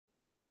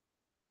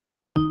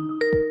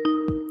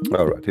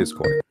All right, he's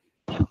calling.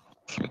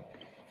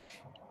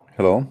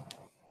 Hello.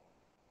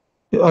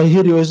 I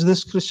hear you. Is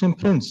this Christian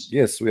Prince?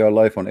 Yes, we are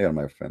live on air,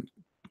 my friend.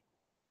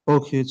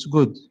 Okay, it's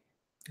good.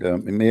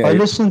 May I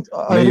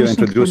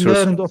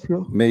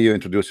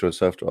introduce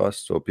yourself to us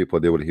so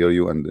people they will hear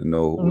you and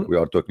know who we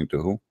are talking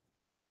to who?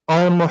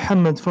 I am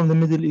Muhammad from the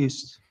Middle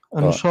East,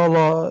 and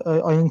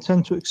inshallah I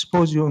intend to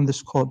expose you on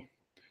this call.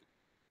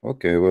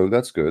 Okay, well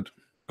that's good.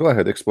 Go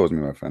ahead, expose me,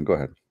 my friend. Go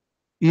ahead.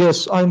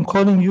 Yes, I'm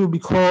calling you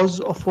because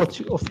of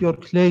your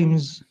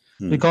claims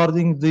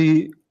regarding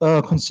the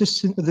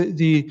consistency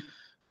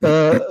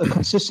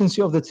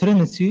of the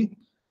Trinity,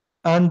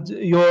 and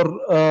your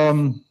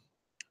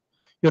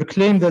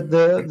claim that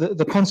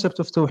the concept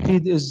of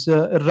Tawheed is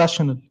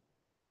irrational.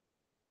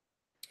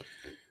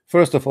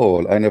 First of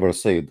all, I never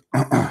said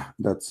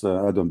that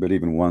I don't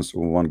believe in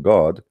one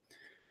God.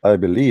 I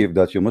believe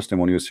that you Muslim,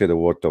 when you say the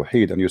word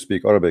Tawheed and you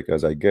speak Arabic,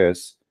 as I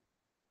guess,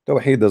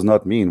 Tawheed does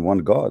not mean one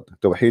God.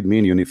 Tawheed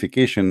means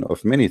unification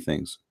of many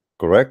things,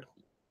 correct?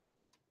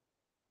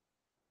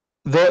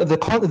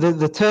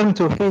 The term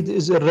Tawheed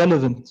is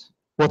irrelevant.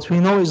 What we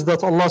know is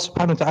that Allah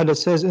subhanahu wa ta'ala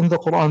says in the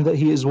Quran that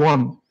He is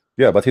one.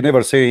 Yeah, but He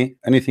never say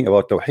anything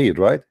about Tawheed,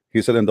 right?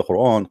 He said in the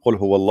Quran, قُلْ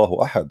هُوَ اللَّهُ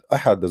أَحَدٌ.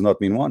 Ahad does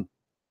not mean one.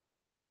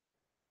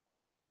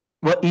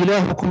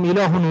 وَإِلَهُكُمْ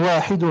إِلَهٌ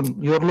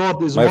وَاحِدٌ. Your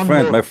Lord is my one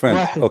friend, Lord. my friend.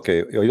 واحد.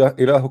 Okay,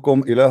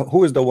 إِلَهُكُمْ إِلَهُ.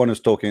 Who is the one who's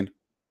talking?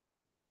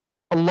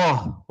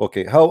 Allah.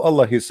 Okay, how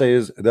Allah He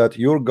says that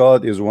your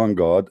God is one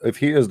God? If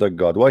He is the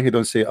God, why He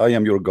don't say I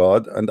am your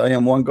God and I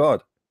am one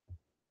God?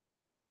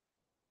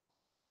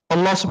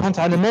 Allah subhanahu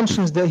wa ta'ala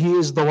mentions that He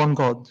is the one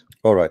God.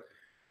 All right.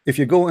 If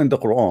you go in the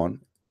Quran,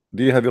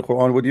 do you have your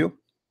Quran with you?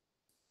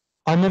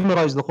 I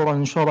memorized the Quran.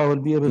 Inshallah I will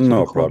be able to.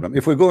 No problem.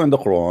 If we go in the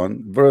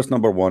Quran, verse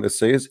number 1, it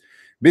says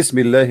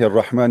Bismillahir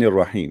Rahmanir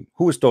Rahim.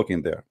 Who is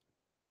talking there?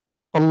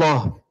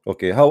 Allah.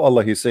 Okay, how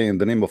Allah He's saying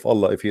the name of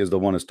Allah if He is the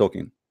one who's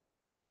talking?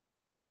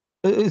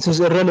 It is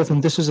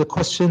irrelevant. This is a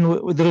question.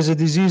 There is a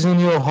disease in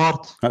your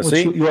heart.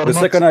 See, the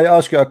second I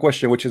ask you a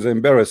question which is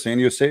embarrassing,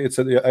 you say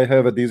I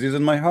have a disease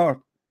in my heart.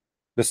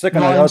 The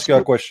second I ask you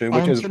a question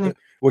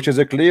which is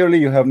clearly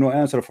you have no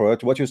answer for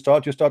it, what you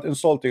start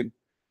insulting.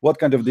 What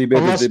kind of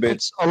debate is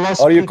debate?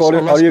 Are you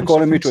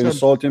calling me to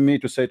insulting me,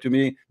 to say to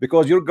me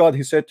because your God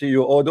He said to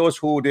you, oh, those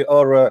who they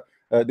are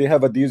they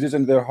have a disease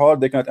in their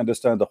heart, they cannot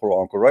understand the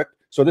Quran, correct?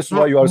 So this is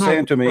why you are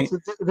saying to me.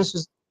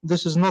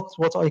 This is not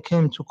what I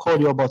came to call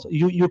you about.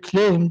 You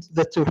claimed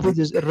that Tawheed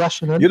is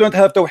irrational. You don't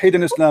have Tawheed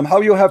in Islam. How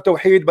you have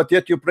Tawheed but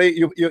yet you pray,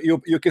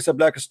 you kiss a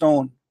black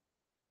stone?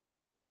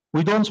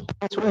 We don't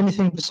pray to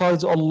anything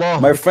besides Allah.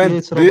 My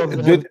friend,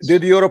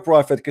 did your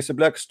prophet kiss a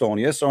black stone?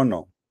 Yes or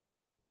no?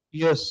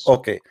 Yes.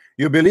 Okay.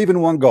 You believe in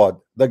one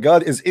God. The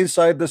God is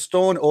inside the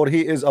stone or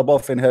He is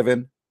above in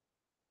heaven?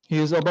 He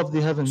is above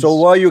the heavens. So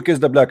why you kiss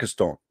the black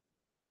stone?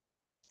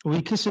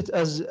 We kiss it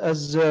as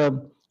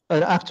an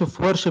act of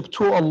worship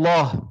to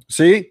Allah.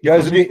 See,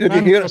 guys, did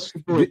you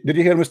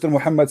hear Mr.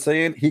 Muhammad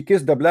saying he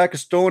kissed the black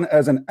stone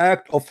as an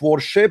act of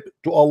worship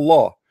to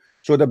Allah?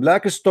 So the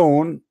black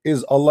stone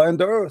is Allah in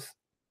the earth.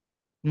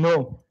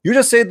 No. You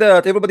just said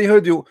that. Everybody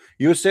heard you.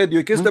 You said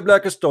you kissed the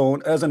black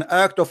stone as an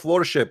act of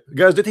worship.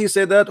 Guys, did he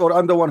say that or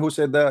I'm the one who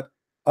said that?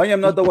 I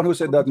am not the one who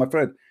said that, my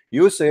friend.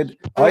 You said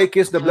I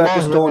kissed the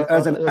black stone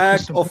as an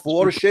act of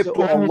worship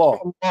to Allah.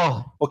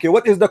 Okay,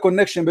 what is the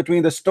connection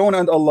between the stone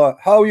and Allah?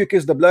 How you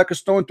kiss the black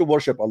stone to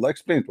worship Allah?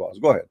 Explain to us.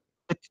 Go ahead.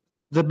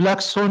 The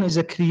black stone is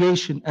a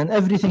creation and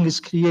everything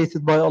is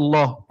created by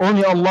Allah.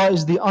 Only Allah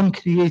is the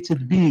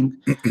uncreated being.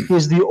 He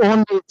is the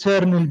only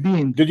eternal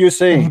being. Did you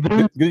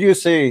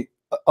say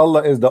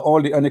Allah is the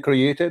only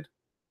uncreated?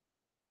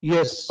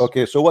 Yes.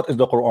 Okay, so what is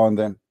the Quran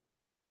then?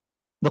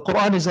 The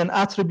Quran is an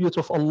attribute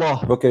of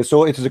Allah. Okay,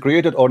 so it is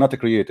created or not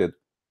created?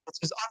 It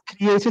is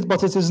uncreated,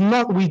 but it is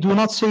not. We do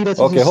not say that.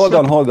 Okay, hold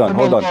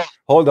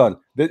on.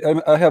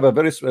 I have a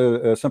very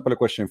simple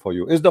question for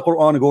you. Is the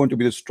Quran going to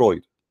be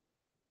destroyed?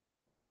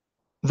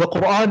 The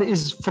Quran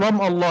is from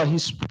Allah. He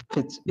spoke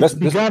it. This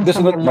is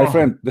not, my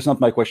friend. This is not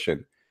my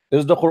question.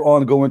 Is the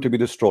Quran going to be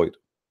destroyed?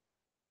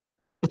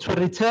 It will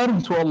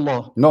return to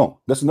Allah.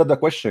 No, that's not the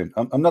question.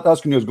 I'm not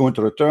asking you it's going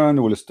to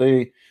return, will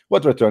stay.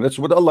 What return? It's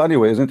with Allah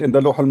anyway, isn't it? In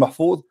the Lawh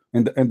al-Mahfuz,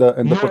 in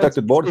the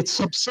protected board. It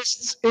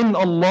subsists in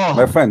Allah.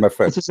 My friend.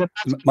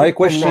 My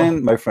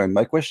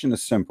question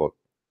is simple.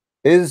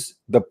 Is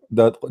the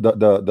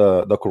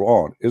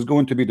Quran is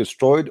going to be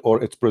destroyed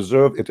or it's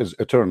preserved? It is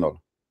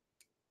eternal.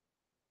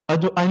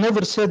 I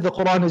never said the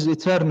Quran is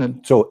eternal.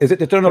 So is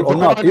it eternal or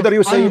not? Either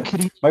you say,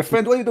 my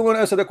friend, why you don't want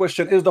to answer the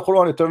question? Is the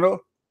Quran eternal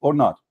or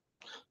not?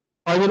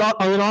 I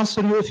will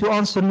answer you if you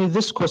answer me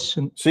this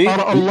question. See,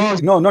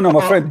 no,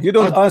 my friend, you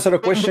don't answer a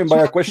question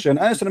by a question.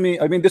 Answer me.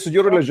 I mean, this is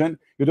your religion.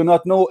 You do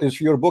not know if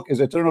your book is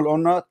eternal or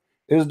not.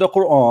 Is the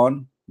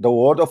Quran the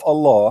word of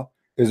Allah?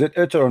 Is it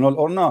eternal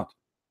or not?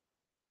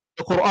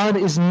 The Quran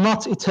is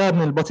not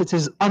eternal, but it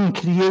is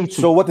uncreated.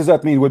 So what does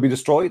that mean? Will be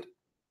destroyed?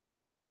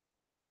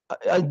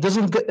 I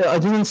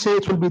didn't say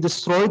it will be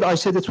destroyed. I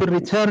said it will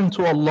return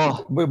to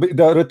Allah. But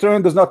the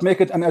return does not make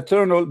it an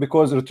eternal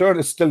because return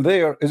is still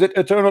there. Is it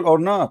eternal or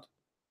not?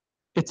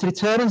 It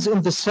returns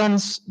in the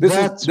sense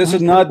this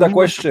is not the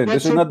question.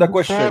 This is not the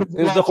question.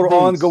 Is the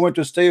Quran going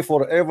to stay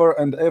forever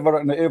and ever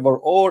and ever,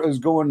 or is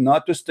going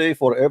not to stay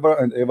forever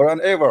and ever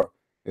and ever?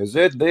 Is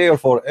it there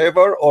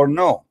forever or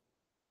no?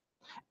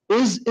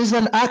 Is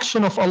an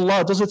action of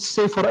Allah, does it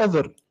stay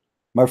forever?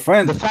 My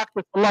friend, the fact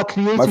that Allah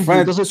created my friend,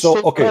 you, does it so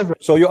stay okay, forever?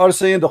 so you are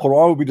saying the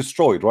Quran will be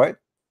destroyed, right?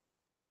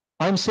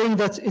 I'm saying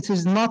that it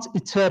is not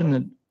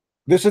eternal.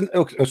 This is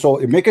okay, so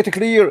make it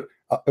clear.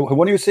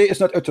 When you say it's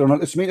not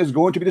eternal, it means it's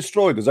going to be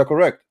destroyed. Is that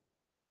correct?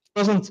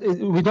 We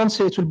don't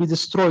say it will be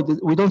destroyed.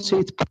 We don't say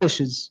it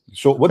perishes.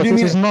 So what do you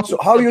mean? So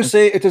how you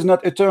say it is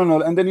not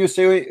eternal, and then you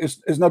say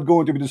it's not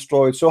going to be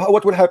destroyed? So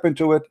what will happen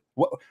to it?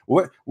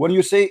 When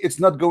you say it's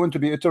not going to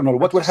be eternal,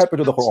 what will happen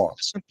to the Quran?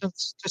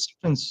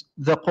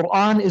 The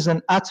Quran is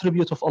an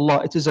attribute of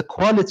Allah. It is a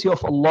quality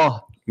of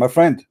Allah. My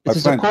friend, my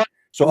friend.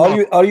 So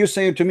are you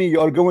saying to me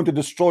you are going to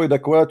destroy the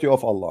quality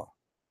of Allah?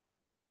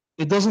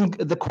 It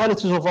doesn't. The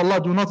qualities of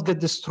Allah do not get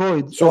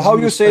destroyed. So how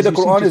you say the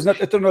Quran is not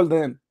eternal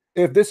then?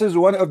 If this is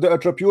one of the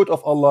attribute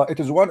of Allah, it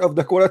is one of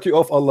the quality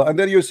of Allah, and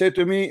then you say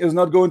to me is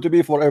not going to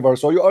be forever.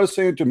 So you are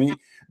saying to me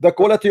the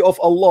quality of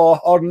Allah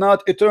are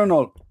not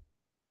eternal.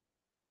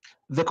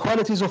 The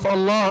qualities of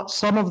Allah,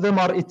 some of them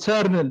are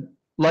eternal,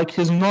 like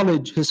His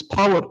knowledge, His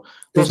power.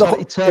 Those are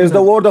eternal. Is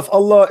the word of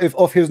Allah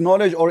of His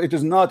knowledge, or it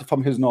is not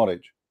from His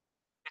knowledge?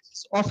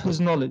 It's of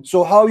His knowledge.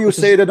 So how you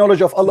say the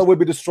knowledge of Allah will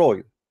be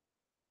destroyed?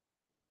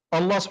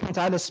 Allah subhanahu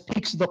wa ta'ala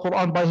speaks the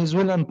Quran by His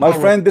will and power. My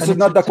friend, this is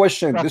not the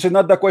question. This is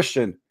not the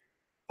question.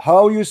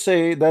 How you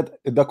say that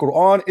the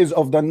Quran is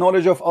of the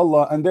knowledge of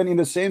Allah, and then in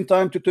the same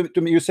time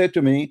to me you say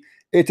to me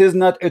it is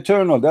not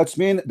eternal. That's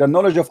mean the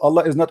knowledge of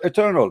Allah is not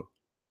eternal.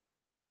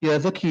 Yeah,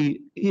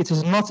 Zaki, it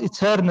is not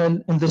eternal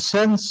in the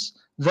sense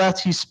that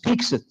He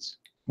speaks it.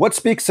 What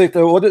speaks it?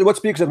 What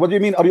speaks it? What do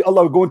you mean? Are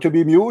Allah going to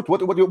be mute? What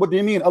do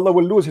you mean? Allah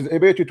will lose His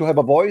ability to have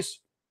a voice?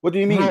 What do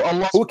you mean?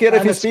 No, who cares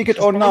if He speak it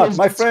or not?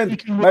 My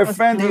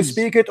friend, He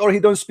speak it or He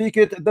don't speak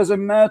it, it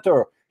doesn't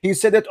matter. He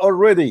said it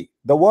already.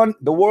 The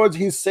words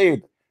He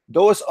said,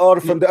 those are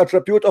from the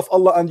attribute of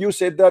Allah, and you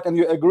said that and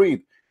you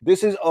agreed.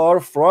 This is are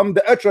from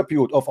the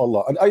attribute of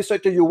Allah. And I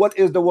said to you, what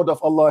is the word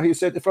of Allah? He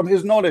said from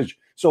His knowledge.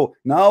 So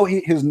now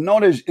His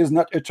knowledge is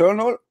not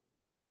eternal.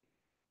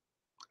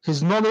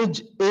 His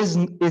knowledge is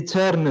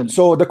eternal.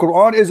 So the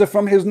Quran is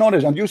from His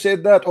knowledge, and you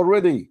said that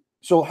already.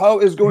 So how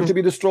is going to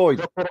be destroyed?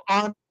 The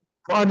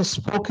Quran is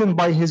spoken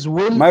by His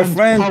will. My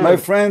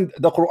friend,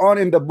 the Quran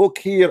in the book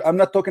here, I'm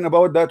not talking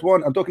about that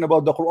one. I'm talking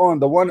about the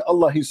Quran, the one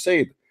Allah He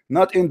said.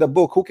 Not in the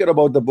book. Who care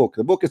about the book?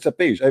 The book is a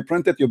page. I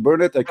print it, you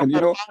burn it. I can,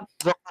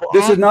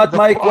 this is not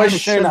my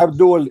question,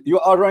 Abdul. You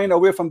are running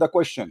away from the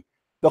question.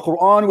 The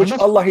Quran which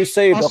Allah He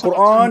said,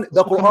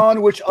 the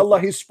Quran which Allah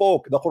He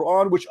spoke, the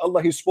Quran which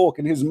Allah He spoke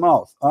in His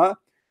mouth,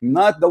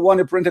 not the one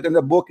He printed in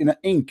the book in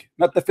ink,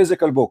 not the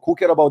physical book. Who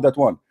care about that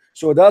one?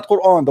 So that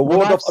Quran, the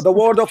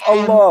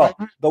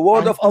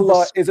word of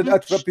Allah is an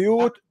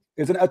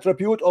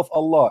attribute of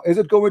Allah. Is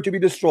it going to be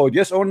destroyed?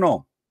 Yes or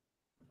no?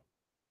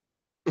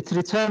 It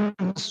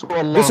returns to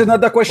Allah. This is not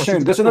the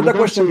question. This is not the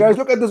question, guys.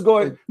 Look at this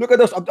guy. Look at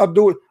this,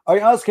 Abdul. I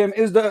asked him,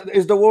 is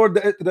the word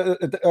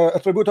the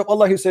attribute of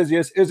Allah? He says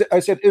yes. I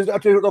said, is the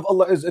attribute of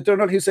Allah is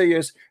eternal? He said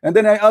yes. And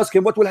then I asked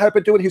him, what will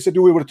happen to it? He said,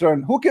 you will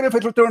return. Who cares if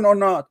it return or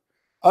not?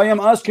 I am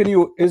asking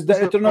you, is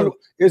the eternal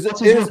is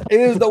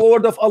the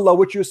word of Allah,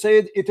 which you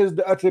said it is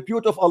the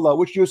attribute of Allah,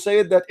 which you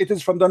said that it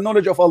is from the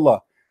knowledge of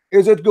Allah,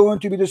 is it going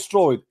to be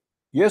destroyed?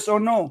 Yes or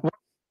no?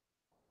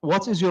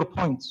 What is your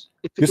point?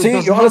 You see,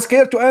 you are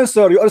scared to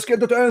answer. You are scared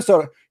to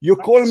answer. You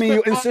call me,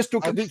 you insist to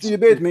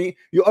debate me.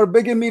 You are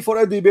begging me for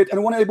a debate,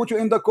 and when I put you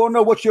in the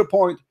corner, what's your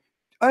point?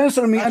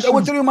 Answer me, and I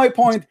will tell you my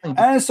point.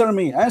 Answer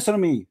me, answer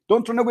me.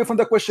 Don't run away from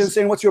the question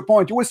saying what's your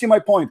point. You will see my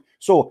point.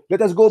 So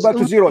let us go back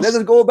to zero. Let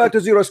us go back to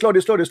zero.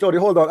 Slowly.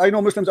 Hold on. I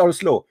know Muslims are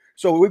slow.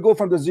 So we go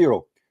from the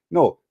zero.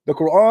 No, the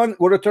Quran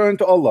will return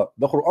to Allah.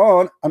 The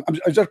Quran, I'm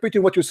just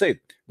repeating what you said.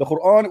 The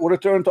Quran will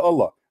return to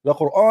Allah. The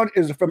Quran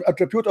is from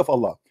attribute of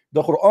Allah.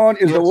 The Quran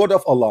is the word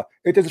of Allah.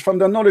 It is from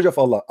the knowledge of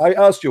Allah. I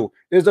asked you,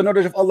 is the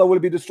knowledge of Allah will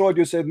be destroyed?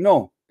 You said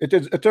no, it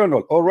is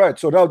eternal. All right,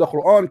 so now the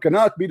Quran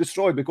cannot be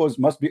destroyed because it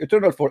must be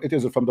eternal, for it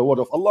is from the word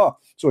of Allah.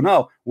 So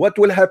now what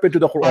will happen to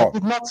the Quran? I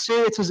did not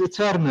say it is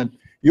eternal.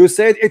 You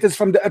said it is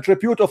from the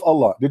attribute of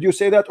Allah. Did you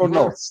say that or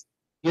no?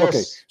 Yes.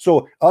 Okay,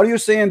 so are you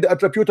saying the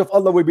attribute of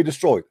Allah will be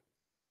destroyed?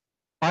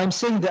 I'm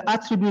saying the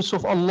attributes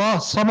of Allah,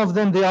 some of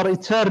them they are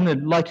eternal,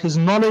 like His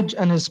knowledge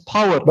and His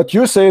power. But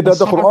you say that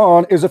the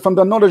Quran is from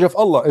the knowledge of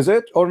Allah, is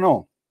it or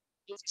no?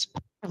 It's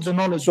part of the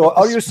knowledge. So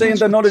are you saying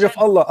the knowledge of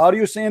Allah? Are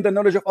you saying the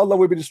knowledge of Allah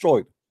will be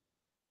destroyed?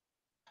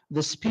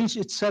 The speech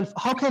itself.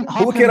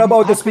 Who care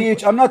about the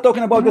speech? I'm not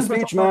talking about the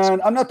speech, man.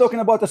 I'm not talking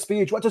about the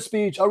speech. What's a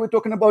speech? Are we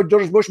talking about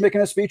George Bush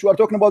making a speech? We are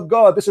talking about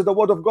God. This is the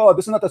word of God.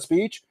 This is not a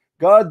speech.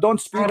 God don't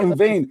speak in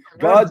vain.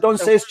 God don't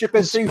say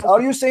stupid things.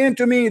 Are you saying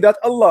to me that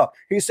Allah,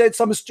 He said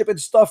some stupid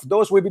stuff,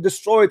 those will be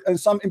destroyed, and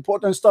some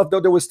important stuff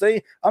that they will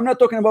stay? I'm not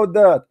talking about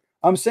that.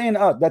 I'm saying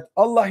that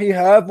Allah, He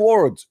have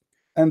words,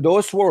 and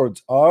those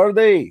words, are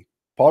they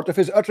part of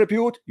his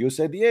attribute? You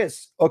said yes.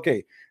 Okay.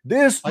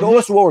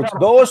 Those words.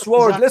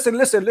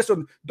 Listen.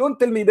 Don't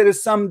tell me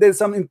there's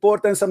some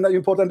important, some not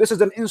important. This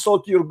is an insult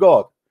to your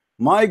God.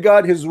 My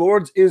God, his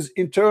words is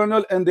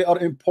internal and they are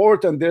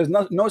important. There's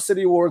no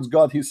silly words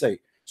God he say.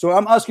 So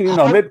I'm asking you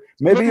now,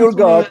 maybe your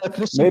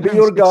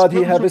God,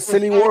 he have a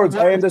silly words.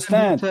 I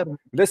understand.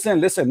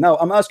 Listen. Now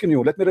I'm asking you,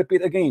 let me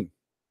repeat again.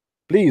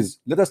 Please,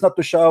 let us not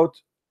to shout,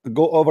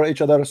 go over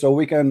each other, so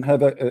we can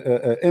have a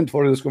end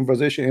for this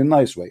conversation in a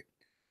nice way.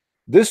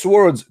 This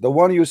words, the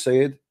one you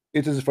said,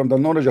 it is from the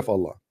knowledge of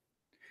Allah,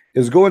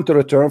 is going to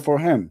return for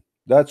him.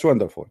 That's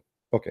wonderful.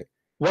 Okay.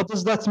 What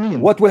does that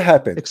mean? What will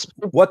happen?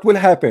 What will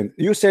happen?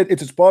 You said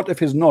it is part of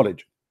his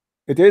knowledge.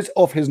 It is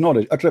of his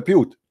knowledge,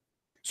 attribute.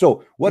 So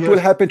what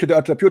will happen to the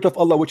attribute of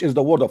Allah, which is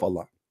the word of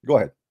Allah? Go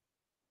ahead.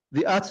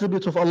 The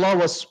attribute of Allah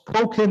was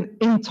spoken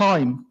in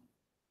time.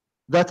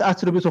 That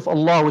attribute of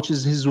Allah, which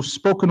is his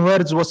spoken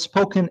words, was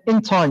spoken in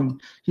time.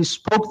 He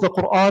spoke the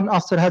Quran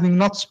after having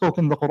not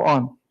spoken the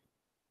Quran.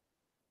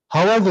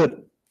 However,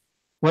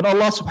 when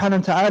Allah subhanahu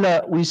wa ta'ala,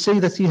 we say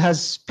that he has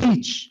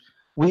speech,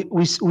 we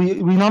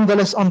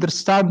nonetheless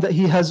understand that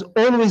he has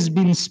always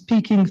been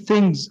speaking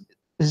things,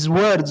 his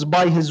words,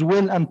 by his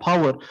will and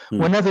power,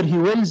 whenever he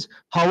wills,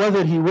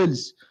 however he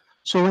wills.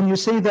 So when you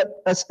say that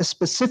a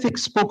specific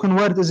spoken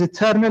word is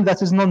eternal,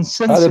 that is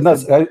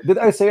nonsensical. Did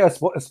I say a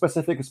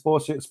specific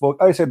spoke?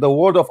 I said the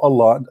word of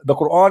Allah. The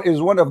Quran is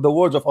one of the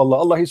words of Allah.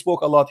 Allah, he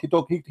spoke a lot.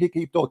 He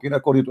keep talking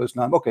according to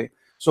Islam. Okay.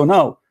 So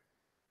now,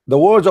 the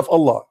words of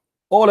Allah,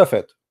 all of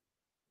it.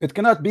 It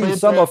cannot be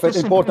some of it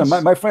important.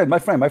 My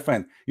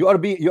friend. You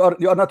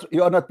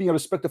are not being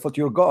respectful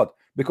to your God,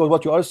 because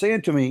what you are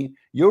saying to me,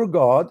 your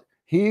God,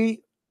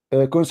 he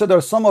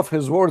considers some of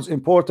his words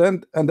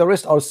important and the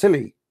rest are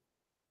silly.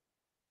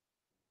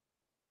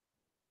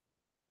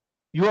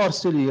 You are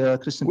silly,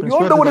 Christian. You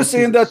are the one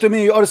saying that to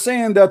me. You are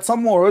saying that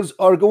some words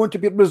are going to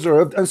be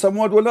preserved and some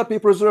words will not be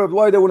preserved.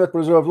 Why they will not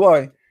preserved?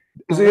 Why?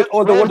 Is it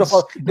all the word of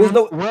Allah?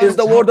 Is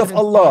the word of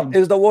Allah?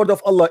 Is the word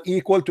of Allah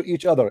equal to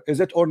each other? Is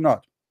it or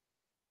not?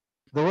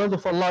 The word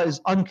of Allah is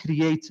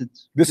uncreated.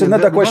 This is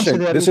not the question.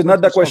 This is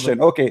not the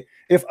question. Okay.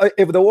 If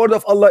the word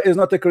of Allah is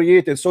not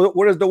created, so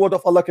where is the word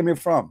of Allah coming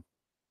from?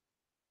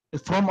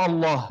 From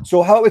Allah.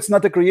 So how it's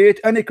not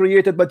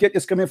created, but yet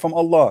it's coming from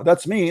Allah?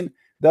 That's mean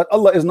that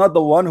Allah is not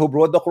the one who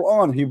brought the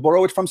Quran. He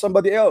borrowed it from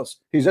somebody else.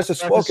 He just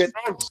spoke it.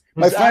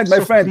 My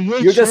friend,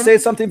 you just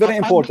said something very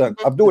important.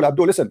 Abdul,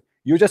 listen.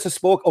 You just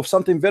spoke of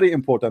something very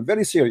important,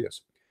 very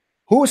serious.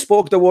 Who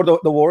spoke the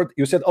word?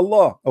 You said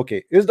Allah.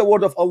 Okay. Is the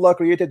word of Allah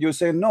created? You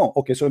say no.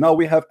 Okay. So now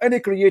we have any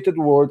created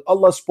word.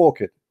 Allah spoke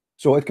it.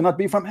 So it cannot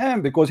be from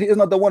him because he is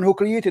not the one who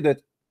created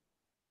it.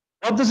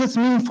 What does it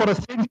mean for a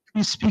thing to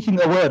be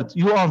speaking a word?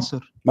 You answer.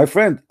 My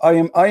friend,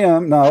 I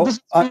am now.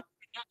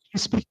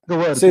 Speak the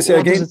word. Say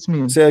again. Does it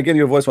mean? Say again.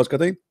 Your voice was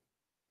cutting.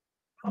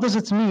 What does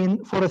it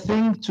mean for a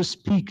thing to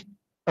speak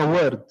a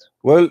word?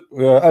 Well,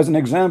 as an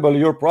example,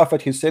 your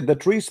prophet, he said the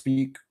trees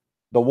speak,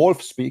 the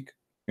wolf speak.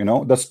 You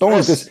know, the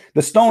stones. Yes.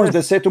 The stones. Yes.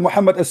 They say to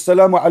Muhammad,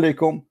 "Assalamu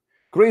alaikum."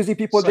 Crazy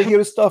people, they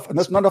hear stuff, and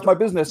that's none of my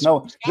business.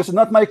 Now, this is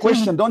not my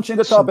question. Don't change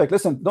the topic.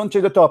 Listen, don't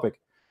change the topic.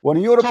 When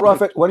you're a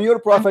prophet,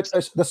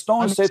 the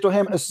stones say to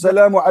him,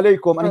 "Assalamu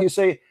alaikum," and he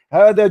say,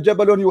 "Hada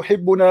jabalun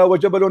yuhibbuna wa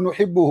jabalun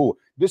nuhibbuhu."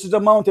 This is a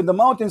mountain. The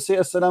mountains say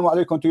 "Assalamu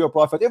alaikum" to your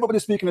prophet. Everybody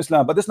speaking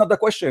Islam, but that's not the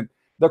question.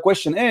 The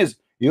question is,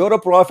 you're a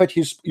prophet.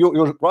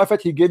 Your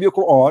prophet. He gave you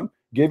Quran,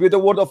 gave you the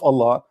word of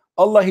Allah.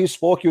 Allah, he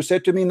spoke. You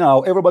said to me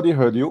now, everybody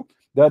heard you,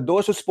 that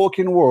those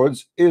spoken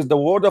words is the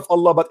word of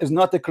Allah, but is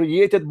not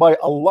created by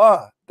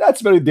Allah.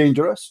 That's very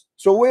dangerous.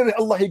 So where did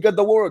Allah he got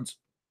the words?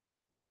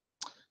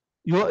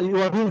 You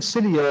are being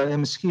silly,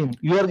 Miskin.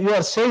 You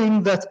are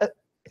saying that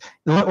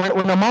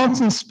when a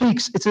mountain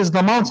speaks, it is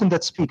the mountain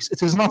that speaks.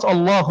 It is not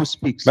Allah who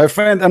speaks. My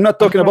friend, I'm not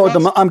talking about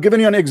the. I'm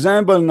giving you an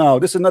example now.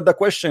 This is not the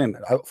question.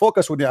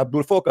 Focus with me,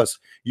 Abdul. Focus.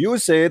 You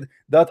said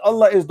that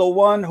Allah is the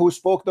one who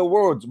spoke the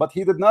words, but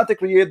He did not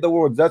create the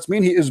words. That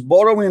means He is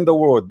borrowing the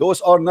word.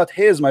 Those are not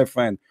His, my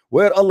friend.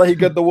 Where Allah He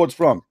get the words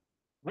from?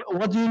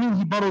 What do you mean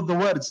He borrowed the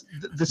words?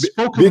 The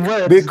spoken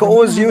words.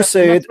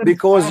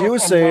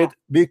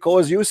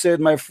 Because you said,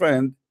 my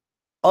friend,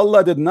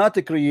 Allah did not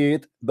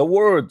create the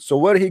words. So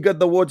where He got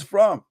the words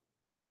from?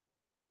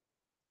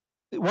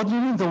 What do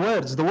you mean the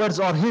words? The words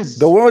are His.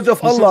 The words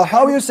of Allah.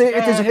 How you say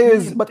it is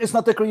His, but it's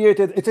not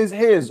created? It is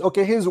His.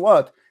 Okay, His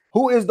what?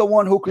 Who is the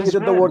one who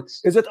created the word?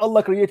 Is it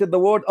Allah created the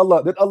word?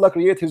 Allah. Did Allah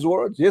create His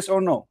words? Yes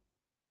or no?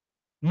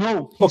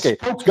 No. Okay,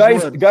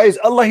 guys,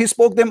 Allah He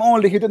spoke them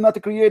only. He did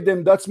not create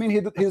them. That's mean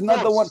He's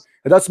not the one.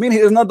 That's mean He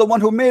is not the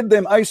one who made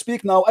them. I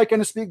speak now. I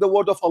can speak the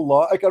word of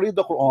Allah. I can read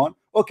the Quran.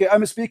 Okay,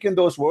 I'm speaking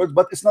those words,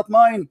 but it's not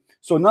mine.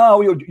 So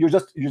now you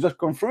just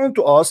confirm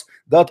to us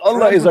that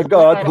Allah is a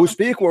God who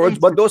speaks words,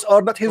 but those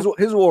are not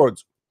His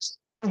words.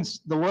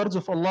 The words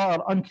of Allah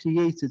are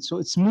uncreated, so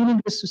it's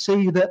meaningless to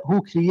say that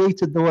who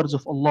created the words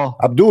of Allah.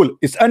 Abdul,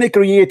 it's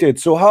uncreated.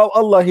 So how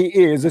Allah He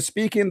is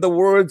speaking the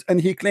words and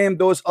He claimed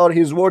those are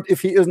His words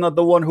if He is not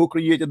the one who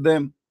created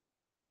them?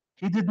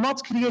 He did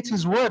not create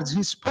his words.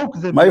 He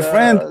spoke them. My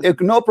friend,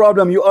 no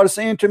problem. You are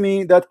saying to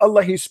me that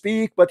Allah, he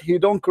speak, but he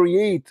don't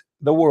create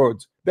the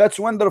words. That's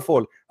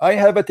wonderful. I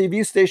have a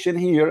TV station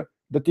here.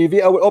 The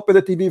TV, I will open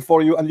the TV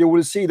for you, and you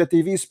will see the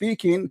TV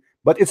speaking,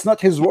 but it's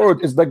not his word.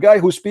 It's the guy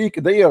who speak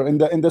there in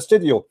the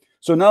studio.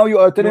 So now you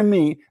are telling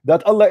me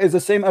that Allah is the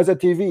same as a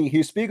TV.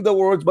 He speak the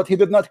words, but he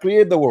did not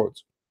create the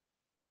words.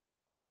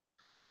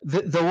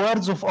 The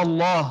words of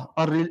Allah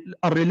are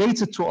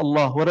related to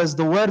Allah, whereas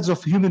the words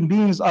of human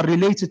beings are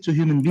related to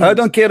human beings. I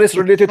don't care it's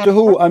related to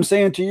who. I'm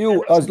saying to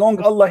you, as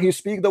long Allah, he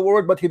speak the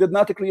word, but he did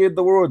not create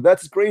the word.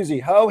 That's crazy.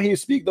 How he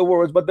speak the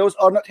words, but those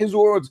are not his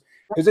words.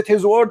 Is it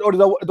his word or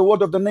the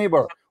word of the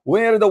neighbor?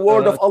 Where the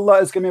word of Allah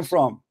is coming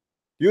from?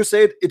 You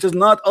said it is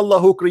not Allah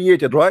who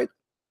created, right?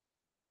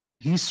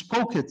 He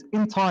spoke it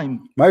in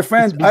time. My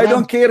friend, I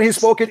don't care. He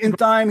spoke it in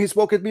time. He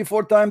spoke it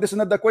before time. This is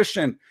not the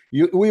question.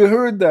 We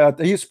heard that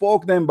he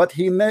spoke them, but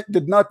he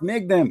did not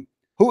make them.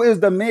 Who is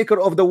the maker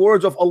of the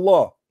words of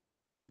Allah?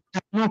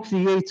 No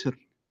creator.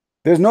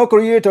 There's no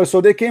creator.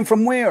 So they came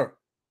from where?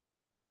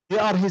 They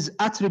are his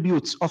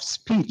attributes of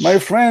speech. My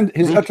friend,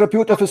 his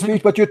attribute of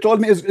speech, but you told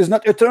me is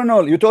not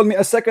eternal. You told me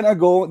a second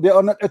ago they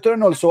are not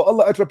eternal. So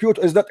Allah attribute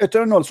is not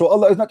eternal. So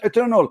Allah is not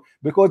eternal.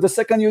 Because the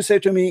second you say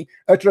to me,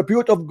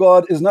 attribute of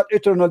God is not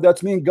eternal,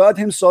 that means God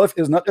himself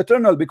is not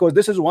eternal, because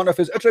this is one of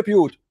his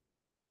attribute.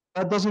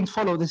 That doesn't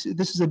follow. This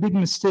is a big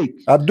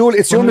mistake. Abdul,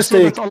 it's your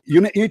mistake.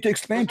 You need to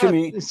explain to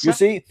me. You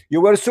see,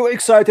 you were so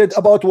excited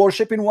about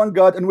worshiping one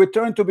God, and we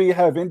turn to be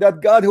having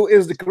that God who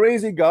is the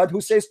crazy God who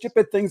says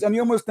stupid things, and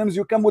you Muslims,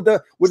 you come with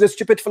the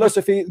stupid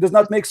philosophy. It does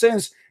not make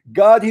sense.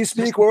 God, he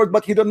speak words,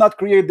 but he did not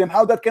create them.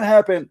 How that can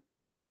happen?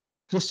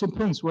 Christian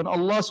Prince, when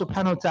Allah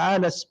subhanahu wa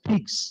ta'ala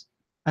speaks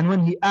and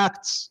when he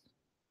acts,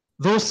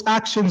 those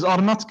actions are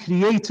not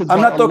created.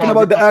 I'm not talking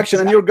about the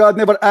action, and your God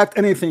never act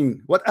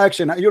anything. What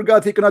action? Your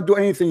God, he cannot do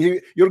anything.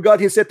 Your God,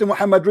 he said to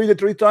Muhammad, read it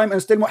 3 times,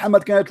 and still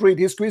Muhammad cannot read.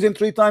 He's squeezing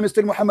 3 times, and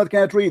still Muhammad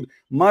cannot read.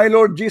 My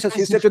Lord Jesus,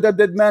 he said to that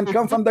dead man,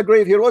 come from the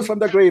grave. He rose from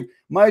the grave.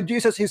 My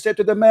Jesus, he said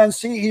to the man,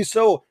 see, he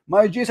saw.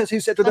 My Jesus, he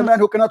said to the man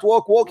who cannot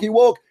walk, walk, he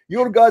walked.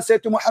 Your God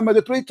said to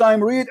Muhammad 3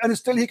 times, read, and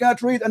still he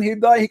cannot read, and he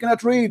died, he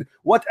cannot read.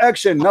 What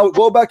action? Now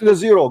go back to the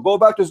zero. Go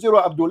back to zero,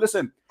 Abdul.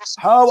 Listen.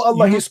 How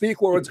Allah he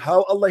speak words,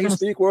 how Allah he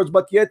speak words,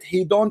 but yet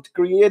he don't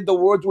create the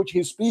words which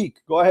he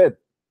speak. Go ahead.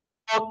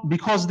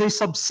 Because they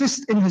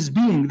subsist in his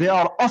being. They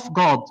are of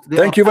God.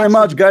 Thank you very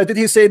much, guys. Did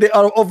he say they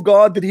are of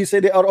God? Did he say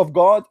they are of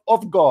God?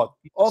 Of God.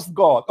 Of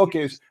God.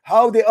 Okay.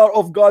 How they are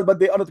of God, but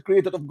they are not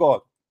created of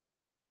God?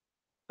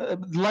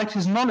 Like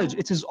his knowledge,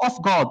 it is of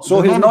God.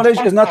 So his knowledge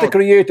is not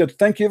created.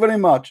 Thank you very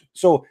much.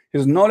 So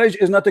his knowledge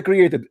is not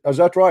created. Is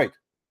that right?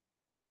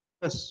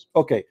 Yes.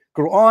 Okay.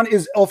 Quran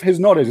is of his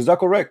knowledge. Is that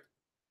correct?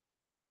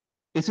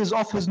 It is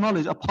of his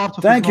knowledge, a part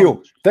of Thank his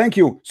knowledge. you. Thank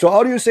you. So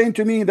are you saying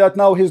to me that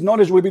now his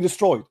knowledge will be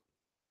destroyed?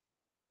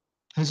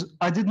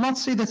 I did not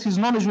say that his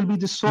knowledge will be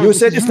destroyed. You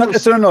said it's not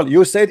eternal.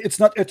 You said it's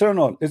not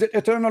eternal. Is it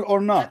eternal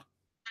or not?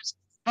 It's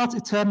not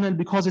eternal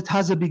because it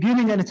has a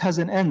beginning and it has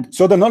an end.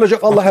 So the knowledge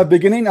of Allah have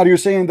beginning? Are you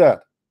saying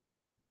that?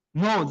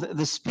 No,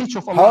 the speech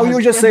of Allah. How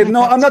you just said,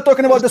 no, I'm not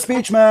talking about the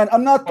speech, man.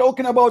 I'm not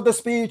talking about the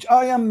speech.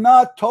 I am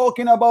not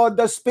talking about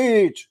the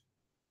speech.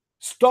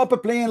 Stop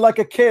playing like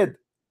a kid.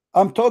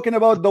 I'm talking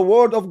about the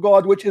word of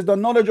God, which is the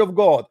knowledge of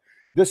God.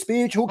 The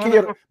speech, who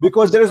cares?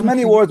 Because there is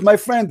many words, my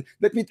friend.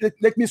 Let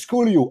me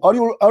school you. Are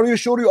you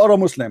sure you are a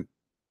Muslim?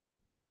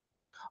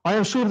 I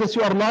am sure that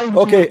you are lying.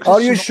 Okay, are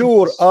you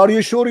sure? Are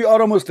you sure you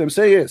are a Muslim?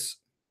 Say yes.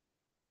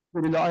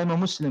 I am a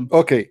Muslim.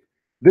 Okay.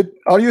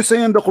 Are you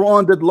saying the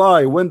Quran did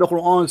lie when the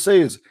Quran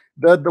says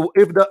that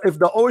if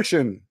the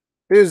ocean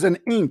is an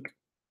ink,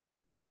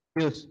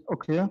 yes,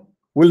 okay,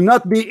 will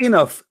not be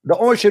enough, the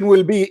ocean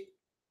will be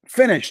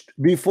finished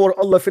before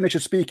Allah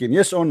finishes speaking?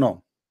 Yes or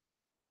no?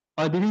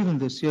 I believe in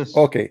this. Yes.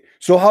 Okay.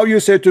 So how you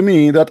say to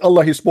me that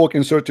Allah he spoke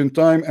in certain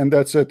time and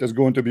that's it, is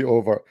going to be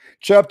over?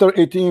 Chapter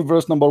 18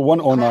 verse number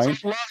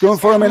 109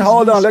 confirming.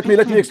 Hold on, let me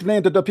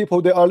explain to the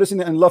people, they are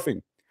listening and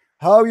laughing.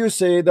 How you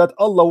say that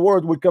Allah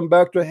word will come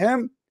back to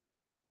him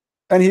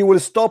and he will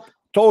stop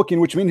talking,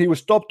 which means he will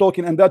stop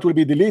talking and that will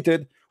be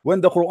deleted,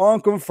 when the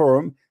Quran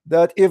confirmed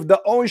that if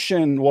the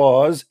ocean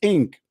was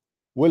ink,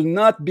 will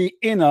not be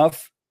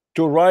enough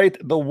to write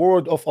the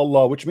word of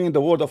Allah, which means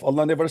the word of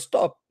Allah never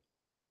stopped.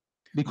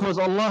 Because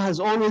Allah has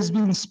always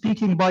been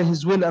speaking by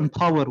his will and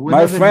power.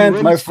 My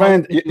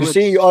friend, you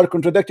see, you are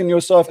contradicting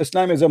yourself.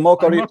 Islam is a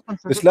mockery.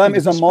 Islam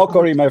is a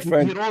mockery, my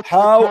friend.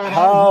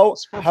 How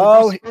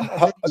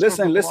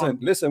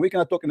listen, we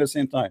cannot talk in the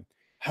same time.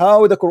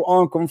 How the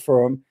Quran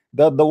confirmed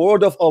that the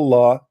word of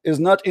Allah is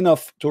not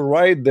enough to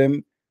write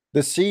them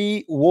the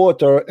sea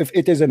water if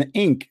it is an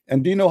ink?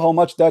 And do you know how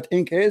much that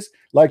ink is?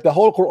 Like the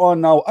whole Quran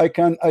now, I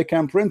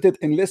can print it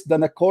in less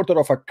than a quarter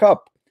of a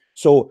cup.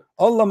 So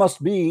Allah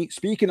must be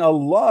speaking a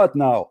lot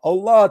now, a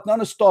lot,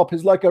 non-stop.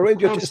 He's like a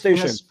radio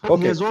station.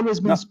 He has always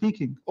been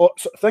speaking. Oh,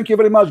 so thank you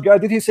very much, guys.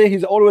 Did he say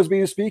he's always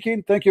been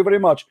speaking? Thank you very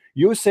much.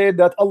 You said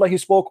that Allah, he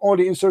spoke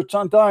only in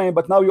certain time,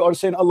 but now you are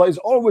saying Allah is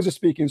always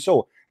speaking.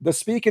 So the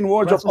speaking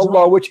words of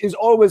Allah, which is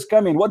always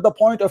coming, what the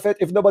point of it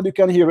if nobody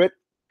can hear it?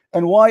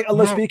 And why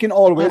Allah speaking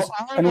always,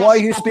 and why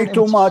he speak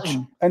too much,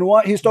 and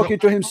why he's talking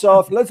to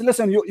himself? Let's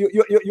listen.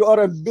 You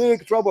are in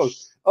big trouble.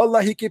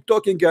 Allah, he keep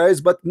talking, guys,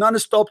 but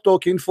non-stop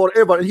talking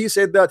forever. And he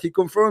said that, he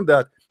confirmed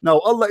that. Now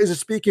Allah is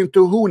speaking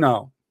to who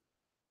now?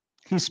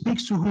 He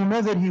speaks to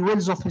whomever he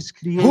wills of his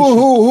creation.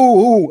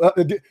 Who?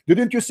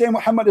 Didn't you say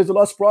Muhammad is the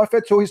last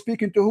prophet? So he's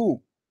speaking to who?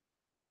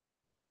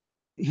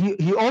 He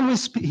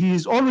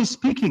is always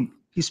speaking.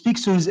 He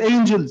speaks to his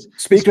angels.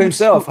 Speak to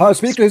himself. How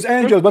speak to his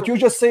angels? But you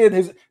just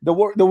said the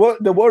word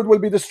will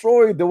be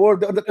destroyed. The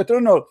word the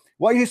eternal.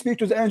 Why he speak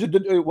to the angels?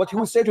 What he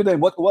will say to them?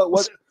 What?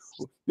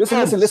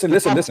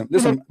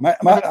 Listen.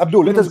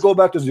 Abdul, let us go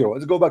back to zero.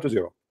 Let's go back to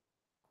zero.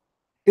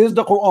 Is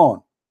the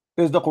Quran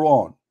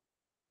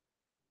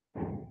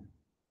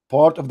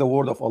part of the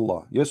word of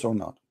Allah? Yes or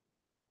not?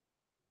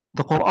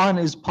 The Quran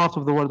is part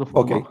of the word of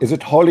Allah. Okay. Is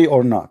it holy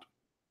or not?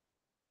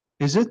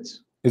 Is it?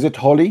 Is it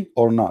holy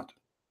or not?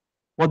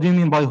 What do you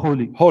mean by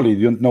holy? Holy.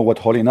 You don't know what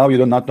holy now? You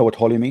do not know what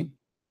holy mean?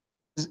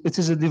 It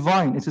is a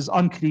divine. It is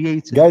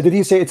uncreated. Guys, did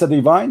he say it's a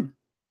divine?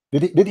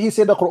 Did he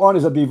say the Quran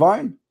is a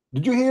divine?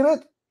 Did you hear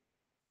it?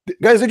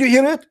 Guys, did you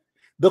hear it?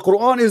 The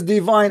Quran is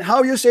divine.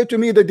 How you say to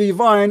me the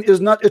divine is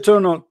not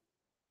eternal?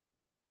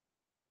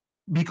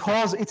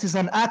 Because it is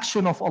an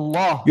action of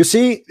Allah. You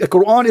see, the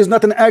Quran is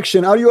not an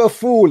action. Are you a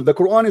fool? The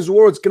Quran is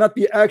words, cannot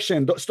be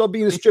action. Stop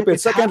being stupid.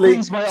 Secondly,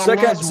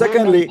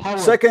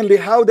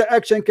 how the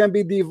action can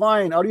be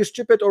divine? Are you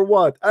stupid or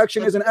what?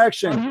 Action is an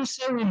action. Are you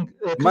saying,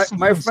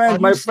 my friend,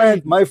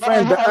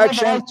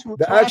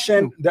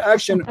 the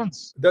action.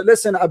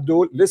 Listen,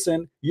 Abdul,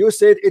 listen. You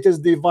said it is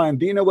divine.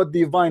 Do you know what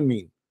divine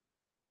means?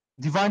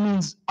 Divine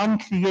means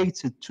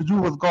uncreated, to do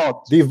with God.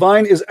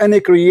 Divine is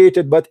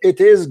uncreated, but it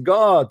is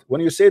God.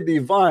 When you say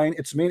divine,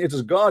 it means it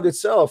is God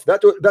itself.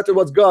 That is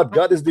what's God.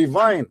 God is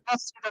divine.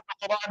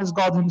 The Quran is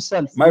God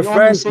himself. My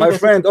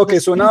friend. Okay,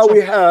 so now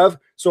we have,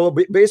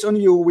 based on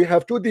you, we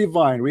have two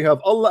divine. We have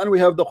Allah and we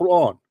have the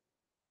Quran.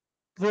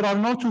 There are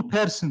no two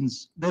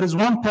persons. There is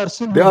one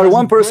person. There are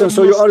one person.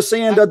 So you are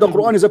saying that the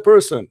Quran is a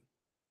person.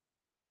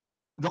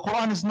 The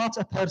Quran is not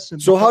a person.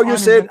 So how you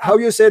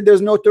said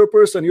there's no third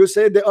person? You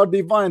said they are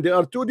divine. They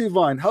are two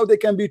divine. How they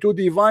can be two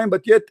divine,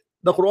 but yet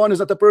the Quran is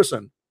not a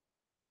person?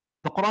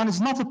 The Quran is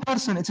not a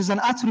person. It is an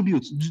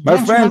attribute. My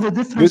friend,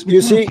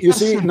 you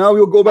see, now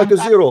you go back to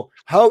zero.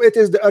 How it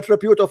is the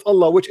attribute of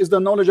Allah, which is the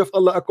knowledge of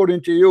Allah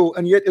according to you,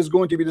 and yet is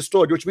going to be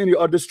destroyed, which means you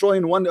are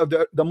destroying one of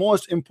the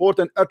most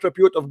important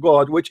attribute of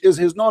God, which is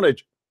his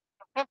knowledge.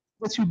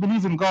 That you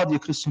believe in God, you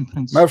Christian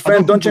prince. My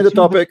friend, don't change the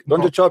topic.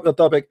 Don't change the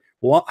topic.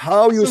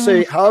 How you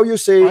say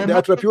the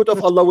attribute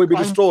of Allah will be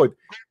destroyed?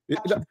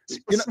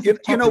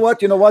 You know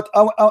what?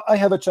 I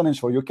have a challenge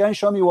for you. Can you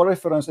show me what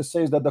reference it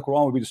says that the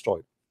Quran will be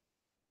destroyed?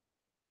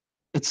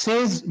 It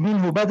says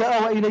منه بدأ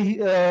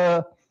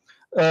وإليه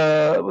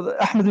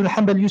Ahmad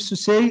al-Hanbal used to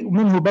say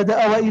منه بدأ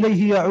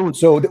وإليه يعود.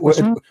 So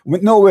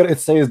nowhere it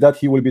says that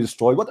he will be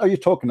destroyed. What are you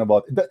talking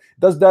about?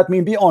 Does that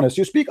mean, be honest,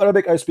 you speak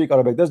Arabic, I speak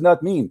Arabic, does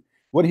that mean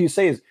when he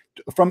says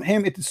from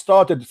him it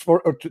started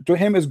to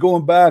him is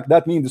going back,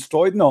 that means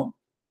destroyed? No.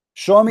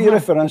 Show me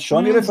reference.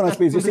 Show me reference,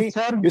 please. You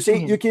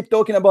see, you keep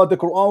talking about the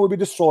Quran will be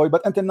destroyed,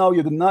 but until now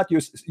you did not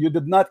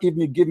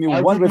even give me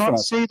one reference. I did not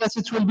say that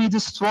it will be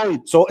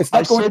destroyed. So it's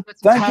not going.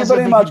 Thank you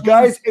very much,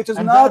 guys. It is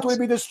not will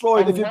be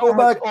destroyed. If you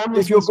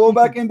go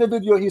back in the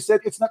video, he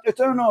said it's not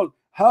eternal.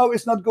 How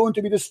it's not going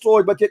to be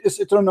destroyed, but yet it's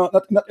eternal,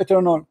 not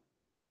eternal?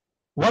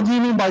 What do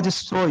you mean by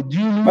destroyed? Do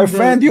you mean, my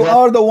friend, you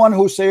are the one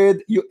who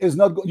said is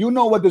not. You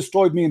know what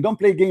destroyed means. Don't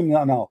play game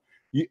now.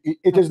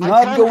 It is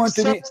not going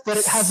to be. That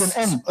it has an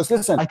end.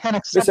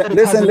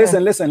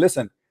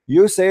 Listen.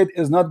 You said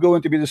it's not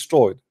going to be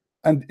destroyed,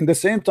 and in the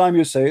same time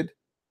you said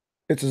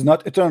it is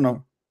not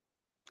eternal.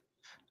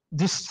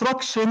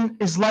 Destruction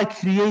is like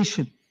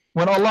creation.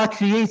 When Allah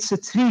creates a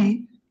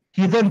tree,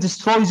 He then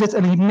destroys it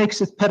and He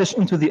makes it perish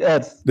into the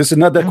earth. This is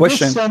not the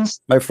question,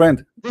 my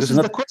friend. This is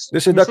the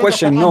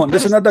question. No,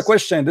 this is not the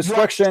question.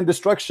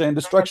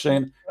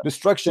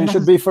 Destruction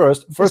should be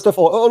first. First of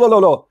all,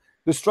 no.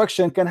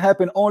 Destruction can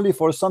happen only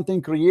for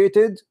something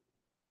created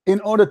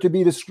in order to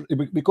be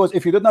because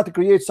if you did not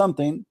create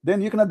something,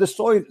 then you cannot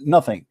destroy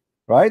nothing,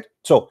 right?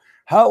 So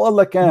how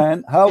Allah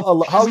can, how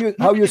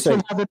you say,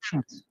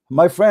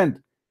 my friend,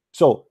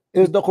 so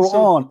is the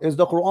Quran,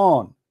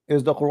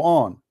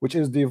 which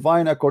is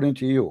divine according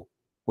to you,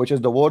 which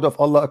is the word of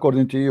Allah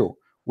according to you,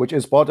 which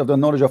is part of the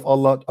knowledge of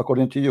Allah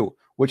according to you,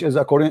 which is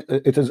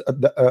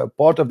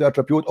part of the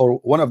attribute or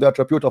one of the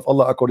attribute of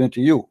Allah according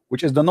to you,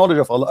 which is the knowledge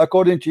of Allah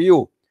according to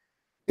you.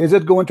 Is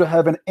it going to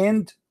have an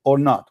end or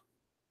not?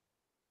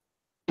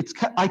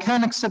 I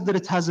can accept that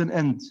it has an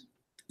end.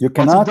 You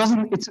cannot.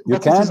 You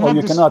can or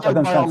you cannot. I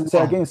don't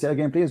understand. Say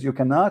again, please. You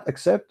cannot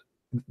accept.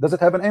 Does it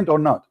have an end or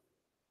not?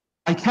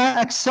 I can't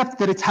accept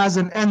that it has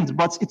an end,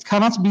 but it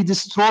cannot be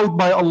destroyed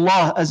by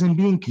Allah, as in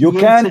being created. You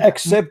can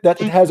accept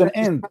that it has an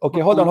end.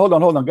 Okay, hold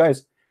on,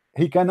 guys.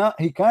 He can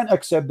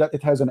accept that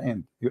it has an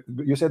end.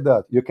 You said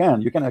that. You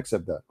can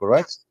accept that,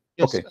 correct?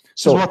 Yes.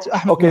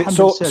 Okay.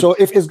 So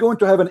if it's going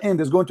to have an end,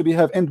 it's going to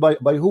have end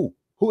by who?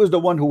 Who is the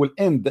one who will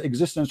end the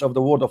existence of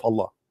the word of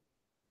Allah?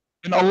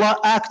 When Allah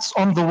acts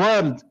on the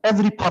world,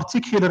 every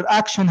particular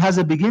action has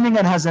a beginning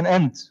and has an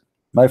end.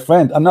 My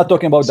friend, I'm not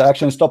talking about the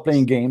action. Stop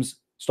playing games.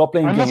 Stop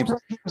playing games.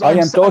 I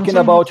am talking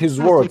about his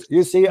words.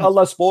 You see,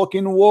 Allah spoke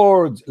in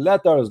words,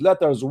 letters,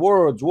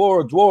 words,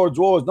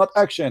 not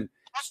action.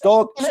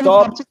 Stop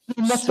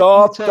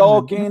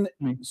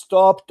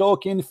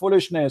talking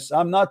foolishness.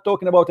 I'm not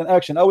talking about an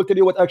action. I will tell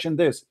you what action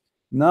is.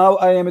 Now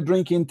I am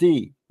drinking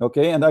tea,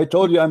 okay, and I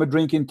told you I'm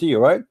drinking tea,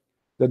 right?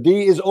 The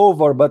D is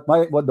over, but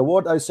the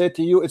word I said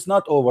to you, it's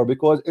not over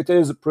because it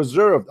is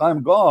preserved.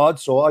 I'm God,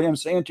 so I am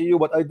saying to you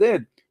what I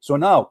did. So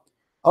now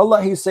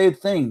Allah, he said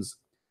things.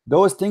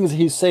 Those things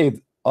he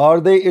said, are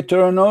they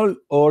eternal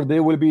or they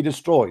will be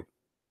destroyed?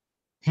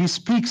 He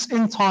speaks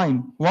in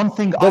time. One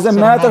thing doesn't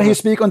matter. He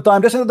speaks on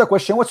time. That's another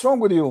question. What's wrong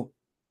with you?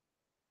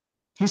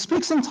 He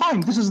speaks in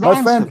time. This is the my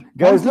answer. Friend,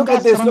 guys, look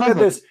at this.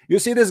 You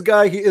see this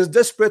guy, he is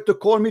desperate to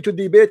call me to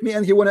debate me,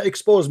 and he want to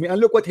expose me. And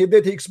look what he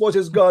did. He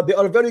exposes God. They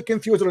are very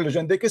confused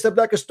religion. They kiss a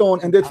black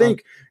stone and they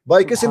think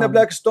by kissing a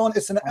black stone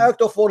it's an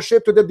act of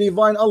worship to the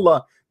divine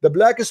Allah. The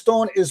black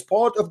stone is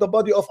part of the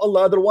body of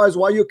Allah. Otherwise,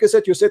 why you kiss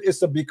it? You said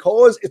it's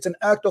because it's an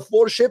act of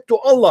worship to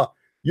Allah.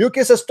 You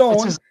kiss a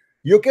stone.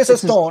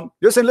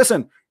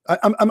 Listen.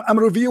 I'm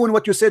reviewing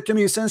what you said to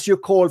me since you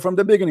called from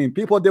the beginning.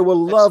 People, they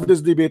will love this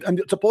debate,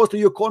 and supposedly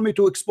you call me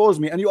to expose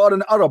me, and you are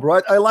an Arab,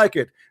 right? I like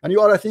it. And you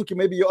are, I think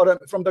maybe you are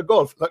from the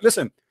Gulf. Like,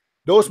 listen,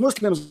 those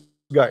Muslims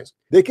guys,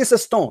 they kiss a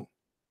stone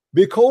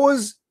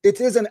because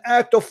it is an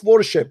act of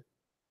worship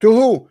to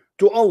who?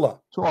 To Allah.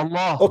 To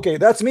Allah. Okay,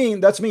 that's mean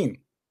that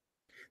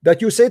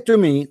you said to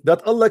me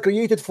that Allah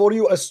created for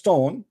you a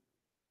stone,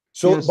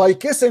 so yes, by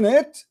kissing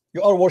it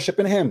you are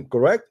worshiping him,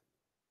 correct?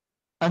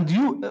 And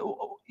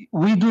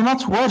we do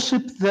not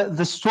worship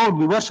the stone.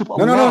 We worship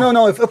Allah.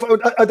 No. If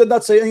I did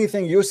not say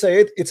anything. You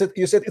said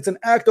it's an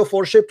act of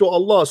worship to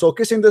Allah. So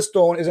kissing the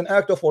stone is an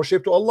act of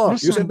worship to Allah.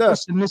 You said that.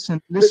 Listen.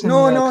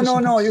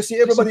 No. You see,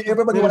 everybody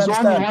will understand. There is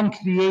only one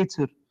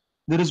creator.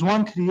 There is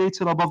one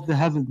creator above the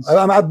heavens.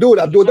 Abdul,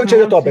 don't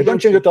change the topic. Don't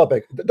change the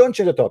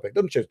topic.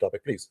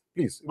 Please.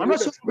 We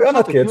are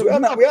not kids. We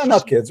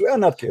are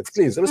not kids.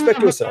 Please respect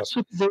yourself.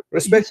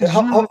 Respect.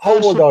 How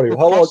old are you?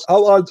 How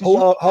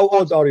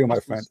old are you,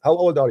 my friend? How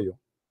old are you?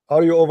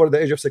 Are you over the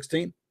age of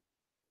 16?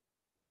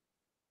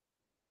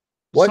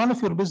 What? None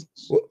of your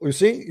business. You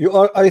see, you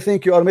are. I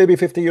think you are maybe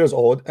 50 years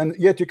old, and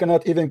yet you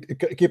cannot even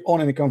keep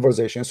on any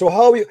conversation. So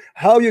how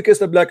you kiss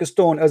the black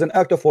stone as an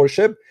act of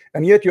worship,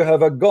 and yet you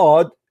have a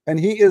God, and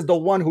he is the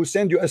one who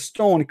sent you a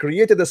stone,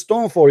 created a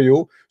stone for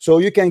you, so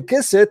you can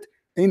kiss it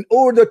in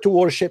order to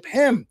worship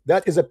him.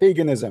 That is a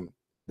paganism.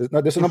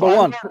 This is number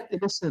one.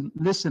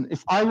 Listen.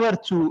 If I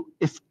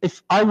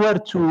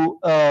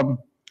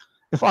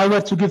were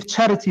to give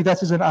charity,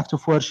 that is an act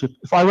of worship.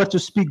 If I were to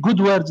speak good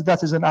words,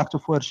 that is an act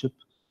of worship.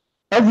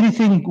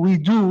 Everything we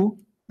do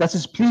that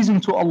is pleasing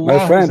to Allah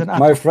is an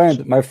act of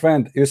worship. My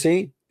friend, you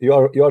see, you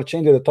are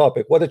changing the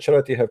topic. What does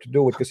charity have to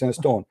do with kissing a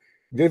stone?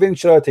 Giving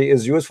charity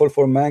is useful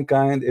for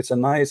mankind. It's a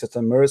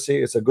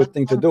mercy. It's a good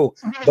thing to do.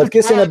 But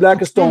kissing a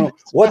black stone,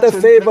 what a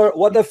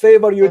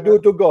favor you do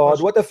to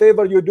God. What a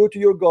favor you do to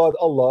your God,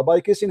 Allah,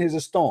 by kissing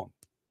his stone.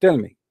 Tell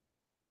me.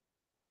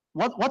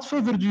 What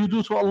favor do you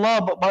do to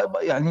Allah?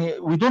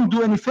 We don't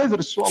do any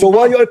favors to Allah. So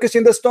why you are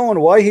kissing the stone?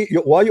 Why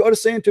you are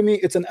saying to me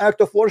it's an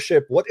act of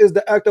worship? What is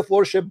the act of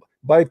worship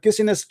by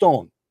kissing a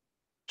stone?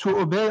 To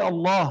obey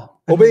Allah.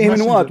 Obey him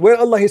in what? Where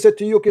Allah he said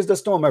to you, kiss the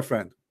stone, my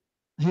friend?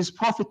 His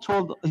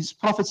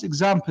prophet's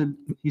example.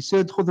 He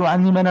said, "Khudhu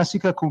anni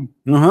manasikakum."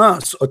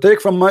 So take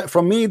from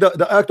me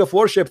the act of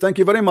worship. Thank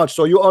you very much.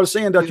 So you are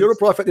saying that your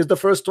prophet is the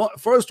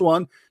first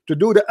one to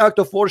do the act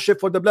of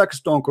worship for the black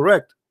stone,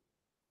 correct?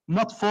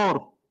 Not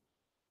for.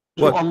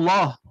 To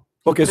Allah.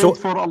 Okay, so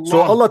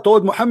Allah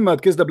told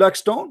Muhammad kiss the black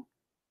stone?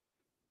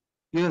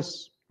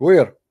 Yes.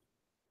 Where?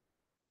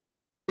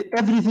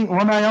 Everything.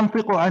 وَمَا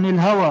يَنْطِقُ عَنِ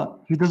الْهَوَى.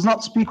 He does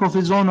not speak of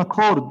his own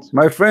accord.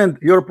 My friend,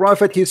 your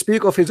prophet, he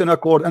speak of his own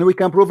accord, and we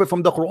can prove it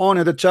from the Quran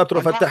in the chapter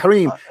of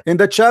At-Tahrim. In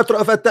the chapter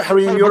of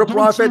At-Tahrim, you're a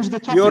prophet.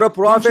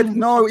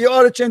 No, you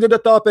are changing the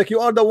topic. You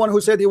are the one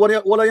who said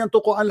وَلَا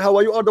يَنْطِقُ عَنِ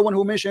الْهَوَى. You are the one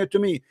who mentioned it to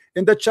me.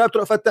 In the chapter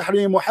of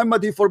At-Tahrim,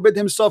 Muhammad, he forbid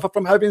himself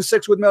from having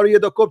sex with Maria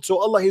the Copt. So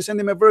Allah, he sent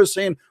him a verse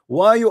saying,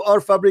 why you are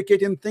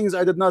fabricating things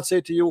I did not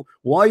say to you?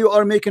 Why you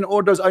are making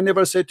orders I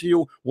never said to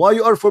you? Why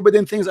you are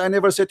forbidding things I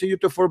never said to you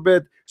to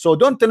forbid? So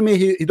don't tell me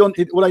he don't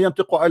وَلَا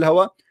يَنْطِقُ عَنِ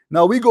الْهَوَى.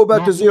 Now we go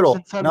back to zero.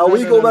 What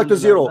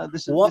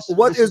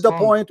is the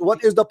point?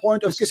 What is the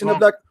point of kissing a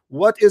black?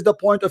 What is the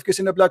point of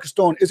kissing a black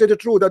stone? Is it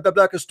true that the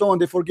black stone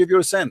they forgive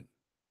your sin?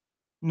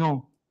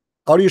 No.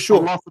 Are you sure?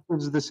 Allah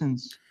forgives the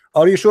sins.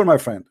 Are you sure, my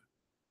friend?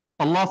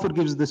 Allah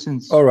forgives the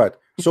sins. All right.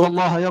 So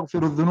Allah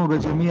yaghfiru dhunuba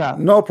jami'a.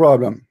 no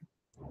problem.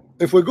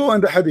 if we go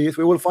in the hadith,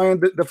 we will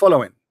find the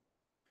following.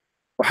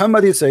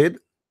 Muhammad, he said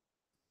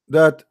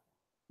that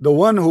the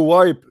one who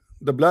wiped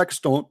the black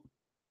stone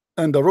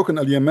and the Rukn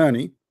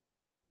al-Yemani,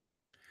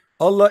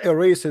 Allah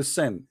erased his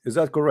sin. Is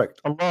that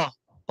correct? Allah.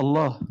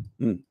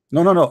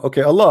 No.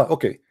 Okay, Allah.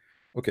 Okay.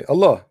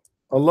 Allah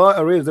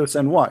erased their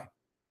sin. Why?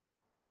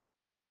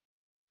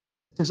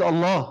 It is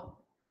Allah.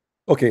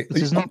 Okay. It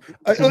is not,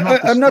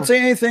 I'm not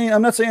saying anything.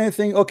 I'm not saying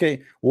anything.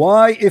 Okay.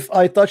 Why, if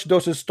I touch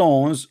those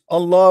stones,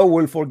 Allah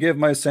will forgive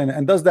my sin?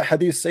 And does the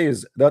hadith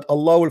says that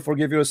Allah will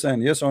forgive your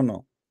sin? Yes or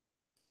no?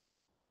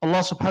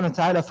 Allah subhanahu wa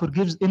ta'ala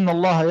forgives. Inna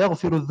Allah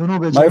yaghfiru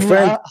dhunuba My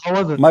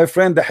jami'a.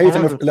 friend,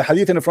 However, the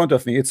hadith in front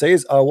of me, it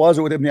says, I was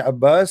with Ibn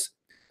Abbas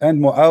and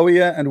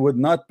Muawiyah and would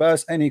not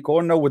pass any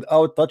corner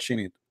without touching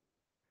it.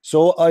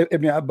 So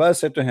Ibn Abbas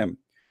said to him,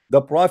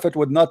 the Prophet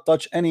would not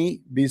touch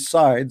any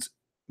besides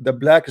the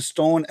black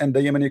stone and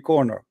the Yemeni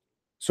corner.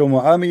 So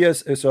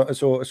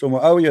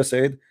Muawiyah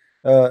said,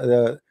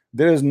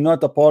 there is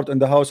not a part in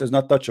the house is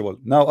not touchable.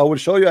 Now I will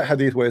show you a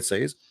hadith where it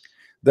says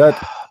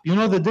that, you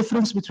know the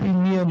difference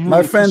between me and you.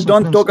 my friend,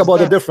 don't talk about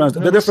the difference.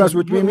 The difference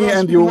between me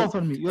and you,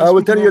 I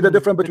will tell you the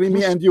difference between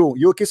me and you.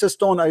 You kiss a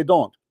stone, I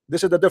don't.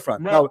 This is the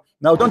difference. Now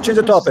don't change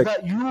the topic.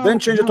 Then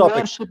change the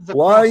topic.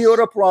 Why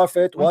you're a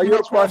prophet? Why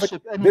you're a prophet?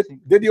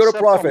 Did you're a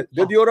prophet?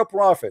 Did you're a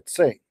prophet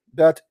say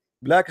that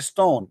black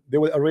stone they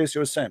will erase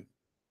your sin?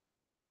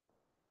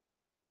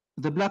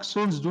 The black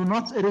stones do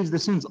not erase the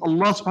sins.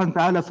 Allah subhanahu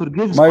wa ta'ala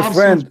forgives. My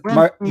friend,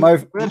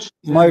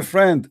 my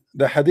friend,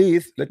 the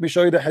hadith, let me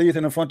show you the hadith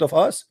in front of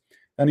us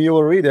and you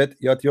will read it.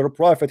 Yet you're a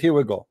prophet. Here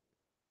we go.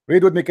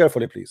 Read with me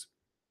carefully, please.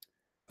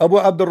 Abu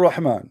Abdul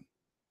Rahman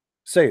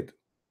said,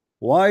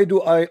 why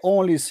do I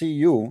only see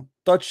you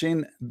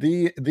touching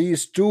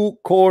these two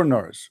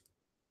corners?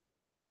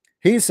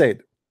 He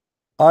said,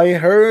 I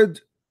heard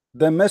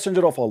the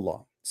messenger of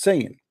Allah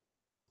saying,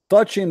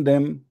 touching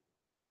them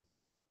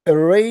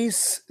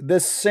erase the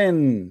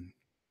sin.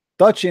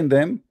 Touching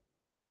them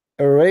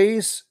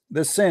erase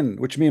the sin,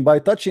 which means by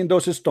touching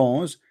those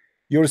stones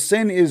your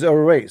sin is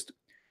erased.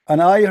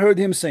 And I heard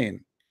him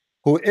saying,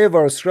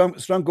 whoever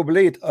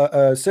strangulate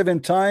 7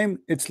 times,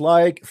 it's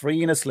like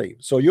freeing a slave.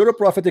 So you're a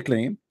prophetic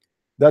claim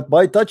that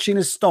by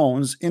touching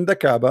stones in the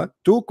Kaaba,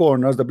 2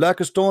 corners, the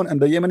black stone and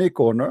the Yemeni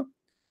corner,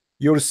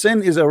 your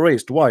sin is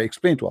erased. Why?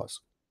 Explain to us.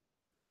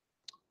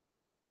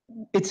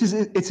 It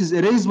is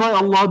erased by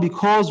Allah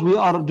because we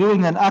are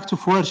doing an act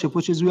of worship,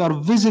 which is we are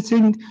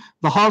visiting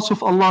the house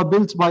of Allah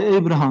built by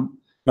Abraham.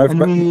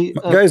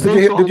 Guys,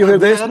 did you hear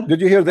this? Did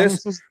you hear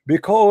this?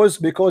 Because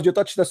you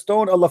touch the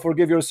stone, Allah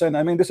forgive your sin.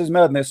 I mean, this is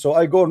madness. So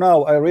I go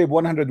now, I rape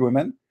 100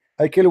 women,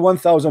 I kill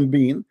 1,000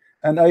 beings,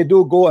 and I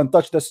do go and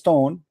touch the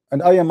stone,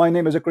 and my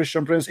name is a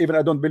Christian prince, even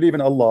I don't believe in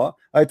Allah.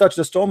 I touch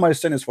the stone, my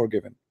sin is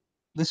forgiven.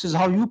 This is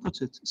how you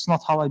put it. It's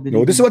not how I believe.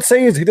 No, this is what it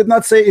says. He did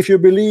not say if you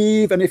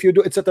believe and if you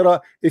do,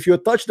 etc. If you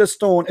touch the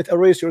stone, it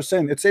erases your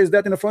sin. It says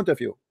that in front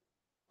of you.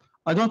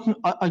 I don't know.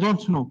 I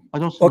don't know.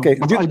 Okay,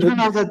 but I do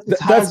know that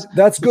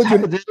that's good.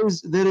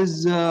 There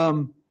is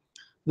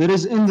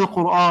in the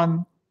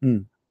Quran.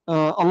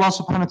 Allah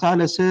subhanahu wa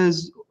ta'ala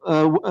says,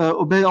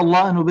 obey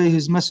Allah and obey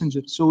His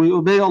messenger. So we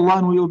obey Allah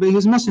and we obey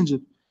His messenger.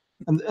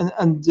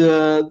 And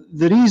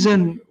the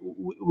reason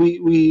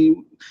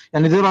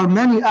and there are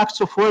many acts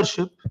of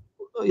worship.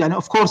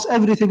 Of course,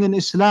 everything in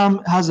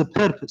Islam has a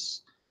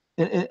purpose.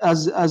 So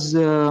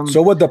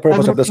what the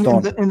purpose of the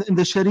stone in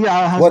the Sharia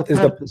has a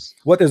purpose.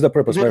 What is the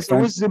purpose, my friend? There's the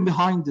wisdom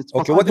behind it.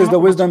 Okay, what is the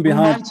wisdom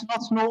behind? You might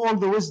not know all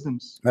the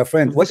wisdoms. My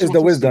friend, what is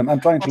the wisdom? I'm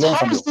trying to learn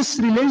from you. How is this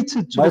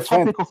related to the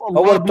topic of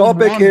Allah?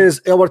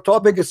 Our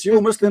topic is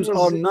you Muslims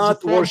are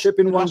not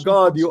worshiping one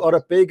God. You are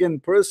a pagan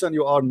person.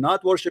 You are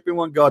not worshiping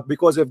one God,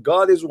 because if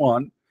God is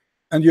one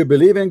and you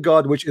believe in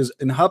God, which is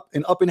up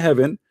in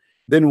heaven,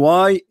 then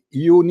why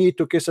you need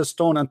to kiss a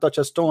stone and touch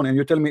a stone, and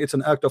you tell me it's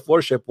an act of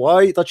worship?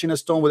 Why touching a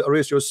stone will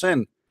erase your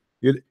sin?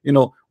 You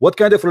know what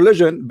kind of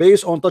religion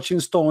based on touching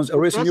stones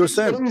erasing your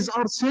sin? Erase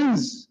our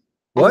sins.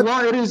 What?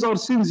 Allah erase our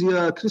sins,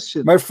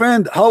 Christian. My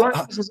friend,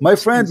 my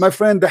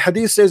friend, the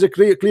hadith says it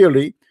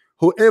clearly.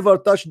 Whoever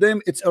touched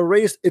them, it's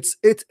erased.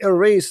 It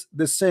erased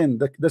the sin.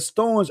 The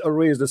stones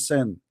erase the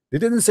sin. They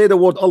didn't say the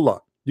word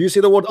Allah. Do you see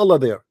the word Allah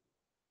there?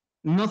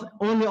 Not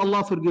only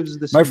Allah forgives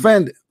the sins. My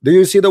friend, do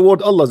you see the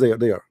word Allah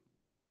there?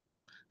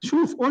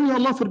 Sure, only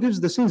Allah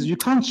forgives the sins. You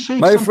can't shake.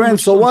 My friend,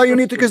 so why you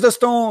need to kiss the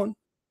stone?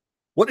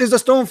 What is the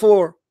stone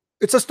for?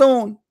 It's a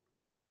stone.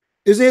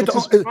 Is it?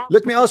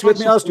 Let me ask you.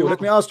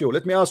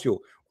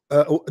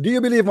 Do you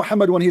believe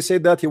Muhammad when he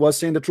said that he was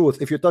saying the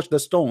truth? If you touch the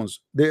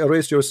stones, they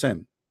erase your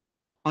sin.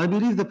 I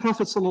believe the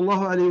Prophet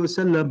sallallahu alaihi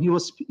wasallam.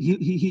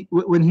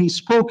 When he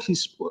spoke in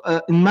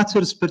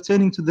matters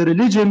pertaining to the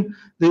religion,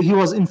 he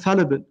was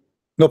infallible.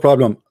 No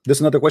problem. This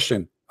is not a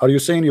question. Are you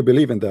saying you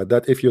believe in that?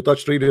 That if you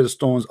touch 3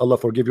 stones, Allah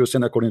forgive your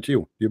sin according to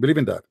you? You believe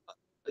in that?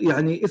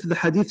 If the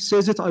hadith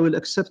says it, I will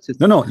accept it.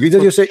 No.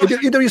 Either you say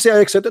I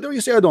accept it, or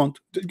you say I don't.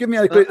 Give me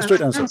a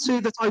straight answer. I can't say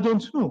that I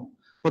don't know.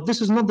 But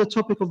this is not the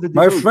topic of the debate.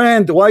 My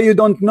friend, why you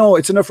don't know?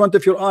 It's in the front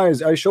of your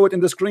eyes. I show it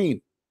in the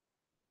screen.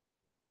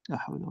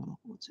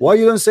 Why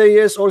you don't say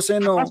yes or say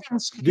no?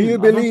 Do you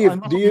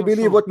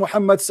believe what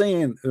Muhammad's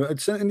saying?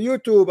 It's in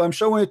YouTube. I'm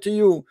showing it to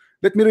you.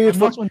 Let me read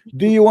it.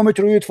 Do you want me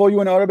to read it for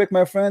you in Arabic,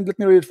 my friend? Let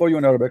me read it for you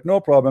in Arabic. No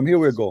problem. Here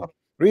we go.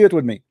 Read it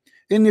with me.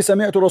 إني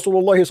سمعت رسول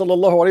الله صلى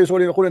الله عليه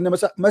وسلم يقول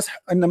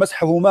إن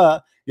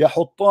مسحهما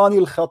يحطان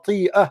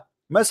الخطيئة.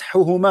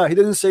 مسحهما. He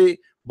didn't say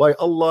by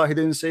Allah. He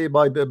didn't say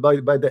by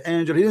the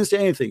angel. He didn't say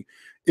anything.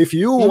 If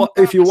you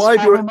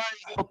wipe your,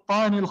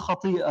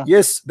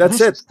 yes, that's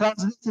it. Is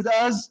translated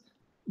as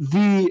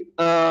the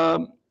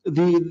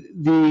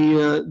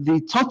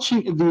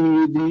touching,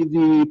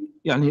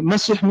 يعني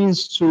مسح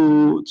means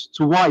to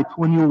wipe.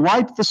 When you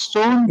wipe the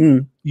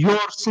stone, your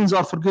sins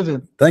are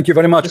forgiven. Thank you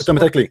very much.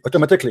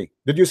 Automatically.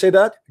 Did you say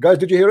that, guys?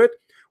 Did you hear it?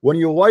 When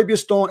you wipe your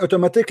stone,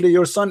 automatically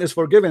your son is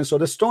forgiven. So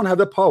the stone have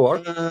the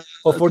power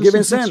of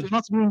forgiving sin.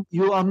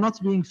 You are not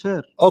being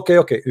fair.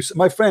 Okay.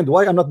 My friend,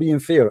 why I'm not being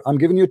fair? I'm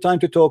giving you time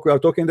to talk. We are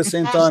talking at the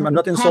same time. I'm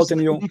not insulting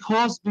you.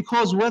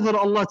 Because whether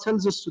Allah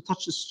tells us to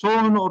touch a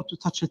stone or to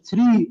touch a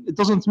tree, it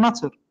doesn't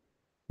matter.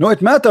 No,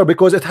 it matters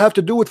because it have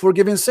to do with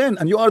forgiving sin.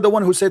 And you are the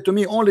one who said to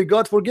me, only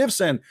God forgives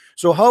sin.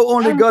 So how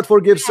only God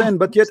forgives sin?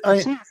 But yet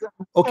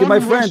okay, my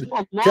friend,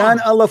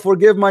 can Allah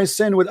forgive my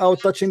sin without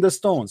touching the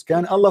stones?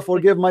 Can Allah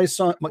forgive my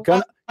son?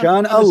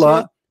 Can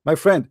Allah, my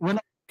friend,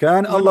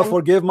 can Allah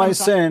forgive my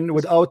sin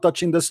without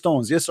touching the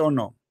stones? Yes or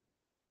no?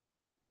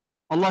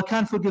 Allah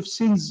can forgive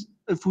sins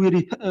if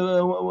we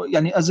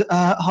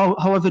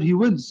however He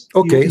wills.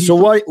 Okay, so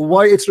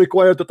why it's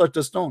required to touch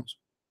the stones?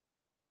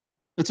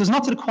 It is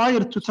not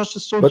required to touch the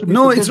stone. But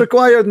no, it's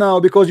required now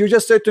because you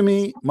just said to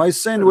me, my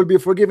sin will be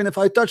forgiven if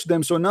I touch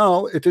them. So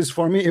now it is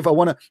for me if I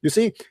want to. You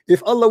see,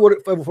 if Allah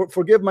would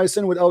forgive my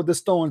sin without the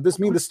stones, this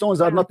means the stones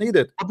are not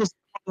needed. What does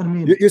that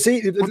mean? You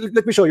see,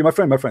 let me show you, my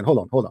friend.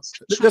 Hold on.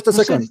 Just a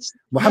second.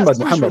 Muhammad.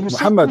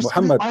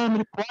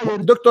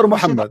 Dr.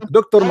 Muhammad.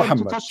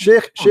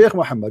 Sheikh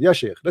Muhammad. Yeah,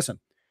 Sheikh. Listen,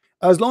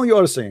 as long as you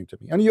are saying to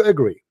me and you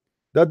agree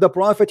that the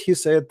Prophet, he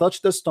said,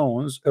 touch the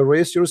stones,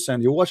 erase your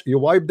sin. You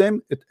wipe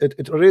them,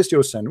 it erase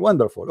your sin.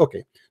 Wonderful.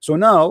 Okay. So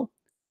now,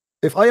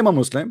 if I am a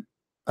Muslim,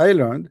 I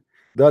learned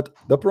that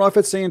the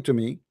Prophet saying to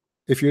me,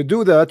 if you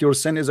do that, your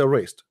sin is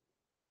erased.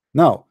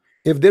 Now,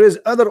 if there is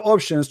other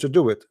options to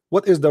do it,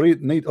 what is the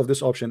need of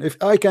this option? If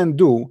I can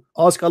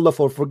ask Allah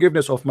for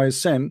forgiveness of my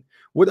sin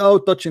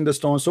without touching the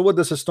stone, so what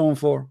is a stone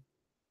for?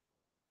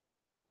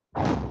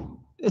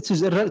 It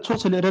is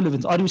totally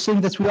irrelevant. Are you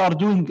saying that we are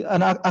doing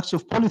an act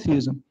of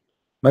polytheism?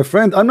 My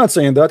friend, I'm not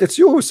saying that. It's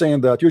you who's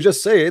saying that. You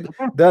just said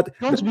that.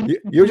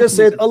 You just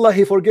said Allah,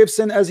 He forgives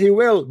sin as He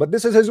will, but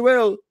this is His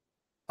will.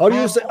 Are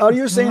you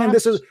saying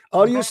this is?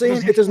 Are you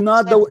saying it is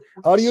not the?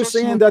 Are you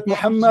saying that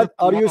Muhammad?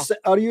 Are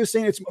you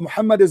saying it's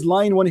Muhammad is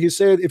lying when he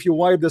said if you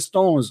wipe the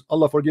stones,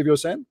 Allah forgive your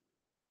sin?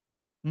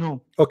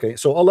 No. Okay,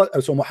 so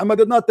Muhammad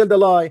did not tell the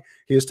lie.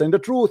 He is telling the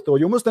truth. So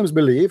you Muslims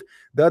believe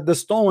that the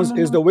stones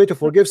is the way to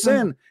forgive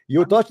sin.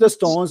 You touch the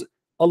stones,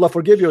 Allah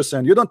forgive your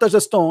sin. You don't touch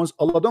the stones,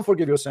 Allah don't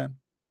forgive your sin.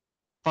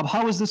 But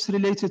how is this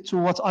related to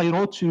what I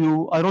wrote to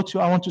you? I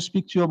want to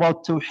speak to you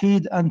about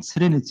Tawheed and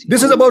Trinity.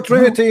 This is about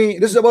Trinity.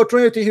 This is about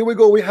Trinity. Here we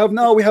go. We have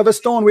a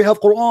stone. We have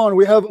Quran.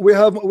 We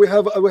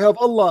have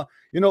Allah.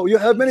 You know, you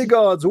have many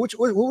gods. Which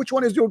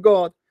one is your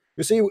God?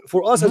 You see,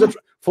 for us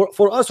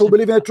for us who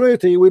believe in a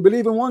Trinity, we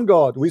believe in one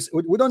God. We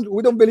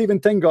don't believe in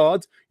 10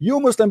 gods. You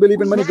Muslim believe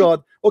in many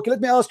gods. Okay,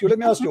 let me ask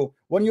you.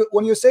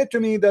 When you say to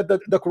me that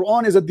the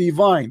Quran is a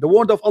divine, the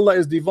word of Allah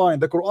is divine,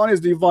 the Quran is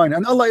divine,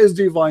 and Allah is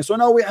divine. So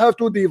now we have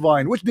two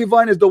divine. Which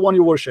divine is the one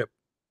you worship?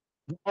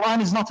 The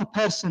Quran is not a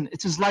person.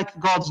 It is like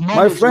God's knowledge.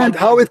 My friend,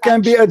 how it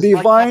can be a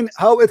divine?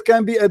 How it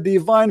can be a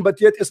divine,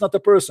 but yet it's not a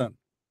person?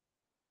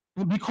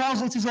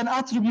 Because it is an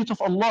attribute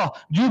of Allah.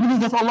 Do you believe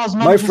that Allah's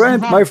knowledge is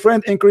divine? My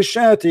friend, in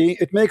Christianity,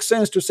 it makes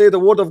sense to say the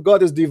word of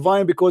God is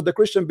divine because the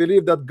Christian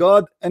believe that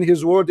God and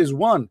His word is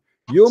one.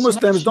 You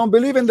Muslims don't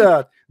believe in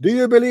that. Do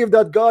you believe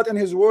that God and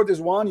His word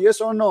is one? Yes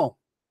or no?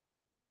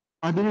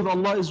 I believe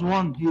Allah is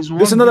one. He is one.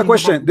 This is another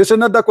question. This is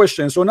another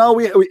question. So now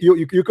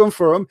you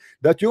confirm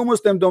that you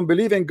Muslims don't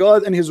believe in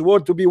God and His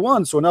word to be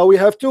one. So now we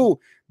have two.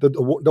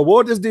 The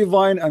word is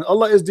divine and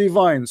Allah is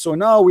divine. So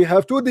now we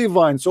have two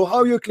divine. So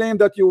how you claim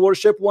that you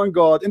worship one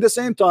God? In the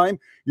same time,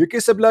 you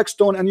kiss a black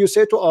stone and you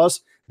say to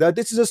us that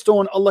this is a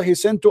stone Allah He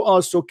sent to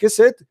us. So kiss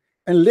it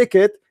and lick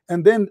it,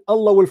 and then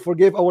Allah will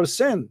forgive our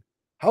sin.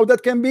 How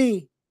that can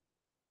be?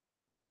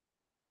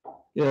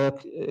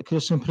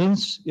 Christian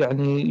Prince, you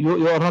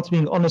are not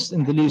being honest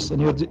in the least,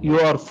 and you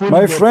are full.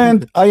 My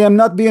friend, I am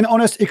not being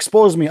honest.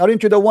 Expose me.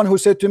 Aren't you the one who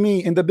said to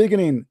me in the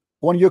beginning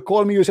when you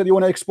called me, you said you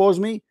want to expose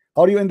me?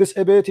 Are you in this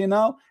ability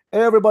now?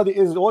 Everybody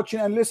is watching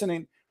and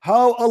listening.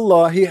 How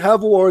Allah, He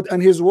have word,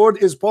 and His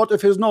word is part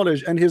of His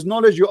knowledge, and His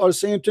knowledge, you are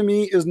saying to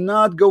me, is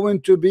not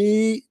going to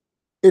be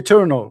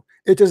eternal.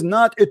 It is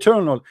not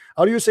eternal.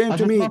 Are you saying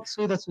to me? I did not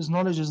say that his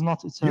knowledge is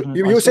not eternal.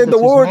 You said the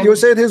word. You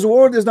said his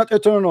word is not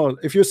eternal.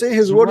 If you say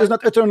his word is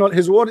not eternal,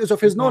 his word is of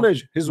his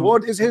knowledge. His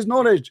word is his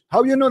knowledge.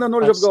 How you know the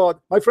knowledge of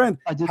God, my friend?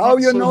 How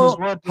you know?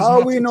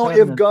 How we know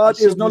if God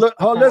is knowledge?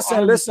 Oh,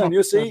 listen.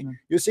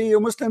 You see, you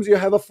Muslims, you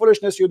have a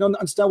foolishness. You don't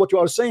understand what you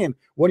are saying.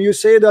 When you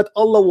say that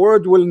Allah's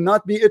word will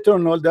not be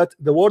eternal, that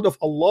the word of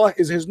Allah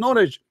is his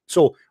knowledge.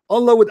 So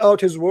Allah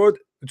without his word,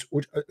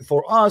 which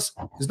for us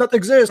does not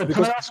exist,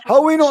 because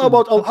how we know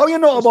about Allah? How you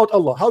know about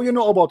Allah? How you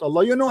know about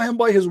Allah? You know him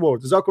by his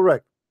word. Is that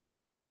correct?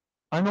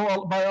 I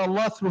know by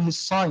Allah through his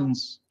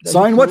signs.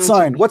 Sign? What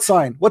sign? What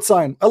sign? What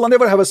sign? Allah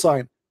never have a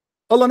sign.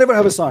 Allah never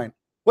have a sign.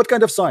 What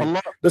kind of sign?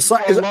 Allah, the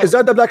sign is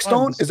that the black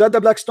stone? Is that the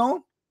black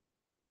stone?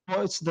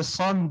 No, it's the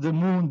sun, the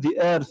moon, the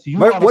earth.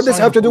 What does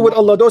have to do with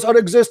Allah? Those are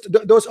exist.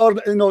 Those are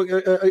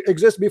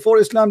exist before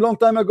Islam, long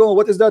time ago.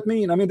 What does that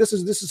mean? I mean, this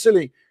is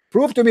silly.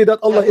 Prove to me that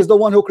Allah is the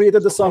one who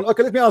created the sun.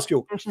 Okay, let me ask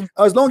you.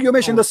 As long as you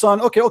mention the sun,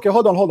 okay,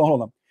 hold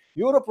on.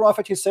 You're a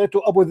prophet, he said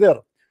to Abu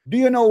Dhar, do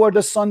you know where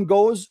the sun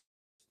goes?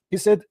 He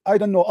said, I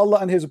don't know. Allah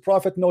and his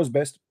prophet knows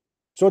best.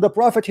 So the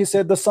prophet, he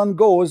said, the sun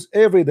goes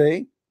every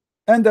day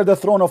under the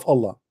throne of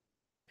Allah.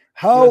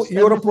 How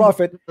you're a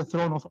prophet? The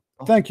throne of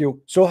Allah. Thank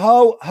you. So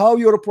how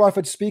you're a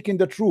prophet speaking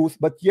the truth,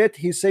 but yet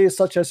he says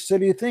such a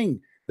silly thing,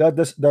 that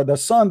the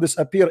sun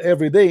disappear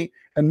every day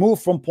and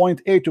move from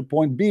point A to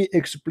point B,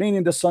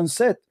 explaining the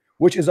sunset,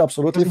 which is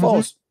absolutely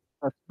false.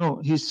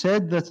 No, he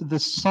said that the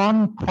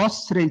sun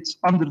prostrates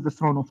under the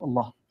throne of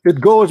Allah.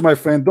 It goes, my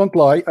friend. Don't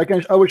lie.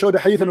 I will show the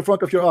hadith in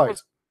front of your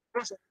eyes.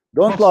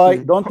 Don't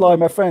lie,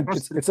 my friend.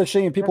 It's a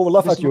shame. People will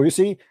laugh at you. You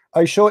see,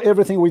 I show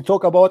everything we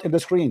talk about in the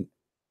screen.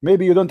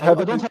 Maybe you don't have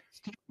it.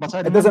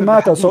 It doesn't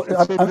matter. So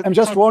I'm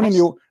just warning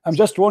you. I'm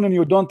just warning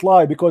you. Don't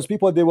lie, because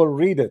people, they will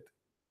read it.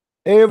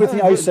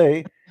 Everything I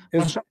say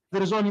is.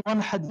 There is only one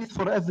hadith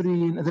for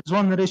every. There's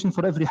one narration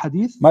for every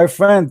hadith. My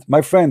friend,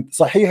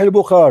 Sahih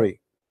al-Bukhari.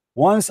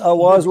 Once I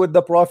was with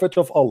the Prophet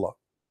of Allah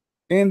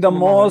in the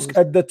mosque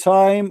at the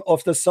time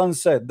of the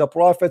sunset. The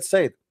Prophet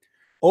said,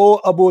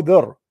 "Oh Abu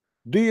Dhar,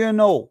 do you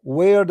know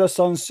where the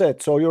sun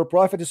set?" So your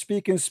Prophet is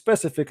speaking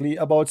specifically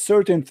about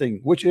certain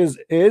thing, which is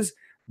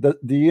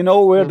do you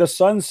know where the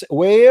sun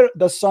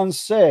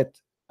set?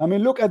 I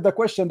mean, look at the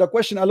question. The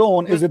question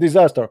alone is a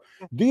disaster.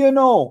 Do you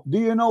know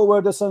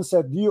where the sun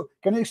set?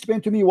 Can you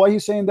explain to me why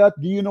he's saying that?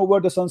 Do you know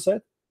where the sun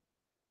set?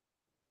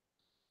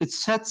 It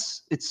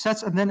sets,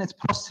 and then it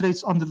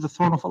prostrates under the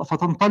throne of Allah.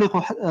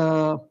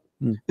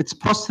 It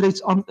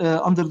prostrates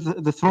under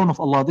the throne of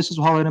Allah. This is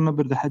how I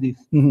remember the hadith.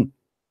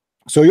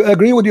 So you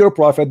agree with your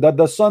Prophet that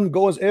the sun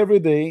goes every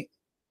day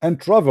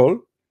and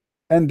travel,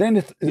 and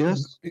then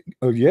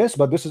yes,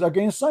 but this is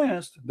against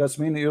science. That's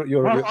mean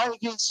you're why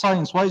against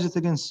science? Why is it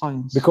against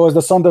science? Because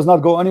the sun does not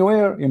go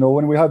anywhere. You know,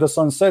 when we have the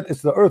sunset,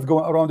 it's the earth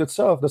going around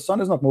itself. The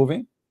sun is not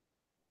moving.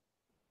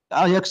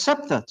 I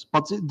accept that,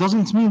 but it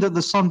doesn't mean that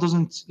the sun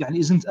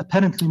isn't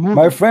apparently moving.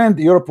 My friend,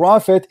 your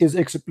Prophet is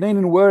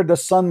explaining where the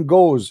sun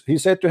goes. He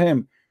said to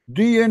him,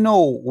 do you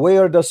know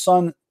where the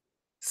sun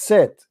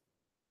set?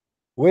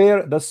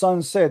 Where the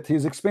sun set?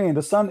 He's explaining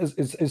the sun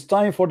is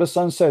time for the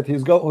sunset.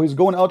 He's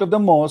going out of the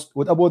mosque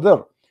with Abu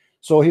Dhar.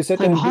 So he said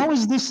to him, how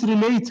is this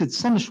related?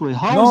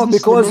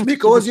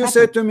 Because you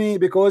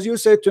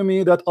said to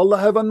me that Allah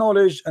have a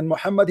knowledge, and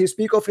Muhammad, he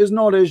speak of his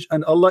knowledge,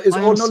 and Allah is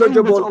all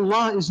knowledgeable.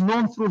 Allah is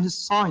known through his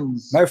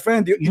signs. My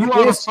friend, you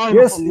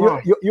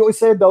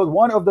said that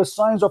one of the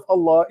signs of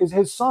Allah is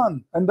his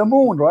sun and the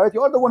moon, right?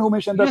 You are the one who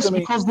mentioned that to me.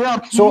 Because they are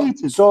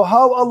created. So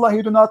how Allah,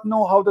 he do not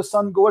know how the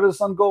sun where the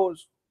sun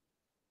goes?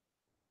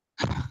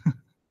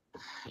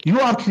 You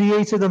are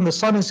created and the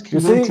sun is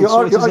created. You see,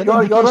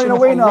 you're running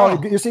away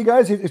now. You see,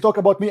 guys, he's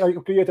talking about me. I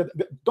created.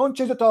 Don't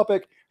change the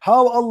topic.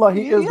 How Allah,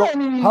 he is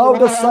how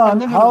the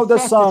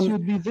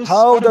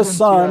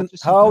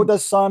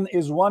sun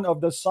is one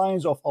of the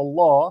signs of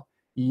Allah,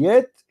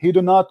 yet he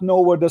do not know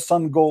where the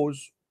sun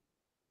goes.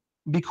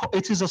 Because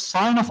it is a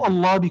sign of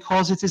Allah,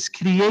 because it is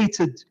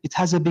created. It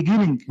has a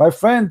beginning. My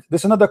friend,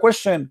 this is another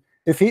question.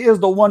 If he is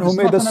the one who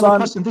made the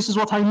sun, this is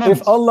what I meant.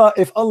 If Allah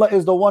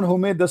is the one who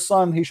made the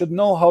sun, he should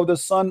know how the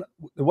sun,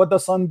 what the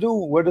sun do,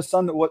 where the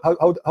sun,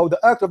 how the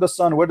act of the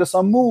sun, where the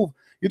sun move.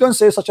 You don't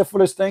say such a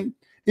foolish thing.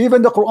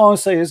 Even the Quran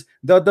says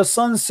that the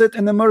sun sit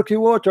in the murky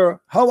water.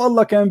 How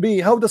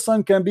the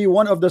sun can be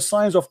one of the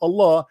signs of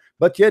Allah,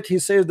 but yet he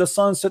says the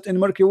sun sit in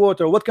murky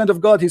water. What kind of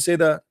God he say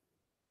that?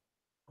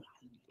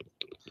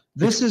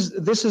 This is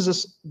the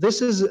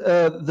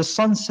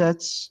sun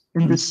sets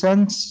in the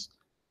sense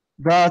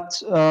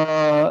that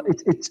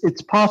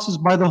it passes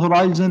by the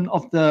horizon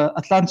of the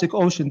Atlantic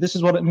Ocean. This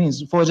is what it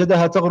means. Okay,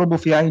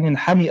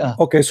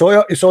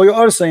 so you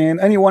are saying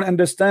anyone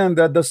understand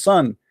that the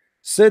sun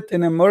sit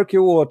in a murky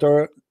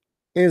water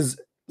is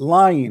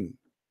lying.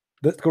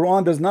 The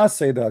Quran does not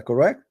say that,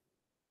 correct?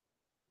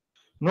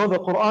 No, the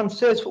Quran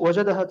says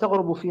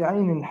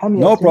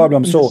no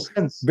problem. So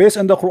based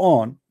on the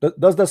Quran,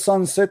 does the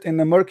sun sit in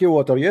the murky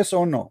water, yes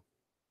or no?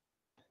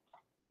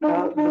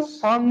 The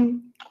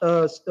sun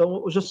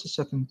just a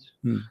second.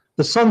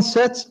 The sun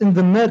sets in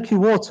the murky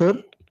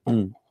water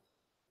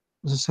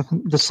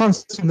The sun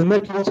sets in the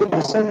Milky Way in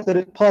the sense that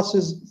it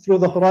passes through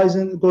the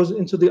horizon, goes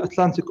into the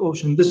Atlantic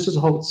Ocean. This is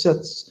how it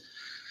sets.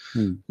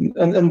 And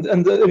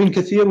Ibn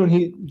Kathir,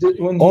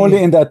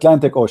 only in the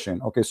Atlantic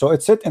Ocean. Okay, so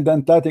it's set in the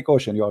Atlantic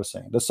Ocean. You are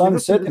saying the sun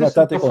set in the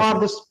Atlantic Ocean. The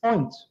farthest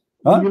point.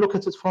 When you look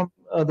at it from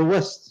the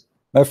west,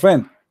 my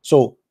friend.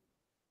 So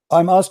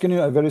I'm asking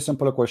you a very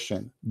simple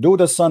question: do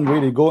the sun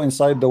really go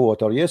inside the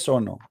water? Yes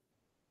or no?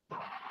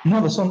 No,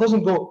 the sun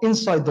doesn't go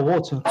inside the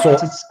water. So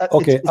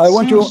okay, I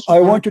want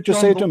you to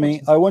say to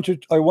me, I want you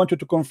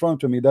to confirm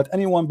to me that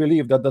anyone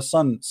believe that the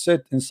sun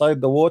set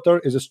inside the water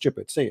is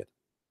stupid. Say it.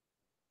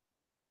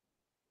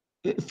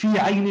 في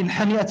عين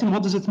حامئة.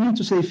 What does it mean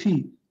to say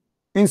في?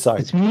 Inside.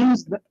 It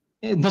means that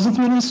it doesn't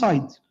mean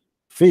inside.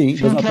 في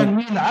can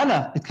mean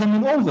على. It can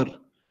mean over.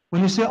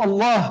 When you say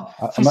Allah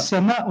في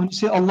السماء, when you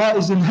say Allah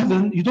is in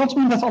heaven, you don't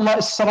mean that Allah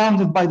is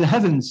surrounded by the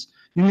heavens.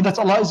 You mean that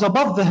Allah is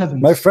above the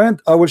heavens. My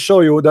friend, I will show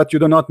you that you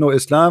do not know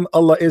Islam.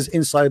 Allah is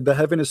inside the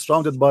heaven, is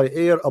surrounded by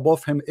air,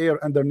 above him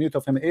air, underneath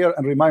of him air.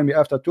 And remind me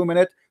after 2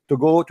 minutes to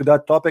go to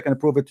that topic and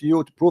prove it to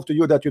you, to prove to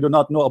you that you do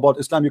not know about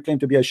Islam. You claim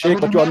to be a sheikh,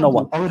 but you are no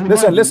one.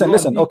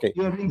 Listen. Okay.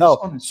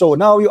 Now, so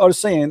now you are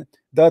saying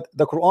that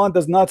the Quran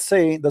does not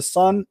say the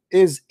sun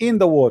is in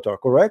the water,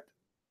 correct?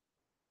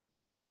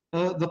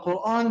 The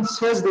Quran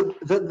says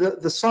that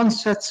the sun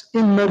sets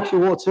in murky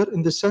water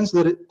in the sense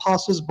that it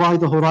passes by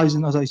the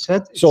horizon, as I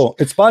said. So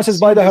it passes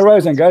by the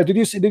horizon, guys. Did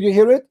you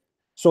hear it?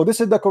 So this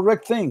is the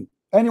correct thing.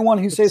 Anyone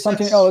who says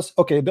something else,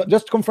 okay,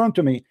 just confirm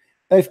to me.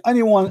 If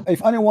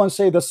anyone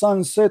say the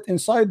sun set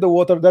inside the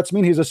water, that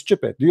means he's a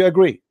stupid. Do you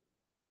agree?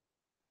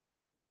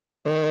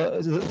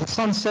 The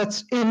sun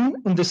sets in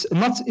this,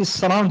 not is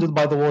surrounded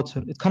by the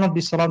water. It cannot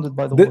be surrounded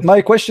by the water.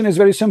 My question is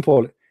very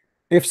simple.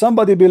 If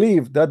somebody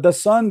believes that the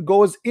sun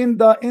goes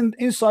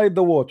inside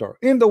the water,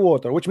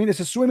 which means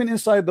it's swimming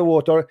inside the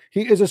water,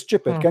 he is a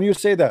stupid. Can you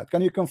say that?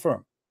 Can you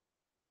confirm?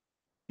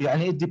 Yeah,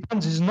 and it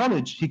depends his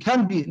knowledge. He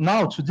can be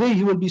today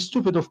he will be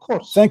stupid, of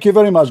course. Thank you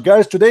very much,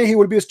 guys. Today he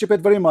will be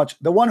stupid very much.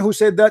 The one who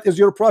said that is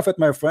your prophet,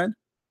 my friend.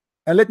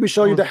 And let me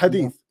show you the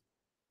hadith.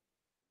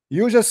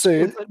 You just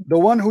said the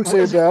one who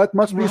said that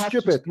must be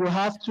stupid.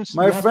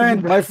 My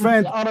friend,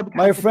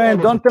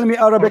 don't tell me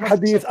Arabic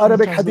hadith.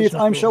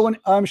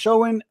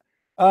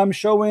 I'm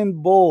showing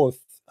both.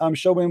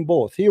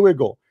 Here we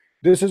go.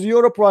 This is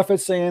your prophet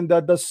saying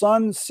that the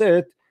sun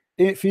set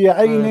في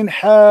عين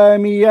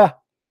حامية.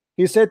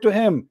 He said to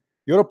him,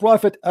 your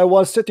prophet, I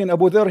was sitting,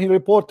 Abu Dharr, he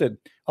reported,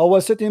 I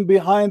was sitting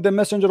behind the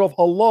messenger of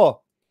Allah,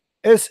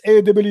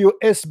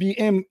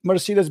 SAWSBM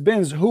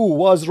Mercedes-Benz, who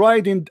was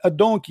riding a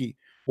donkey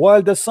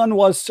while the sun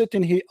was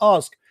sitting. He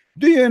asked,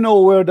 do you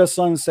know where the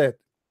sun set?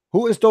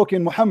 Who is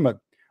talking? Muhammad.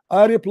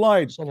 I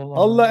replied,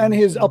 Allah and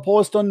his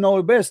apostle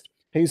know best.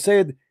 He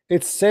said,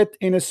 it's set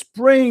in a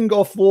spring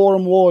of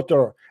warm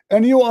water.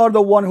 And you are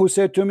the one who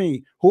said to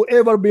me,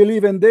 whoever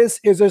believes in this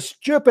is a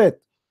stupid.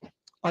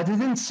 I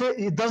didn't say,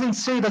 it doesn't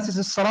say that it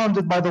is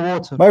surrounded by the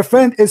water. My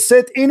friend, it's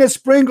set in a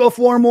spring of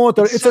warm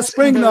water. It's a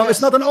spring now.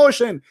 It's not an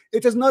ocean.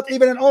 It is not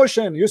even an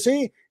ocean. You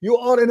see, you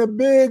are in a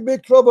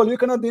big trouble. You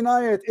cannot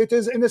deny it. It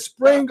is in a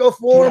spring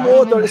of warm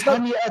water. It's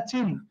not,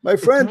 my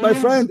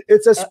friend,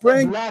 it's a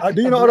spring.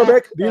 Do you know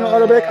Arabic?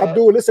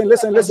 Abdul, listen.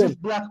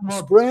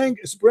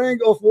 Spring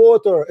of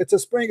water. It's a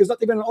spring. It's not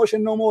even an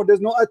ocean no more. There's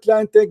no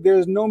Atlantic.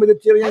 There's no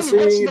Mediterranean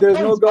Sea. There's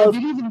no Gulf. I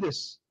believe in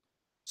this.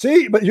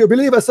 See, but you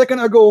believe a second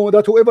ago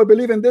that whoever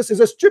believes in this is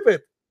a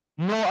stupid.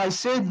 No, I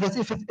said that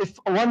if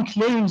one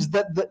claims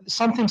that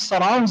something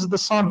surrounds the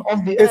sun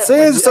of the earth, it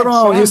says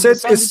surround. He said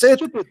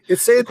it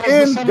said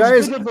in,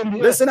 guys.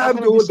 Listen,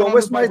 Abdul, don't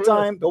waste my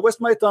time.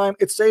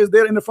 It says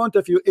there in front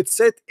of you. It's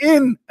set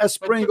in a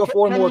spring of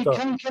warm water.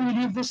 Can we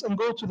leave this and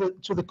go to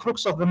the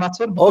crux of the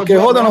matter? Okay,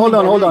 hold on.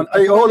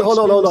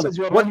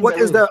 What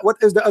is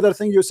the other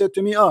thing you said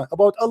to me?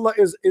 About Allah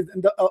is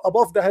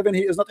above the heaven.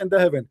 He is not in the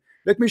heaven.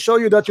 Let me show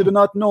you that you do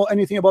not know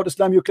anything about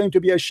Islam. You claim to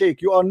be a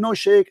sheikh. You are no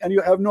sheikh, and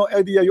you have no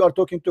idea you are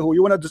talking to who.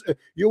 You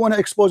want to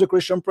expose a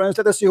Christian prince.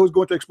 Let us see who's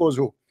going to expose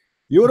who.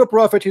 You're a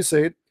prophet. He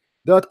said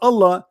that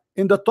Allah,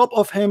 in the top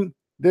of him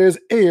there is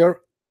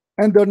air,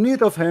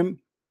 underneath of him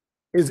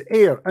is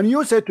air. And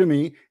you said to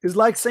me, it's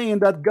like saying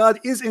that God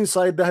is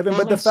inside the heaven,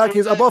 but the fact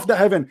he's above the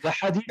heaven.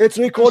 It's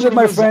recorded,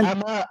 my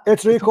friend.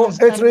 It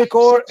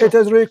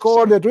is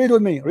recorded. Read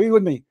with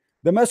me.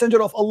 The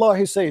messenger of Allah,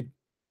 he said,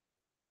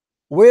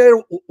 where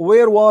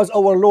was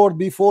our Lord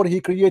before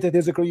he created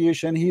his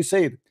creation? He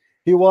said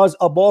he was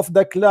above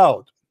the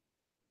cloud,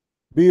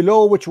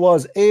 below which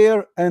was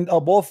air, and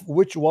above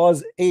which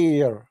was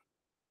air,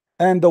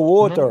 and the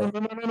water.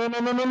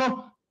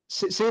 No.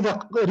 Say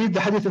that. Read the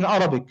hadith in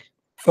Arabic.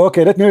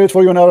 Okay, let me read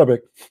for you in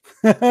Arabic.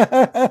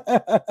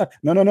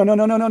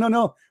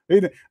 No.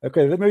 Read it.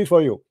 Okay, let me read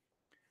for you.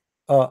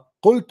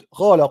 قلت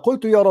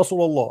يا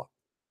رسول الله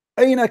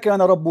أين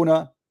كان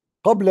ربنا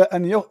قبل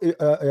أن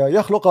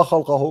يخلق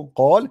خلقه؟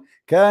 قال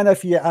كان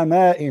في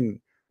عماء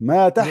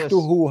ما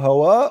تحته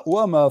هواء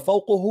وما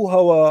فوقه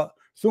هواء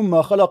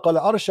ثم خلق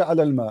العرش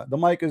على الماء. The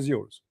mic is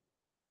yours.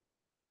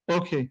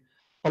 Okay.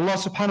 Allah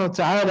subhanahu wa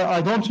ta'ala,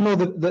 I don't know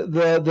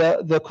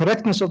the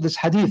correctness of this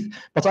hadith,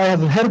 but I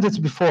have heard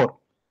it before.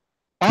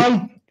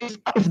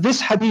 If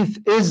this hadith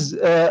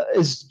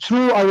is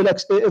true,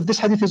 if this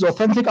hadith is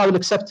authentic, I will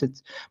accept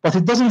it. But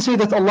it doesn't say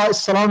that Allah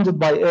is surrounded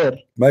by air.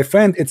 My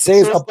friend, it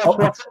says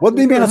what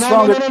do you mean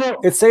surrounded? No.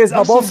 It says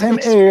above him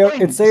air.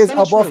 It says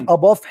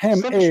above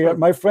him air.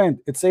 My friend,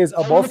 it says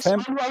above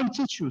him. I will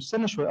teach you.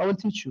 I will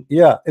teach you.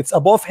 Yeah, it's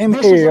above him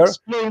air,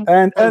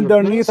 and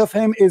underneath of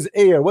him is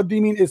air. What do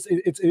you mean?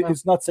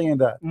 It's not saying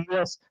that.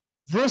 Yes.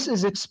 This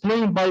is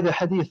explained by the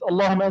hadith.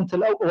 Allahumma anta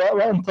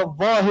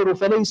al-zahiru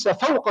falaysa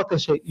fawqaka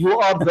shay. You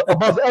are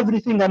above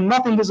everything and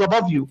nothing is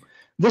above you.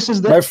 This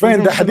is the my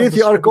friend, the hadith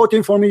you are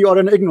quoting for me, you are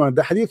an ignorant.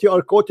 The hadith you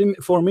are quoting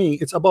for me,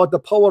 it's about the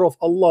power of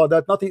Allah,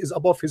 that nothing is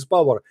above his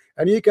power.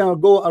 And you can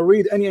go and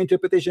read any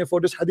interpretation for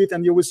this hadith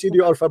and you will see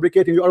you are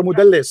fabricating, you are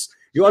mudallis.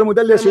 You are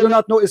mudallis, you do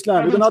not know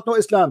Islam. You do not know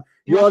Islam.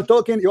 You are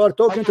talking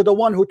to the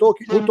one who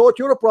taught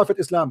your prophet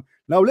Islam.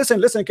 Now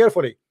listen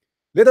carefully.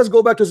 Let us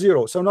go back to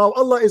zero. So now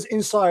Allah is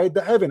inside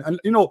the heaven, and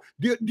do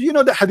you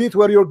know the hadith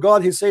where your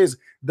God, he says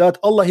that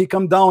Allah, he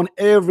come down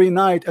every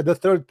night at the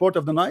third part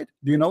of the night?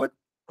 Do you know it?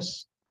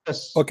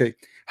 Yes. Okay.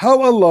 How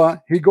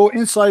Allah, he go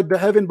inside the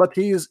heaven, but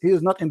he is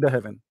not in the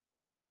heaven?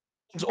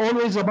 He's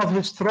always above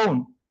his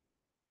throne.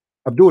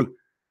 Abdul,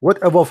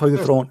 what above his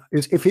throne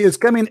is? If he is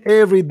coming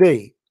every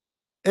day,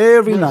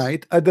 every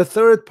night at the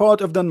third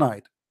part of the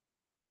night.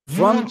 Do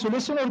you want to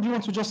listen or do you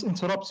want to just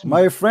interrupt me?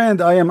 My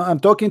friend, I'm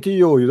talking to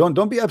you. You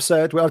don't be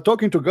upset. We are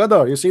talking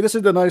together. You see, this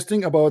is the nice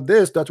thing about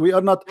this, that we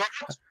are not.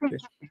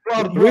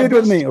 Read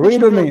with me.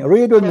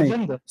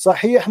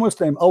 Sahih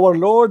Muslim. Our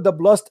Lord, the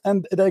blessed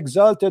and the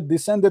exalted,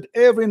 descended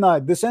every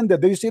night. Descended.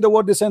 Do you see the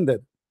word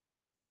descended?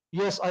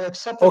 Yes, I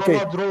accept. Okay.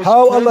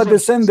 How Allah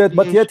descended,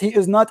 but yet he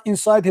is not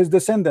inside his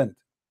descendant?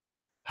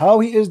 How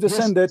he is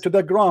descended to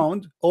the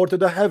ground or to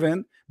the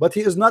heaven, but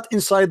he is not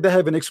inside the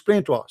heaven?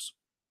 Explain to us.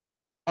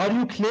 Are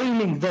you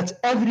claiming that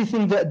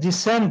everything that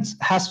descends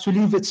has to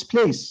leave its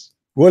place?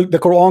 Well, the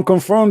Quran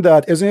confirmed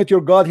that. Isn't it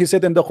your God? He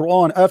said in the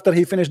Quran, after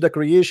he finished the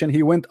creation,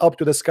 he went up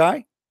to the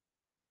sky.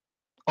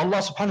 Allah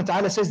subhanahu wa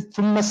ta'ala says,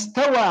 ثُمَّ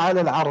اسْتَوَى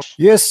عَلَى الْعَرْشِ.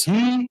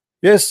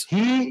 Yes.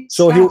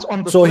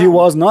 So he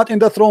was not in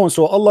the throne.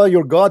 So Allah,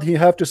 your God, he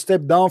have to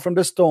step down from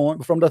the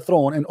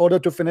throne in order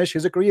to finish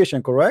his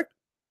creation, correct?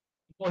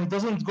 Well, he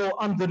doesn't go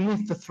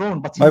underneath the throne,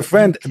 but my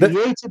friend,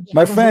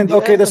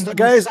 okay, this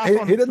guys,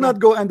 he did not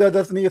go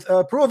underneath.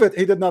 Prove it.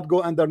 He did not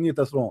go underneath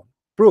the throne.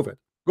 Prove it.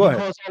 Go ahead.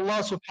 Because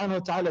Allah subhanahu wa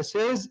ta'ala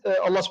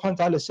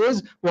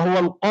says,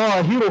 وَهُوَ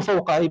الْقَاهِرُ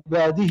فَوْقَ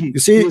عِبَادِهِ. You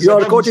see, you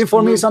are quoting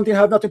for me something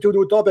have nothing to do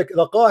with topic.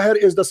 The Qahir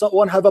is the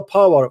one have a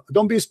power.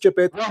 Don't be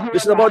stupid.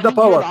 This is about the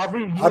power.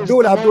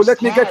 Abdul,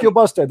 let me get you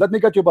busted.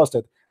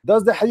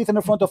 Does the hadith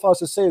in front of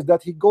us, it says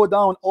that he go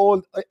down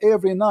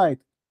every night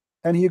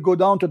and he go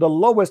down to the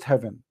lowest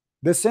heaven,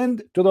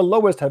 descend to the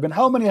lowest heaven?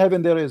 How many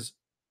heaven there is?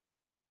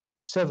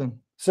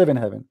 7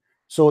 heaven.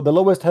 So the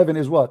lowest heaven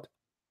is what?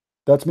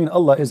 That means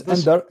Allah is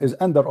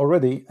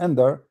already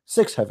under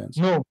 6 heavens.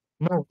 No,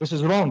 this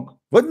is wrong.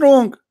 What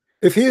wrong?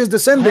 If he is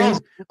descending,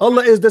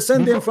 Allah is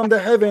descending from the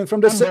heaven,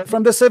 from the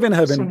 7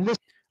 heaven.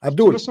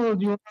 Abdul,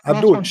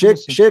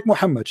 Sheikh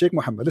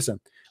Muhammad, listen.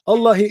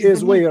 Allah, he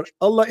is where?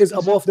 Allah is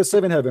above the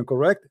 7 heaven,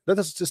 correct? Let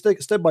us just take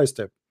step by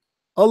step.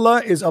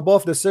 Allah is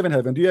above the 7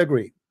 heaven. Do you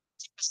agree?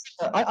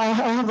 I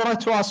have the right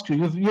to ask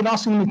you. You're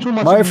asking me too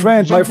much. My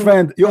friend,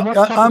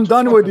 I'm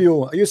done with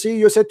you. You see,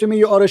 you said to me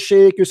you are a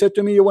sheikh. You said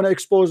to me you want to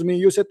expose me.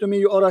 You said to me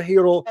you are a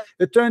hero.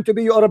 It turned to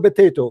be you are a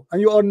potato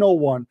and you are no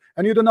one.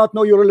 And you do not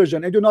know your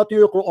religion. And you do not know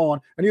your Quran.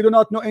 And you do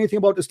not know anything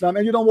about Islam.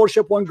 And you don't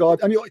worship one God.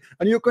 And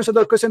you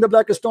consider kissing the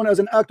black stone as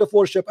an act of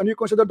worship. And you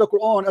consider the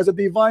Quran as a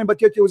divine,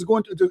 but yet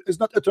it's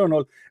not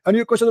eternal. And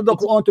you consider the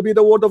Quran to be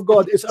the word of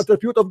God. It's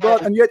attribute of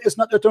God, and yet it's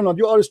not eternal.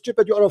 You are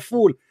stupid. You are a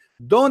fool.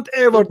 Don't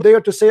ever dare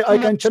to say I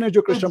can challenge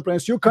you, Christian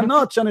Prince. You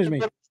cannot challenge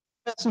me.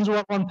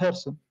 One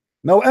person.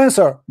 Now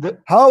answer.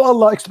 How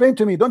Allah, explain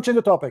to me, don't change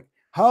the topic.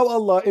 How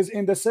Allah is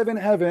in the 7th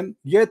heaven,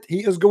 yet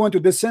he is going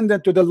to descend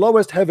to the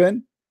lowest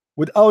heaven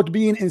without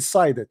being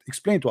inside it?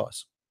 Explain to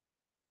us.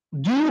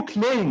 Do you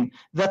claim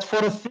that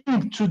for a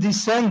thing to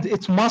descend,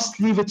 it must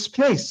leave its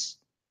place?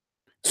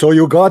 So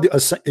your God,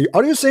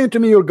 are you saying to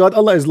me your God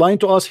Allah is lying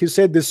to us? He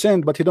said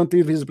descend, but he don't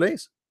leave his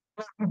place?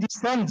 He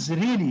descends,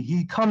 really.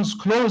 He comes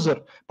closer,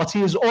 but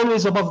he is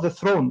always above the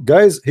throne.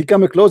 Guys, he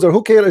come closer.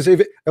 Who cares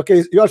if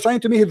okay, you are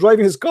saying to me he's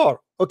driving his car.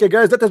 Okay,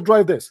 guys, let us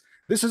drive this.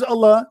 This is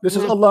Allah. This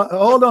is Allah.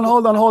 Hold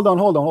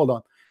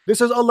on.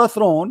 This is Allah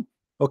throne.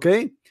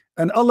 Okay,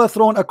 and Allah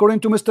throne, according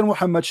to Mr.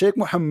 Muhammad, Sheikh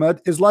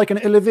Muhammad, is like an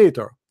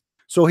elevator.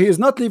 So he is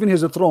not leaving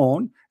his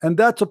throne, and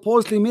that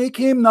supposedly make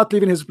him not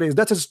leaving his place.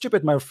 That is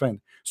stupid, my friend.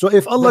 So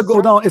if Allah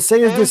go down, it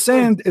says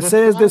descend. It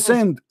says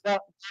descend. No.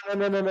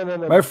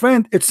 My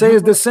friend, it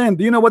says descend.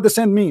 Do you know what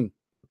descend mean?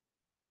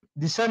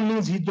 Descend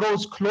means he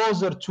draws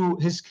closer to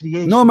his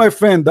creation. No, my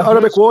friend, the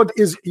Arabic word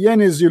is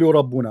yenizilu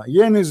rabbuna.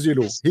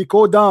 Yenizilu. He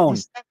go down.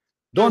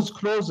 Don't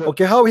closer.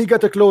 Okay, how he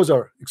get a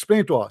closer?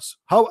 Explain to us.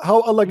 How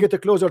Allah get a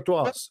closer to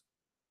us?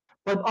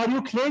 But are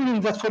you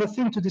claiming that for a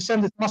thing to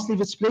descend it must leave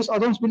its place? I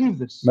don't believe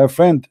this. My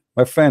friend,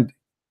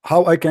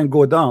 how I can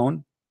go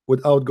down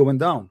without going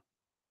down?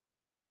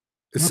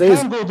 It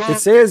says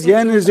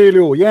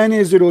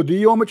yanzilu. Do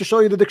you want me to show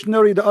you the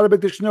dictionary, the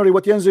Arabic dictionary,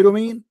 what yanzilu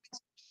mean?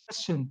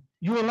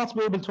 You will not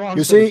be able to answer.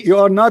 You see, you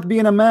are not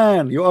being a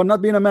man. You are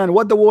not being a man.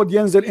 What the word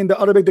yanzil in the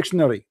Arabic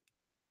dictionary?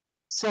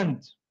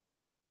 Send.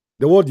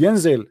 The word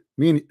yanzil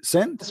mean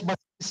sent? Yes, but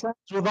he sent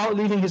without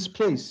leaving his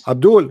place.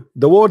 Abdul,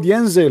 the word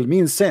yanzil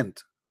means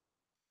sent.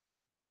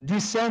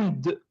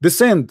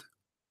 Descend.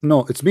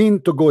 No, it's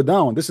mean to go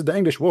down. This is the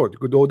English word,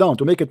 go down,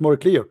 to make it more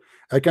clear.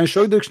 I can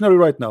show you the dictionary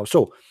right now.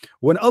 So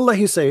when Allah,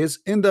 he says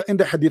in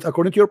the hadith,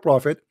 according to your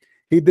prophet,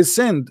 he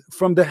descend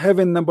from the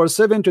heaven number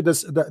 7 to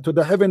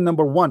the heaven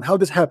number 1. How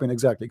this happen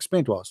exactly?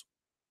 Explain to us.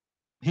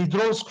 He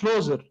draws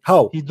closer.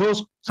 How? He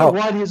draws closer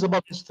while he is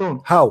above his throne.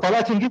 How? But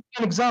I can give you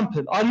an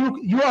example.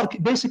 You are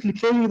basically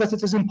claiming that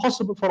it is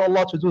impossible for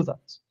Allah to do that.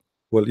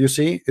 Well, you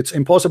see, it's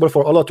impossible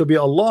for Allah to be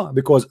Allah,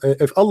 because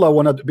if Allah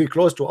wanted to be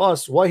close to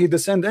us, why he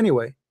descend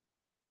anyway?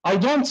 I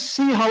don't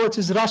see how it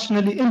is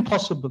rationally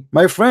impossible.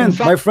 My friend,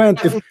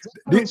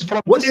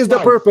 what is the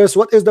purpose?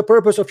 What is the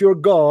purpose of your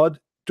God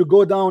to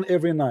go down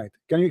every night?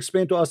 Can you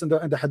explain to us in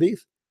the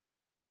hadith?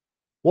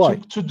 Why?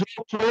 To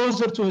draw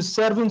closer to his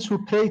servants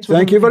who pray to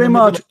Thank you very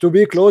much. To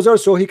be closer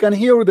so he can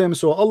hear them.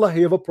 So Allah,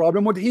 he have a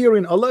problem with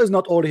hearing. Allah is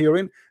not all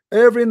hearing.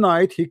 Every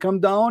night he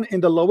come down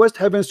in the lowest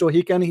heaven so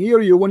he can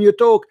hear you when you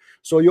talk.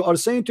 So you are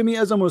saying to me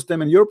as a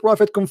Muslim, and your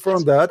prophet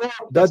confirmed that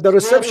the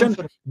reception,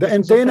 the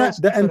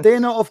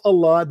antenna of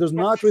Allah does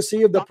not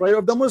receive the prayer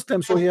of the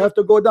Muslim. So he have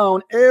to go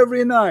down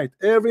every night.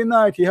 Every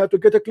night he have to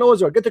get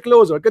closer.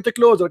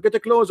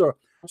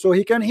 So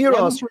he can hear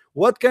us.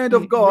 What kind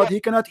of God? He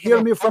cannot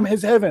hear me from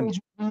his heaven.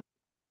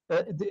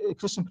 The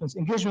Christian Prince,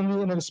 engage with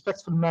me in a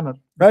respectful manner.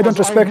 I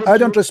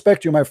don't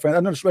respect you, my friend.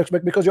 I don't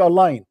respect, because you are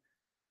lying.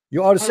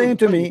 You are saying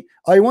to me,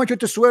 I want you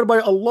to swear by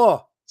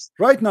Allah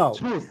right now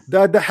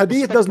that the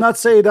hadith does not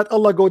say that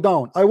Allah go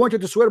down. I want you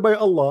to swear by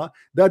Allah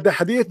that the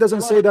hadith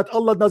doesn't say that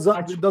Allah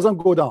doesn't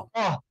go down.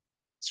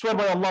 Swear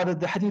by Allah that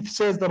the hadith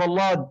says that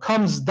Allah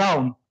comes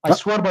down. I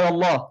swear by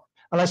Allah.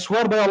 And I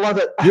swear by Allah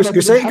that you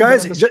say,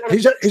 guys,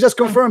 he just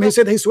confirmed. He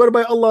said he swear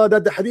by Allah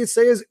that the hadith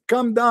says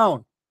come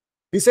down.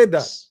 He said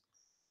that.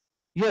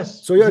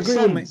 Yes. So you agree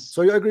with me?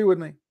 So you agree with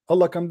me?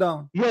 Allah come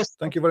down. Yes.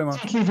 Thank you very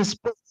much.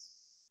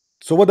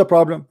 So what the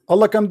problem?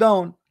 Allah come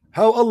down.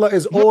 How Allah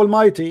is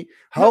almighty?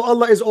 How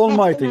Allah is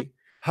almighty?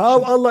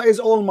 How Allah is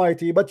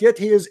almighty, but yet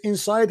he is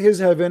inside his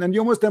heaven, and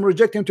you Muslim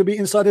reject him to be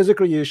inside his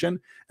creation.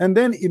 And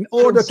then in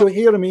order to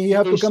hear me, he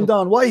have to come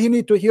down. Why he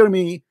need to hear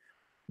me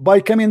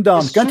by coming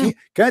down? Can't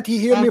he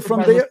hear me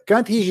from there?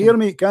 Can't he hear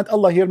me? Can't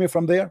Allah hear me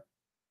from there?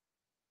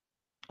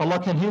 Allah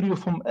can hear you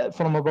from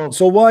above.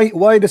 So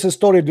why this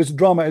story, this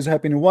drama is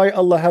happening? Why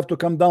Allah have to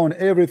come down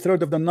every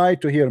third of the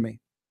night to hear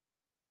me?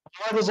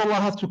 Why does Allah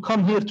have to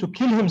come here to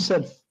kill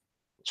himself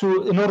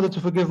in order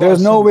to forgive us?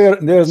 There's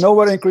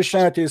nowhere in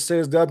Christianity it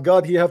says that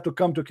God, he have to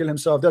come to kill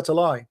himself. That's a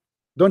lie.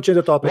 Don't change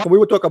the topic. We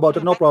will talk about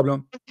it, no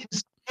problem.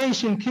 Kill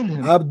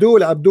him.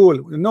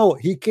 Abdul, no,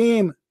 he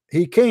came.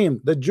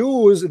 The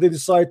Jews, they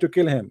decide to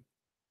kill him.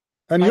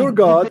 And your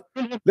God,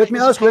 let me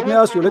ask you,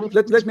 let's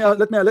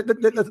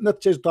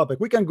change the topic.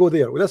 We can go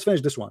there. Let's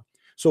finish this one.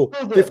 So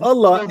if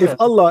Allah,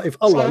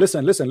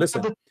 listen,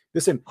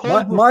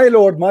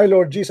 my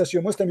Lord Jesus,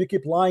 you Muslim, you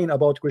keep lying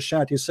about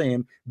Christianity,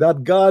 saying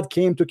that God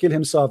came to kill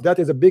himself. That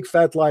is a big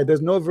fat lie.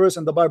 There's no verse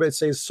in the Bible that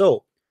says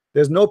so.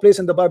 There's no place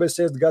in the Bible that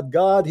says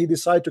God, he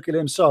decided to kill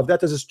himself.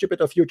 That is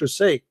stupid of you to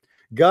say.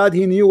 God,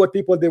 he knew what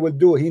people they will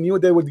do. He knew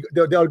they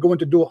are going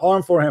to do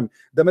harm for him.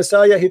 The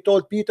Messiah, he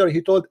told Peter,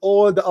 he told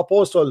all the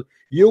apostles,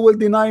 you will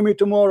deny me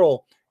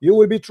tomorrow. You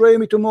will betray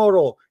me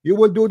tomorrow. You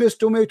will do this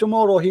to me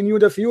tomorrow. He knew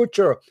the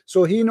future.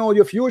 So he know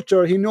your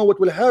future. He know what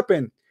will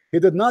happen. He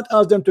did not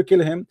ask them to kill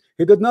him.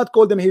 He did not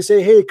call them. He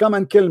say, hey, come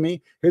and kill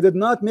me. He did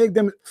not make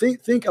them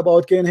think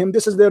about killing him.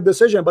 This is their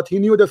decision, but he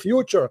knew the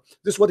future.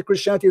 This is what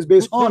Christianity is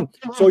based on.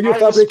 So you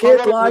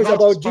fabricate lies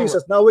about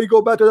Jesus. Now we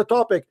go back to the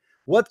topic.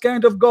 What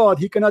kind of God?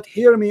 He cannot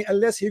hear me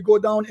unless he go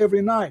down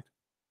every night.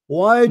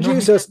 Why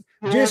Jesus?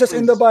 Jesus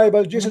in the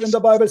Bible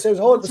says,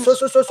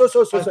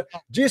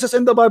 Jesus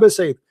in the Bible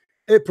said,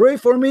 hey, pray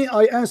for me,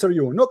 I answer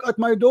you. Knock at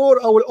my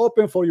door, I will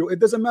open for you. It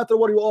doesn't matter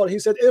what you are. He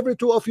said, every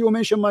two of you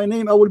mention my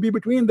name, I will be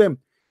between them.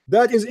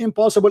 That is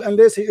impossible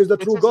unless he is the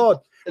true God.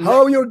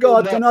 How your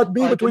God cannot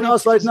be between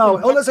us right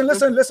now? Oh,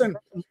 listen.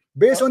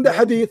 Based on the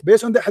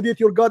hadith,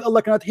 your God,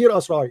 Allah cannot hear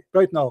us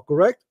right now,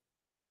 correct?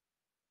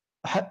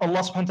 Allah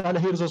subhanahu wa ta'ala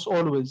hears us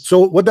always. So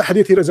what the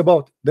hadith here is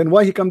about? Then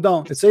why he come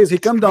down? It says he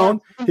come down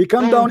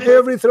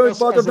every third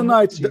part of the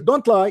night.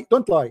 Don't lie.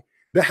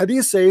 The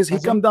hadith says he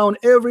come down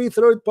every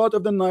third part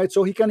of the night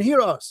so he can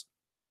hear us.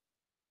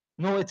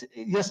 No,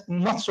 yes,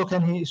 not so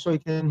he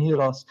can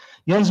hear us.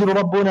 ينزل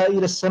ربنا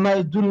إلى السماء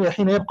الدنيا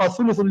حين يبقى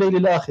ثلث الليل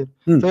الآخر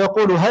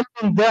فيقول هل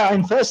من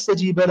داع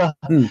فأستجيب له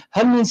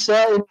هل من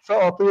سائل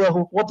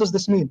فأعطيه. What does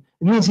this mean?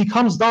 It means he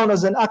comes down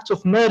as an act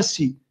of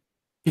mercy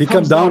He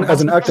comes down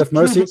as an act of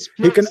mercy.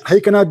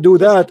 He cannot do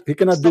that. He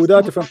cannot do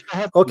that. From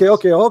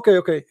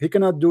okay. He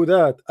cannot do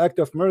that act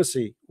of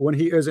mercy when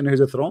he is in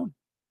his throne.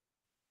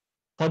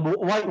 But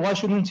why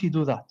shouldn't he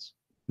do that?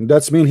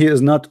 That's mean he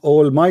is not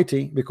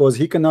almighty, because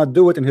he cannot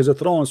do it in his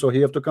throne, so he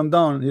have to come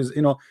down. He's,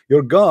 you know,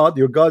 your God.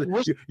 You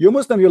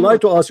Muslim, you lie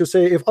to us. You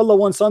say if Allah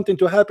wants something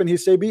to happen, he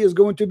say be is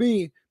going to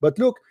be. But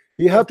look,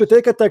 he have to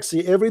take a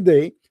taxi every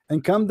day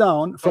and come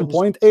down from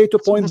point A to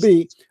point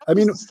B. I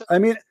mean,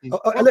 and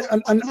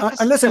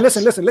listen.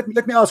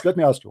 Let me ask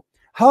you.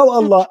 How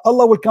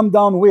Allah will come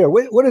down where?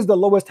 Where is the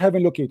lowest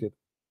heaven located?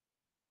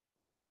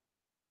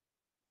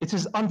 It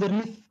is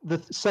underneath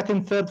the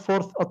second, third,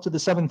 fourth, up to the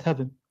seventh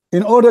heaven.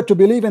 In order to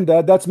believe in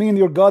that, that's mean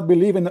your God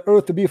believe in the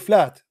earth to be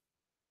flat,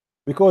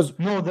 because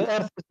no, the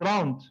earth is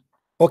round.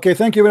 Okay,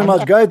 thank you very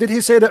much, guys. Did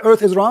he say the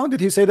earth is round?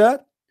 Did he say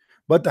that?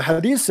 But the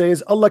hadith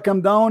says Allah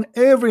come down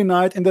every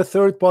night in the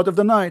third part of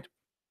the night.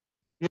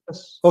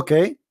 Yes.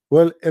 Okay,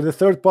 well, the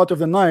third part of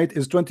the night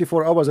is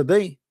 24 hours a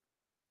day.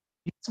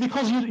 It's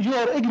because you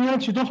are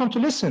ignorant. You don't want to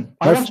listen.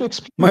 I want to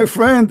explain.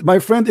 My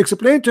friend,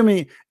 explain to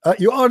me.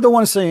 You are the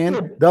one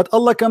saying that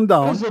Allah come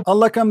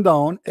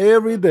down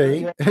every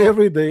day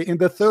in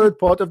the third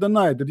part of the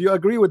night. Did you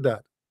agree with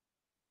that?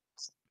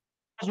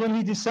 When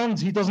he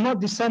descends, he does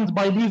not descend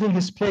by leaving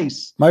his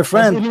place. My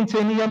friend,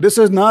 this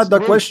is not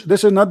the question.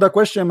 This is not the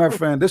question, my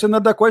friend. This is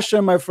not the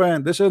question, my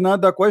friend. This is not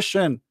the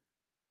question.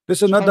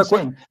 This is not the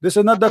question. This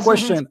is not the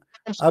question.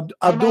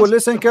 Abdul,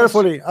 listen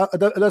carefully.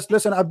 Let's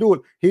listen,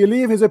 Abdul. He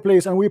leave his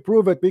place, and we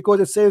prove it because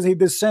it says he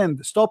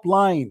descend. Stop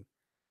lying.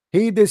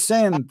 He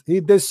descend.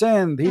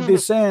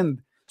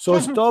 So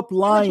stop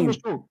lying.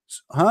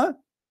 Huh?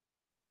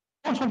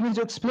 Don't want me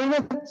to explain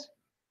it?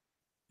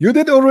 You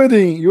did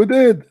already. You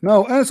did.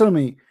 Now answer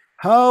me.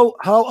 How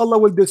Allah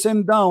will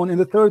descend down in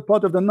the third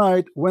part of the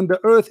night when the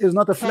earth is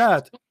not a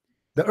flat?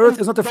 The earth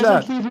is not a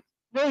flat.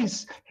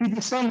 He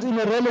descends in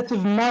a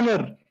relative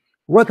manner.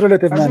 What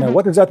relative manner?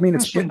 What does that mean?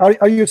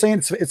 Are you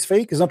saying it's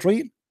fake? It's not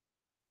real?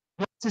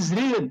 It is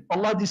real.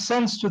 Allah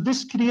descends to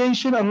this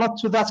creation and not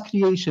to that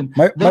creation.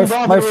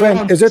 My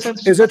friend, is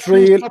it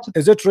real?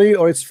 Is it real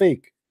or it's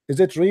fake? Is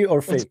it real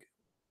or fake?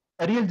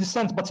 A real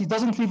descent, but he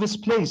doesn't leave his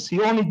place.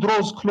 He only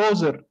draws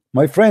closer.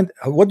 My friend,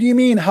 what do you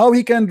mean? How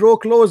he can draw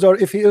closer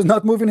if he is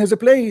not moving his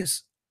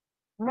place?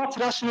 Not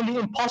rationally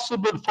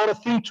impossible for a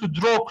thing to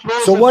draw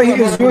closer. So why he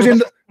is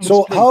using?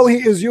 How he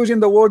is using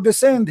the word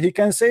descend? He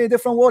can say a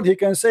different word. He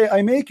can say,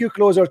 "I make you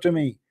closer to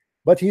me,"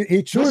 but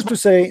he chose to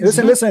say,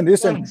 "Listen."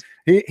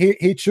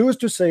 He chose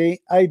to say,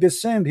 "I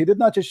descend." He did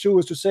not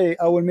choose to say,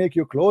 "I will make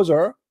you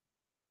closer."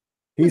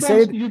 He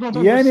said,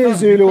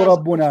 "Yanizilu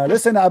Rabbuna."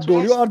 Listen,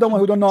 Abdul, you are the one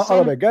who don't know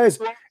Arabic, guys.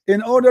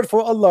 In order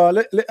for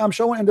Allah, I'm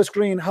showing in the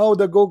screen how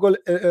the Google,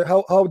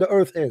 how the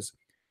earth is.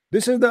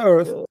 This is the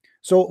earth.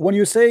 So when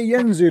you say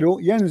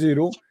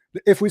yanzilu,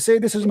 if we say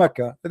this is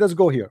Mecca, let us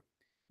go here.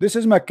 This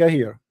is Mecca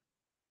here.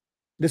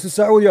 This is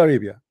Saudi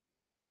Arabia.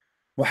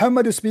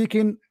 Muhammad is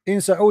speaking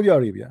in Saudi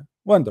Arabia.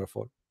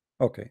 Wonderful.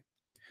 Okay.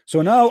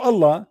 So now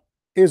Allah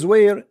is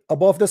where?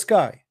 Above the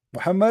sky.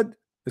 Muhammad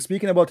is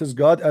speaking about his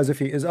God as if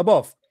he is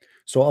above.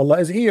 So Allah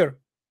is here.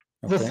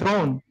 Okay. The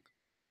throne.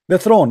 The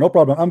throne, no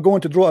problem. I'm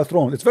going to draw a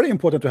throne. It's very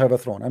important to have a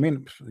throne. I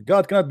mean,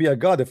 God cannot be a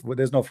God if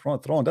there's no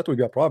throne. That would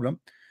be a problem.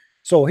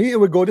 So here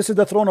we go. This is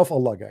the throne of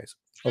Allah, guys.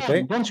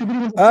 Okay. Don't you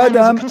believe in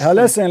Adam,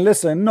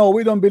 listen. No,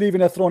 we don't believe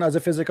in a throne as a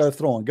physical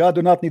throne. God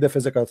do not need a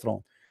physical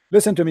throne.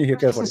 Listen to me here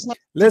carefully.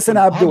 Listen,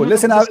 Abdul.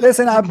 Listen,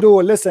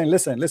 Abdul.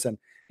 Listen.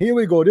 Here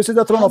we go. This is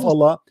the throne of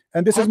Allah,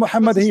 and this is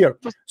Muhammad here.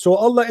 So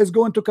Allah is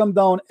going to come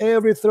down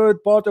every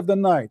third part of the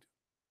night,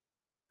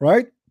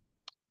 right?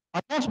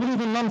 I don't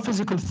believe in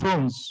non-physical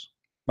thrones.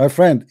 My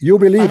friend, you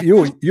believe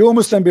you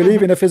Muslim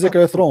believe in a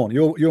physical throne.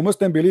 You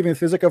Muslim believe in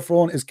physical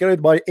throne is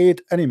carried by 8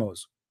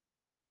 animals.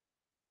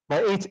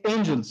 By 8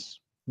 angels.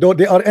 Though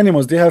they are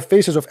animals, they have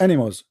faces of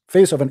animals.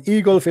 Face of an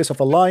eagle, face of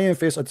a lion,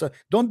 face of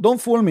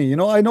don't fool me. You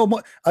know, I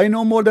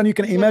know more than you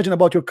can imagine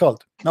about your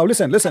cult. Now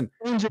listen.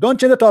 Don't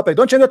change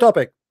the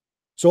topic.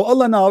 So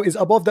Allah now is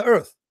above the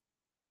earth,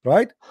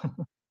 right?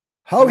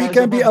 How he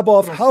can be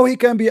above? How he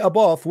can be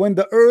above when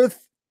the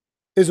earth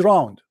is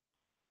round?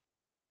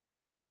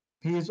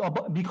 He is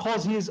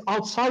because he is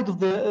outside of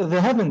the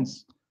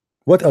heavens.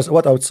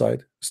 What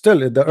outside?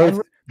 Still the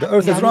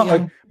earth is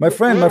round. My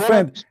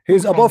friend, he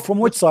is above from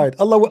which side?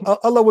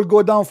 Allah will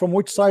go down from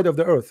which side of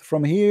the earth?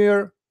 From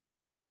here.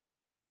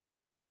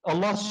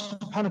 Allah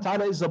subhanahu wa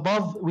ta'ala is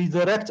above. We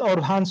direct our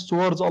hands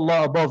towards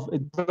Allah above.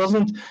 It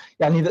doesn't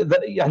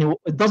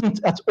it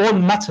doesn't at all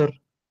matter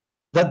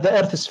that the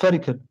earth is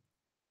spherical.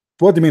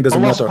 What do you mean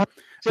doesn't matter?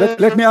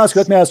 Let me ask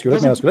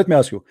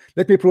you.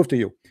 Let me prove to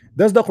you.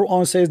 Does the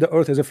Quran says the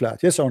earth is a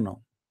flat? Yes or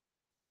no?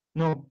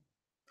 No.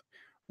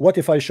 What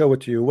if I show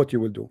it to you? What you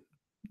will do?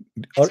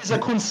 It is a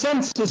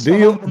consensus. Do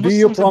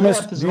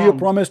you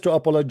promise to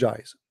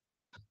apologize?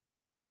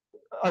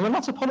 I will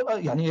not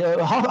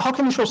apologize. How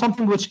can you show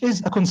something which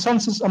is a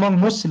consensus among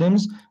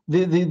Muslims?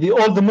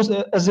 All the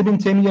Muslims, as Ibn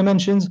Taymiyyah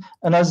mentions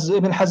and as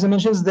Ibn Hazm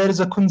mentions, there is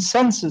a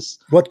consensus.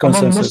 What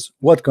consensus?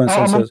 What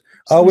consensus?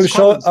 I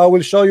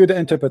will show you the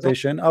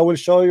interpretation. I will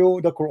show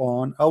you the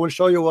Quran. I will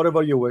show you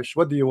whatever you wish.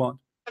 What do you want?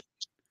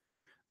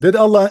 Did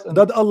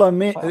Allah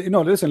make?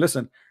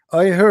 Listen.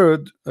 I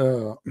heard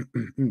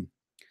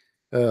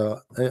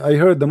I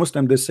heard the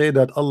Muslim, they say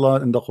that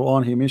Allah in the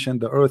Quran, he mentioned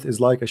the earth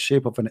is like a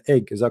shape of an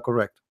egg. Is that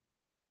correct?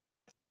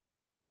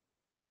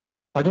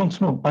 I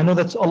don't know. I know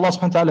that Allah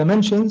subhanahu wa ta'ala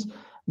mentions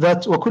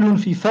that وَكُلٌّ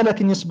فِي فَلَكٍ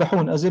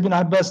يَسْبَحُونَ. As Ibn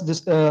Abbas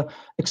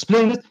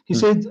explained it, he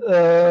said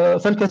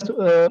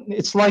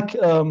it's like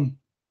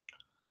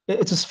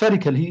it's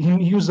spherical. He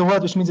used the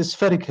word which means it's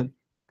spherical.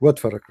 What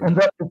spherical?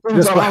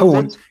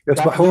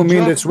 Yasbahun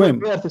means they swim.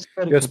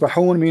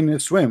 Yasbahun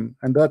means swim,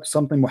 and that's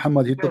something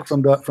Muhammad he took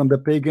from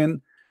the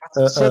pagan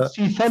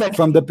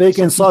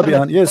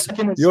Sabian. Yes,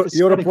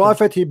 your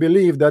prophet, he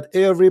believed that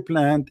every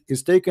plant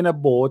is taking a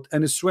boat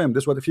and is swim.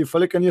 That's what if you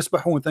falik and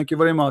yasbahun. Thank you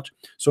very much.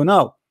 So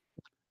now,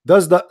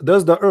 is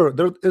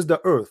the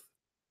earth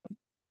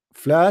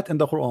flat in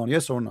the Quran?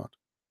 Yes or not?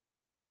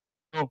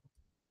 No.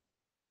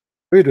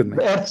 Read with me.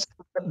 The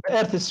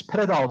earth is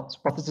spread out,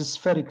 but it is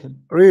spherical.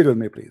 Read with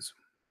me, please.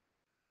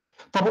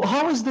 But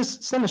how is this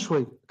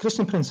Stanishway,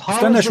 Christian Prince?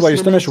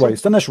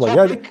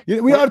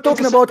 Stanishway. We are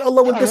talking about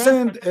Allah will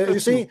descend. You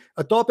see,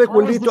 a topic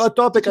will lead to a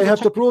topic. I have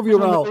to prove you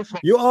now.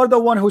 You are the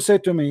one who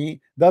said to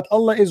me that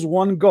Allah is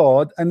one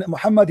God, and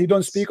Muhammad, he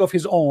don't speak of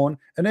his own,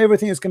 and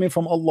everything is coming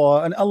from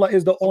Allah, and Allah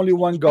is the only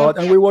one God,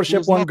 and we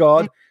worship one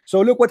God.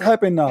 So look what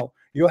happened now.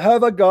 You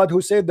have a God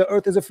who said the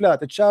earth is a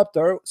flat.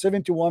 Chapter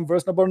 71,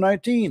 verse number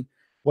 19.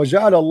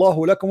 وَجَعَلَ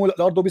اللَّهُ لَكُمُ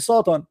الْأَرْضُ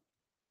بِسَاطًا.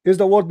 Is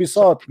the word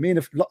bisat mean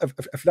a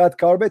flat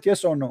carpet?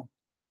 Yes or no?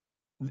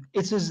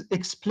 It is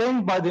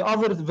explained by the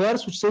other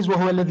verse which says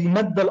وَهُوَ الَّذِي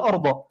مَدَّ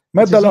الْأَرْضَ.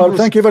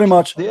 Thank you very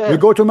much. We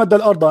go to Madd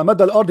al-Arda.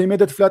 Madd al-Arda, he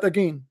made it flat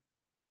again.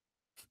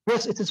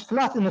 Yes, it is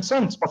flat in a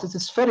sense, but it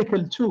is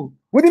spherical too.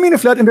 What do you mean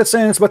flat in that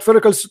sense, but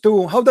spherical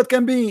too? How that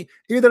can be?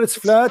 Either it's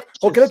flat.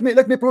 Okay,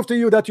 let me prove to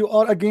you that you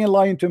are again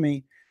lying to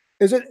me.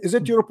 Is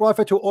it your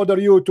prophet who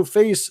ordered you to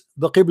face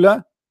the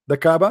Qibla, the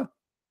Kaaba?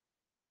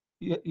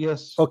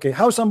 Yes. Okay,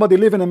 how somebody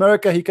live in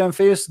America, he can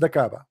face the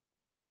Kaaba?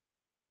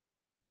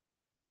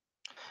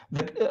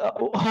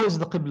 How is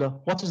the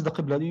Qibla? What is the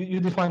Qibla? You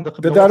define the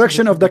Qibla. The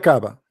direction of the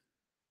Kaaba.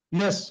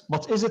 Yes,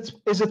 but is it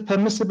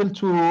permissible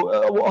to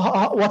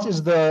what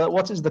is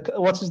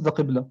the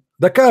Qibla?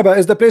 The Kaaba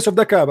is the place of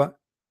the Kaaba.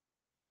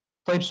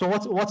 So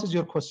what is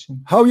your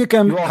question? How you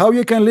can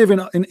live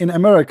in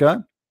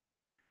America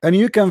and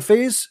you can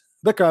face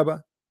the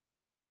Kaaba?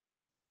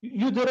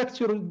 You direct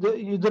your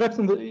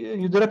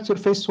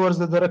face towards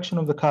the direction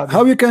of the Kaaba.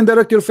 How you can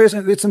direct your face?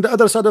 It's on the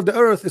other side of the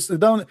earth. It's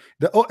down.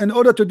 In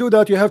order to do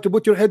that, you have to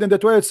put your head in the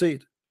toilet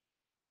seat.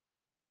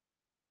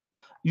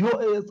 You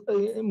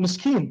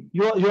miskin.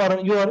 You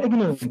are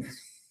ignorant.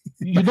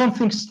 You don't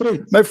think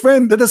straight. My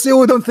friend, let us see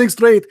who don't think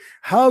straight.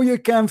 How you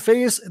can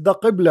face the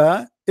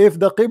Qibla if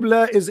the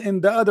Qibla is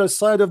in the other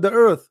side of the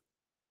earth?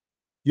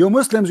 You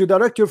Muslims, you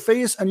direct your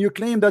face and you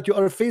claim that you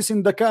are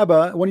facing the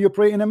Kaaba when you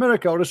pray in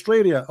America or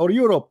Australia or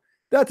Europe.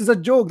 That is a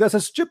joke. That's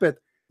a stupid.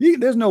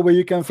 There's no way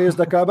you can face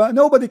the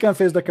Nobody can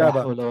face the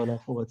Kaaba.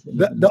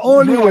 The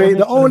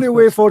only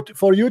way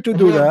for you to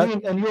do that,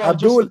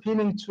 Abdul,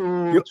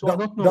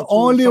 the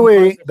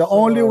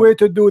only way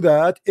to do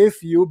that,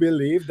 if you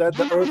believe that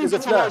the earth is a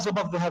flat.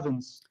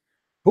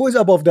 Who is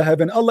above the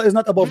heaven? Allah is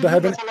not above the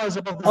heaven.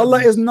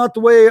 Allah is not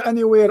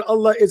anywhere.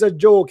 Allah is a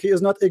joke. He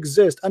is not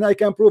exist, and I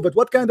can prove it.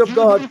 What kind of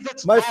God?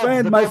 My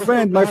friend.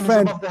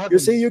 You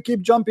see, you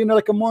keep jumping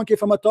like a monkey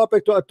from a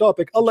topic to a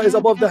topic. Allah is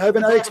above the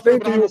heaven. I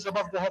explained to you.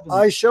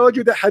 I showed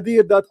you the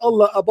hadith that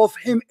Allah above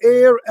him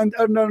air and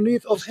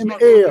underneath of him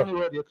air.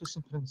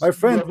 My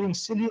friend, you're being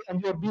silly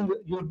and you're being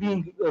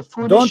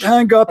foolish. Don't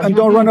hang up and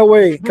don't run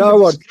away,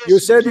 coward. You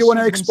said you want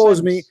to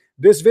expose me.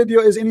 This video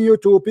is in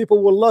YouTube.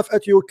 People will laugh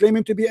at you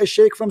claiming to be a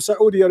sheikh from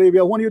Saudi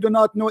Arabia when you do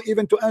not know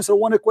even to answer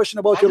one question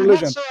about your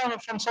religion. I'm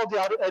from Saudi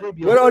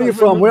Arabia. Where are you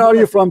from? Where are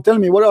you from? Tell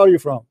me, where are you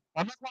from?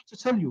 I'm not going to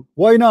tell you.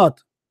 Why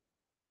not?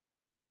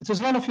 It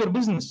is none of your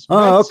business.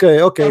 Ah, right?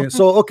 Okay.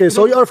 So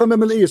you are from the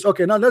Middle East.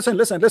 Okay, now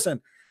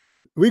listen.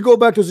 We go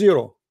back to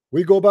zero.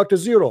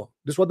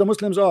 This is what the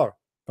Muslims are.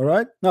 All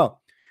right.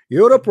 Now,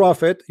 you're a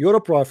prophet.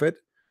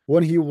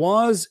 When he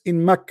was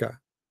in Mecca,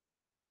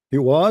 he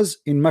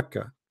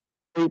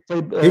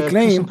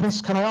claimed.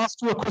 Prince, can I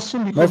ask you a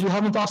question? Because you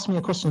haven't asked me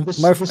a question.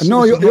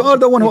 You are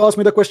the one who asked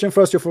me the question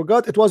first. You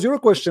forgot. It was your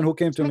question who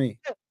came to me.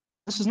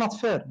 This is not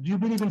fair. Do you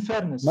believe in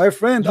fairness? My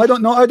friend, I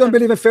don't know. I don't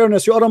believe in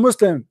fairness. You are a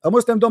Muslim. A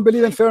Muslim don't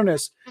believe in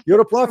fairness.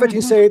 You're a prophet. He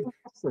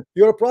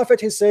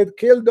said,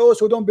 kill those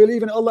who don't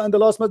believe in Allah and the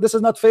last month. This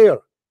is not fair.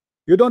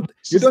 You don't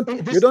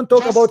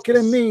talk about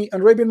killing me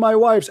and raping my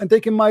wives and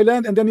taking my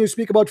land, and then you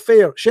speak about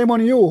fair. Shame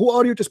on you. Who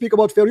are you to speak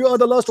about fair? You are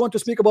the last one to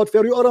speak about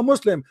fair. You are a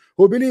Muslim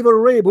who believe in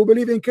rape, who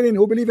believe in killing,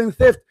 who believe in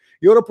theft.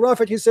 You're a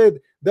prophet. He said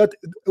that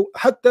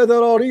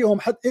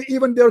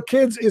even their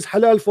kids is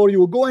halal for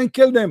you. Go and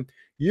kill them.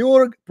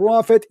 Your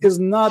prophet is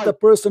not a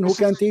person who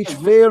can teach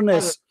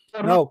fairness.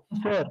 Now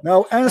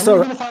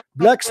answer,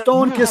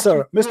 Blackstone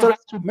Kisser,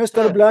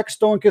 Mr.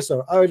 Blackstone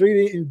Kisser. I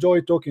really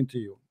enjoy talking to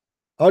you.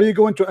 Are you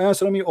going to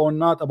answer me or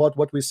not about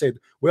what we said?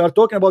 We are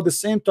talking about the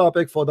same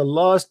topic for the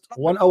last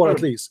 1 hour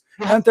at least.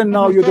 Until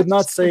now, you did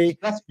not say,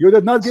 you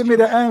did not give me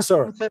the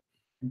answer.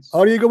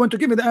 Are you going to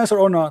give me the answer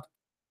or not?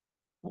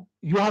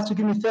 You have to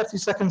give me 30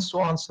 seconds to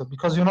answer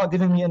because you're not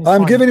giving me any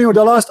I'm time. giving you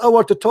the last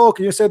hour to talk.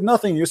 You said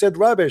nothing. You said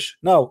rubbish.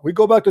 Now we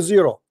go back to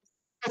zero.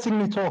 Letting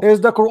me talk.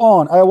 Is the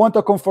Quran, I want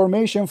a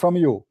confirmation from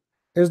you,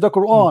 is the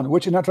Quran,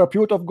 which is an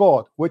attribute of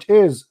God, which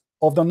is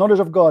of the knowledge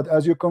of God,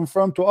 as you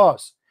confirm to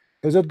us,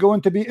 is it going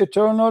to be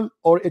eternal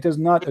or it is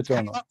not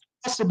eternal? Cannot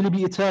possibly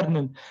be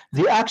eternal.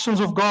 The actions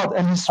of God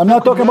and His. I'm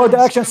not talking about the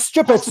action.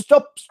 Stupid.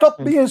 Stop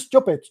being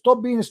stupid.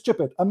 Stop being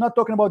stupid. I'm not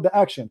talking about the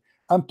action.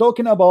 I'm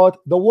talking about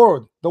the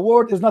word. The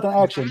word is not an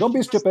action. Don't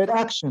be stupid.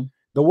 Action.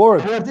 The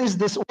word. The word is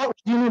this. What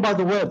do you mean by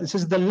the word? This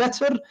is the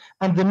letter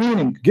and the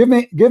meaning. Give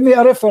me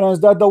a reference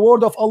that the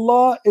word of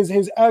Allah is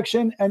His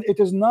action and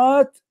it is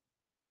not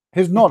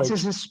His knowledge.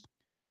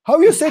 How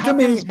you say to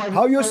me?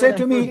 How you say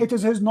to me it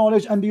is His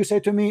knowledge and you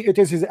say to me it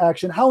is His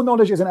action? How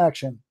knowledge is an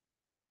action?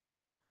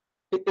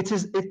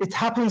 It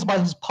happens by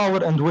His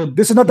power and will.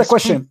 This is not the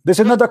question. This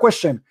is not the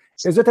question.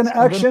 Is it an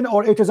action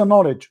or it is a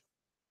knowledge?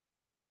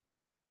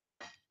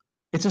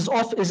 It is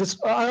off. Is it?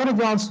 I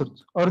already answered.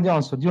 Already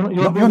answered. You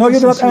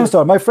did not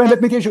answer, my friend.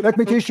 Let me teach you. Let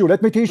me teach you.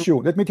 Let me teach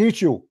you. Let me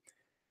teach you.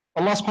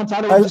 Allah subhanahu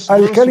wa ta'ala.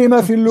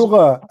 الكلمة في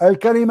اللغة.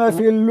 الكلمة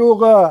في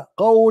اللغة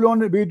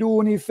قول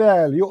بدون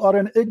فعل. You are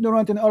an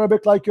ignorant in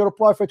Arabic like your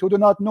prophet who do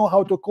not know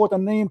how to quote a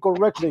name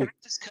correctly.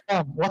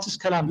 What is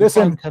kalam?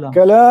 Listen,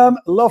 كلام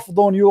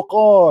لفظ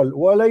يقال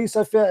وليس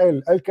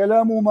فعل.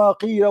 الكلام ما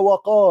قيل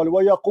وقال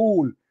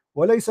ويقول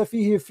وليس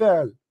فيه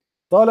فعل.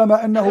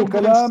 طالما أنه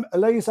كلام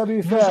ليس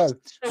بفعل.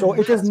 So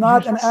it is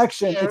not an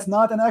action. It's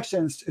not an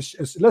action.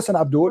 Listen,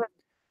 Abdul.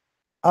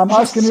 I'm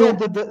asking you.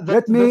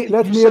 Let me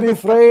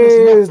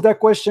rephrase the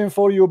question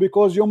for you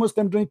because you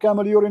Muslim drink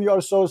camel urine. You are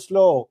so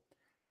slow.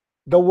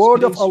 The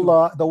word of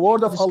Allah. The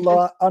word of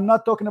Allah. I'm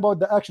not talking about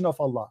the action of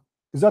Allah.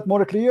 Is that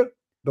more clear?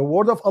 The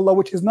word of Allah,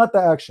 which is not the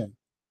action.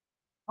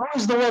 How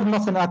is the word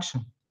not an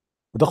action?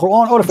 The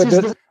Quran, all of it.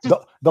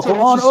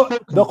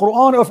 The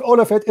Quran of all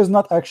of it is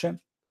not action.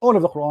 All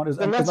of the Quran is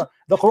not.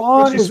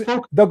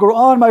 The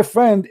Quran, my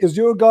friend, is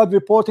your God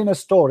reporting a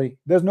story.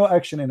 There's no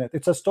action in it.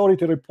 It's a story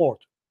to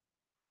report.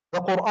 The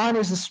Quran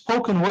is the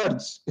spoken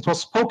words. It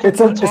was spoken.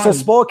 It's a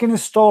spoken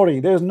story.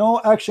 There's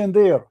no action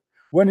there.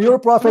 When your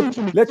prophet,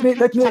 let me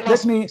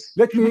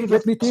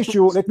teach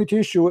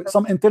you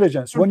some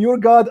intelligence. When your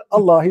God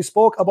Allah, He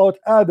spoke about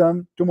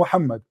Adam to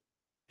Muhammad.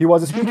 He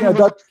was speaking at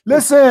that.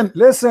 Listen.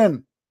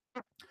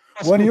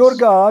 When your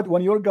God,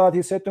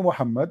 He said to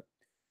Muhammad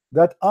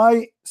that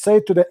I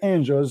say to the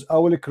angels, I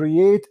will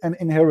create an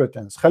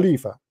inheritance,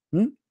 Khalifa.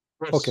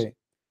 Okay.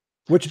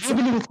 Which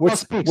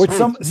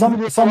some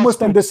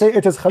Muslims they say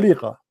it is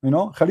Khaliqa,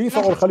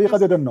 Khalifa or Khaliqa,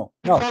 they don't know.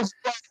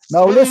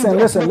 Now listen.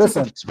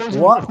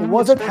 What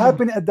was it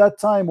happening at that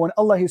time when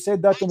Allah He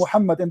said that to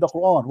Muhammad in the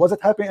Quran? Was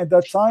it happening at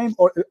that time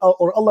or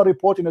Allah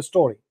reporting a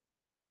story?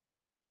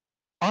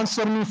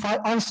 Answer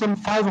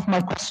five of my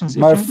questions.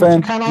 My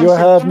friend, you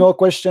have no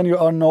question. You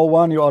are no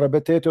one. You are a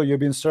potato. You've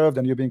been served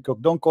and you've been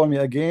cooked. Don't call me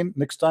again.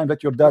 Next time,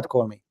 let your dad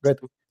call me. Get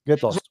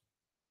lost.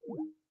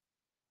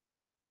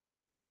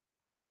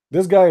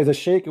 This guy is a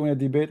sheikh. You want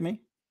to debate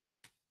me?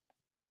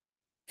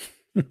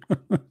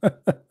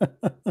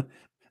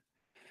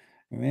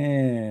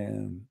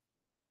 Man,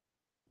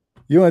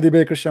 you want to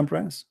debate Christian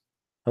Prince?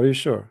 Are you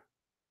sure?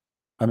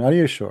 I mean, are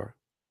you sure?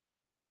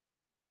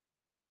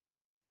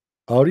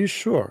 Are you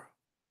sure?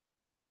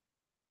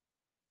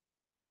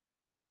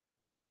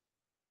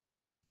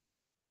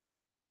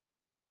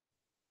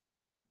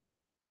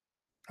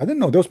 I don't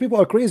know. Those people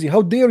are crazy.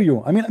 How dare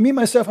you? I mean, me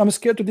myself, I'm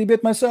scared to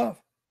debate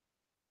myself.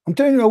 I'm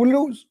telling you, I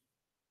will lose.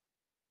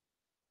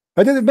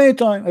 I did it many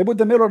times. I put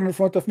the mirror in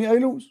front of me, I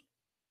lose.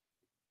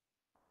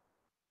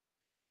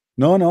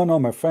 No,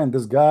 my friend.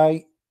 This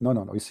guy,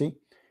 no. You see,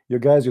 you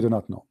guys, you do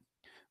not know.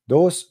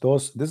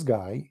 This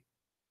guy,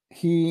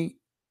 he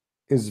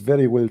is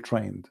very well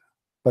trained,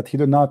 but he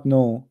do not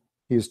know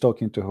he is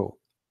talking to who.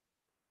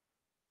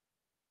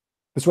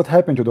 That's what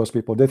happened to those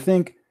people. They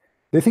think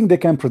they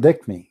can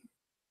predict me.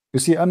 You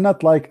see, I'm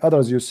not like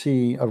others you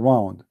see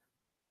around.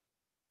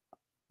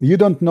 You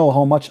don't know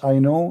how much I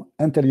know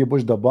until you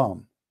push the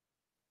bomb.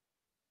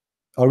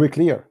 Are we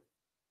clear?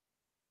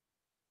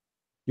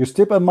 You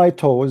step on my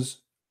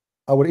toes,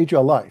 I will eat you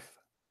alive.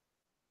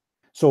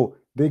 So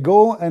they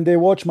go and they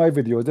watch my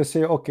videos. They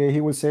say, okay,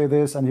 he will say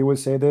this and he will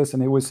say this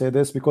and he will say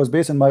this because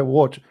based on my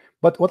watch.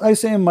 But what I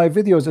say in my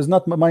videos is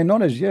not my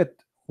knowledge yet.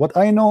 What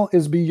I know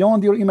is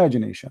beyond your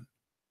imagination.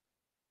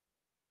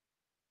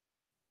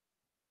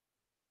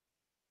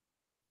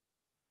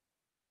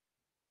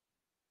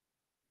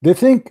 They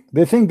think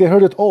they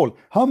heard it all.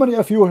 How many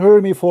of you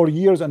heard me for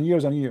years and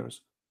years and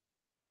years?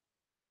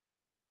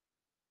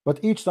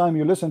 But each time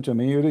you listen to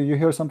me, you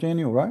hear something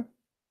new, right?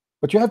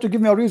 But you have to give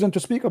me a reason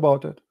to speak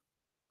about it.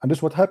 And this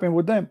is what happened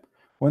with them.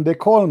 When they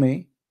call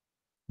me,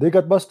 they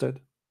got busted.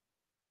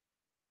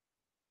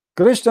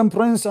 Christian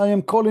Prince, I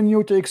am calling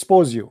you to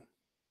expose you.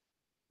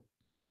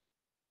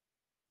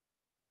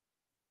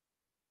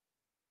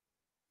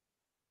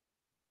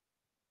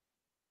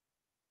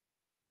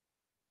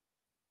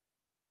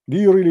 Do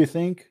you really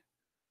think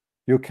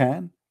you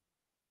can?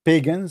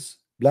 Pagans,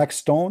 black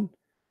stone.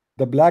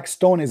 The black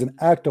stone is an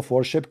act of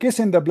worship.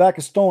 Kissing the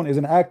black stone is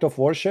an act of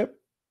worship.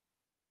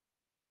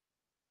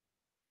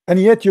 And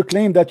yet you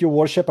claim that you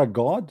worship a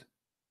God,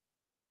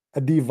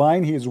 a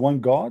divine, he is one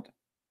God.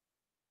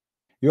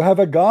 You have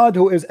a God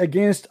who is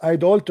against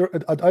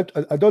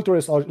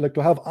adulterous, or like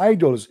to have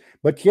idols,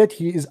 but yet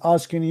he is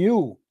asking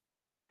you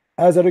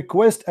as a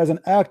request, as an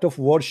act of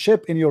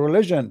worship in your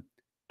religion,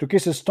 to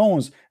kiss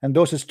stones, and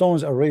those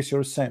stones erase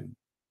your sin.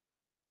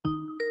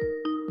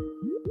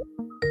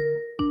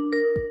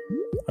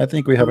 I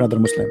think we have another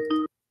Muslim.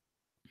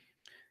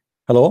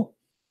 Hello?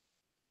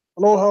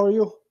 Hello, how are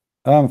you?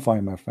 I'm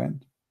fine, my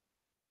friend.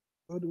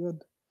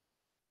 Good.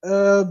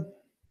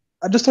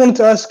 I just wanted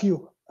to ask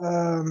you.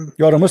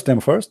 You are a Muslim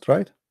first,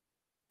 right?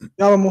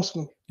 Yeah, I'm a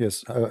Muslim.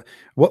 Yes.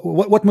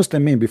 What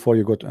Muslim mean before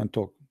you go to and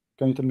talk?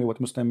 Can you tell me what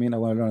Muslim mean? I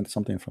want to learn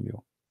something from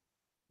you.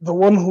 The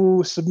one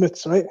who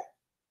submits, right?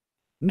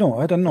 No,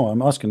 I don't know.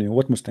 I'm asking you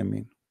what Muslim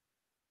mean.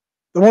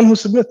 The one who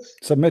submits.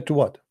 Submit to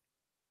what?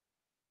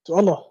 To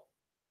Allah.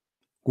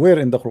 Where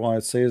in the Quran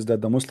it says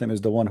that the Muslim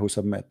is the one who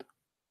submit?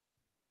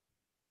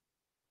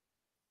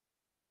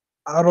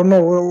 I don't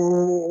know.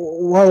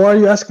 Why are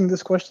you asking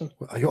this question?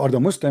 You are the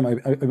Muslim. I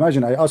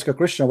imagine I ask a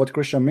Christian what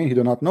Christian mean. He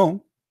do not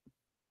know.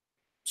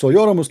 So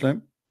you're a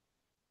Muslim.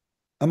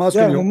 I'm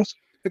asking you.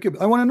 Muslim. Okay,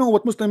 I want to know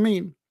what Muslim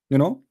mean. You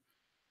know.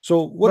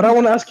 So what? But I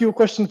want to ask you a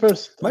question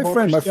first. My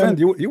friend,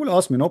 you will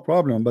ask me, no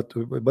problem.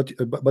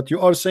 But you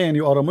are saying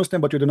you are a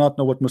Muslim, but you do not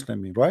know what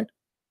Muslim mean, right?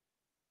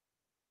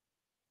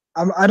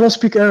 I don't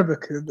speak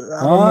Arabic. I don't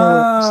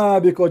know.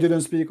 Because you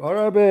don't speak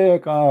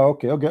Arabic.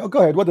 Okay. Go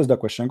ahead. What is the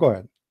question? Go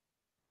ahead.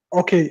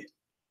 Okay.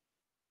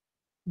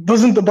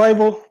 Doesn't the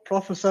Bible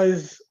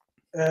prophesize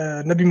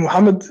Nabi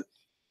Muhammad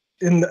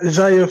in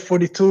Isaiah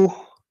 42?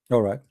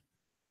 All right.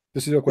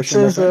 This is your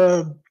question. It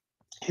says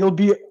he'll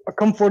be a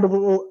comforter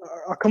to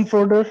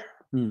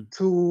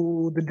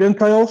the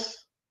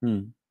Gentiles.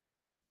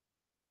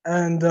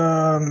 And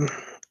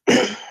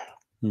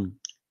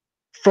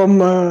from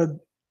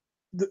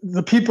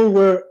the people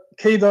where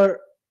Kedar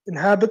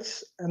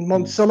inhabits and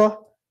Mount Sela.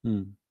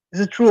 Is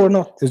it true or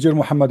not? Is your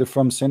Muhammad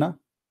from Sinai?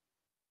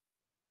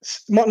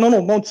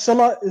 No, Mount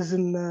Sela is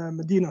in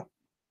Medina.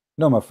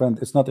 No, my friend,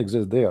 it's not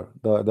exist there.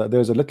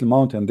 There's a little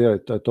mountain there.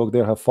 Talk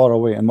there, far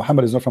away, and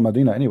Muhammad is not from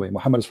Medina anyway.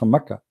 Muhammad is from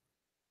Mecca.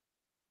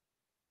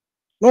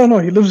 No,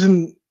 he lives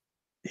in.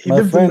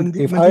 My friend,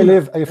 if I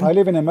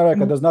live in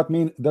America, does not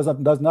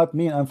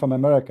mean I'm from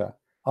America.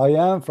 I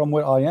am from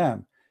where I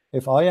am.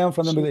 If I am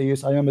from the Middle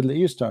East, I am Middle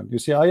Eastern. You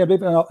see, I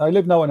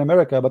live now in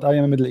America, but I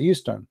am a Middle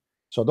Eastern.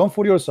 So don't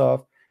fool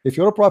yourself. If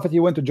you're a prophet,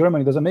 you went to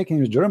Germany, doesn't make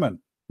him German.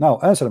 Now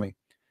answer me.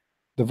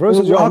 The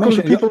verses you are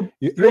mentioning,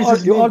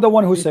 you are the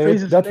one who said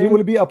that he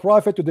will be a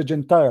prophet to the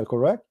Gentile,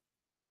 correct?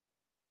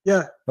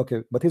 Yeah.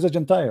 Okay, but he's a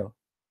Gentile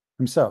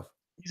himself.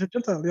 He's a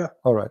Gentile, yeah.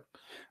 All right.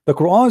 The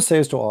Quran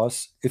says to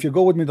us, if you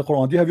go with me, the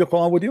Quran, do you have your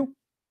Quran with you?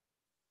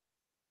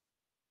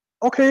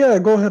 Okay, yeah,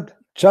 go ahead.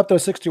 Chapter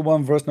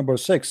 61, verse number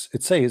 6,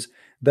 it says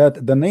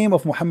that the name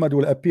of Muhammad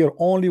will appear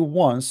only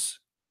once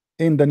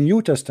in the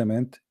New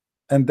Testament,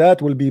 and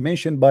that will be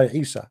mentioned by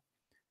Isa.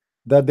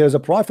 That there's a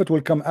prophet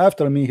will come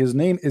after me, his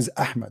name is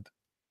Ahmad.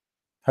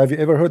 Have you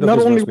ever heard of this?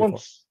 Not only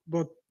once,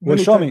 but well,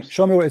 show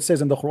me where it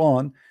says in the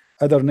Quran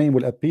other name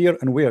will appear,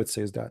 and where it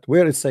says that.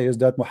 Where it says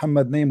that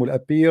Muhammad name will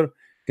appear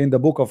in the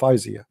book of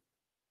Isaiah.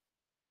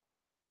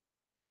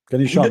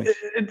 Can you show me?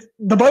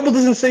 The Bible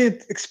doesn't say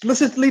it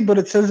explicitly, but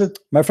it says it.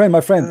 My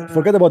friend,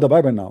 forget about the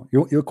Bible now.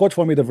 You quote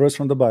for me the verse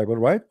from the Bible,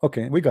 right?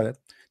 Okay, we got it.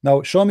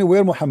 Now show me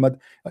where Muhammad.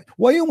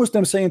 Why are you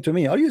Muslim saying to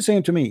me? Are you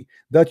saying to me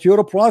that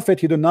you're a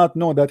prophet, you do not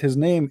know that his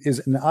name is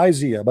in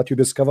Isaiah, but you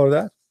discover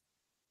that?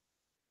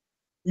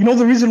 You know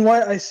the reason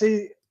why I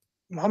say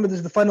Muhammad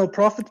is the final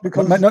prophet?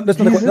 Because that's not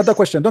the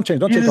question. Don't change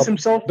the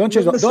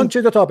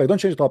topic. Don't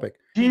change the topic.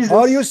 Jesus,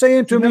 are you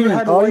saying to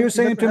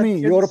me?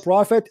 You're a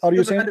prophet? Are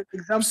you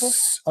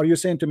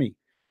saying to me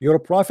you're a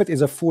prophet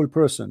is a fool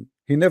person?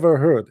 He never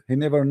heard, he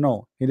never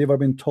know, he never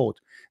been taught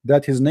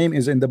that his name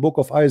is in the book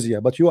of Isaiah.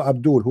 But you,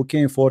 Abdul, who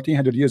came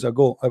 1400 years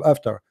ago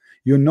after,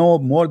 you know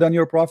more than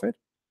your prophet.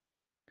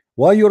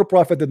 Why your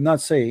prophet did not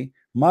say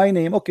my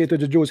name, okay, to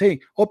the Jews,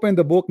 hey, open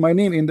the book, my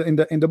name in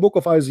the book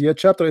of Isaiah,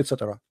 chapter,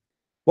 etc.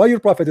 Why your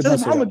prophet did not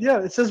say Muhammad, that? yeah,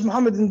 it says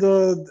Muhammad in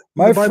the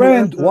my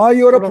friend, why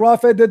your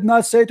prophet did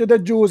not say to the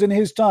Jews in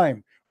his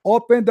time,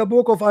 open the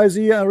book of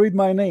Isaiah and read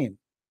my name?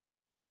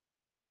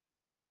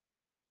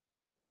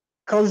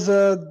 Because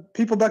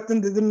people back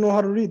then, they didn't know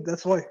how to read,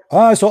 that's why.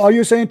 So are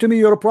you saying to me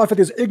your prophet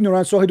is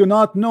ignorant, so he do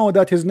not know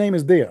that his name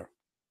is there?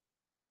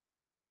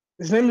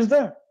 His name is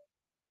there.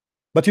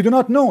 But you do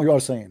not know, you are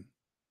saying.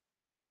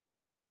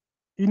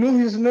 He knew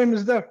his name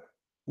is there.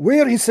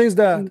 Where he says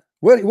that?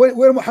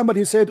 Where Muhammad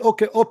he said,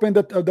 okay, open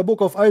the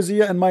book of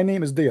Isaiah and my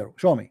name is there?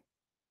 Show me.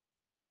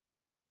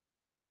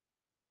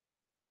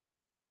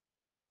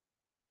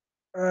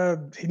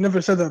 He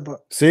never said that,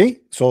 but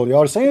see, so you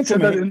are saying to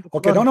me,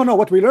 okay, no,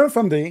 what we learned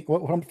from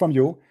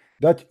you,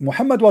 that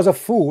Muhammad was a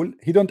fool.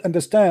 He don't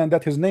understand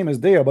that his name is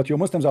there, but you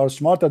Muslims are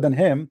smarter than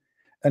him,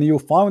 and you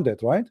found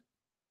it, right?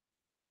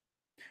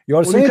 You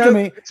are saying to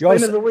me,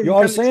 you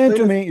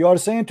are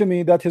saying to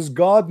me that his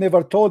God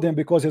never told him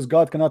because his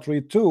God cannot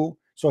read too,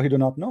 so he do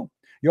not know.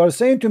 You are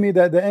saying to me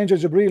that the angel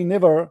Jibril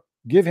never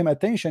give him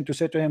attention to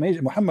say to him, hey,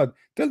 Muhammad,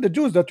 tell the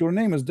Jews that your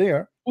name is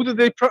there. Who do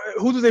they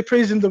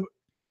praise in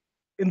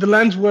the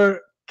lands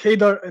where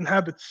Kedar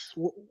inhabits?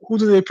 Who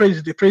do they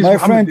praise? They praise my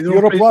Muhammad. friend.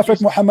 Your prophet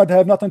Jesus. Muhammad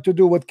have nothing to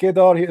do with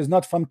Kedar. He is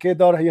not from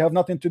Kedar. He have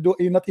nothing to do.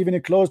 He's not even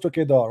close to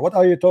Kedar. What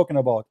are you talking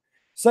about?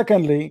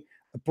 Secondly,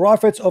 the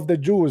prophets of the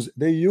Jews,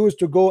 they used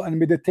to go and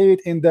meditate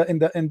in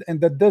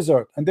the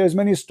desert, and there's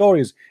many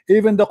stories.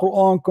 Even the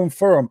Quran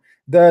confirm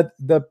that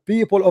the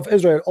people of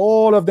Israel,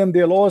 all of them,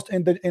 they lost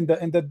in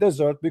the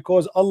desert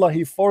because Allah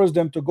he forced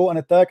them to go and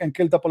attack and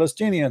kill the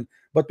Palestinian.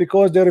 But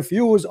because they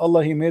refused,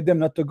 Allah he made them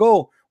not to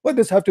go. What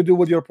does this have to do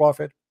with your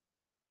prophet?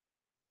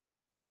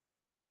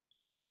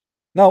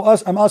 Now,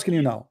 I'm asking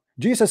you now.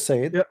 Jesus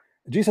said,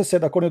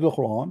 according to the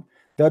Quran,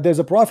 that there's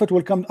a prophet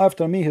will come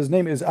after me. His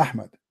name is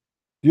Ahmad.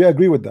 Do you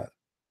agree with that?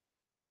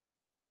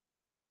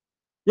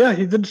 Yeah,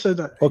 he did say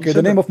that. Okay,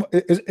 the name of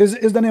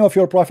is the name of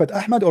your prophet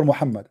Ahmad or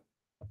Muhammad?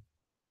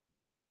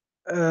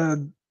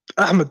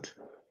 Ahmad.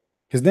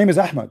 His name is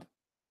Ahmad.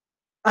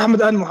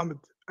 Ahmad and Muhammad.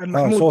 And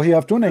Mahmoud. So he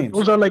have two names.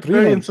 Those are like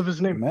variants of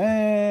his name.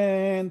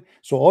 Man,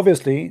 so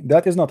obviously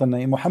that is not a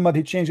name. Muhammad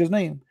he changed his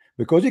name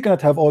because you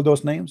cannot have all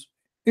those names.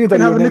 Either you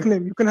can have a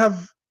nickname. You can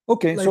have.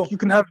 Okay, like so you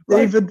can have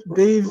David,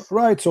 Dave.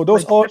 Right. So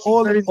those like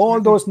all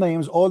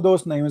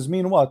those names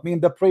mean what? Mean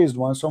the praised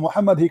one. So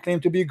Muhammad he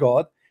claimed to be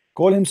God,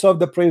 call himself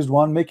the praised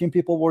one, making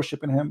people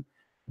worshiping him.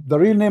 The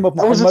real name of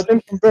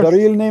Muhammad,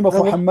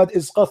 Muhammad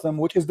is Qatham,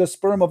 which is the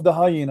sperm of the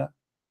hyena.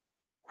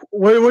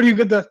 Where do you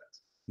get that?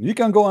 You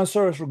can go and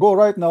search. Go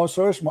right now,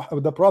 search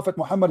the Prophet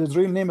Muhammad. His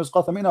real name is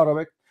Qatham in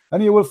Arabic,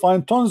 and you will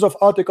find tons of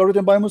articles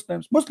written by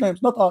Muslims,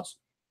 not us.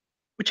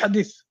 Which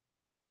hadith?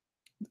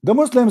 The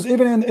Muslims,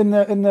 even in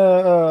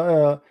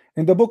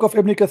the book of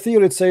Ibn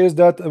Kathir, it says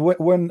that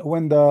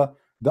when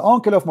the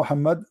uncle of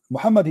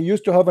Muhammad, he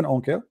used to have an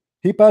uncle.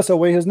 He passed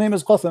away. His name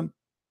is Qatham.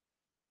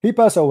 He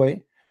passed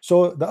away.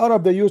 So the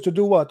Arab, they used to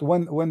do what?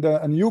 When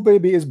a new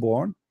baby is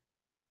born,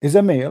 is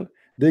a male,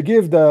 they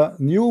give the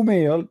new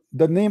male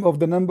the name of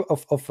the number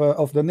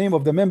of the name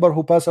of the member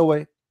who passed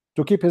away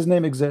to keep his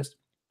name exist.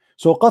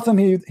 So Qatham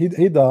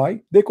he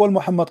died. They call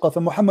Muhammad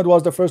Qatham. Muhammad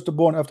was the first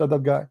born after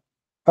that guy.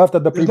 After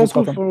the previous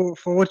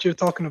for what you're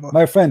talking about.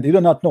 My friend, you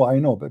do not know. I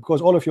know,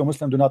 because all of you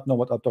Muslims do not know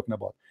what I'm talking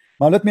about.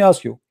 Now let me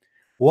ask you,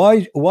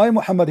 why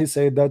Muhammad he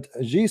said that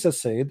Jesus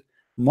said,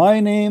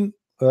 my name,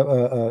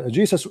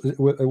 Jesus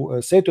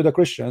said to the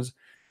Christians,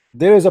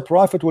 there is a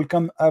prophet will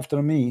come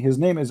after me, his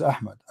name is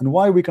Ahmad. And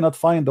why we cannot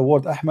find the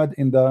word Ahmad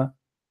in the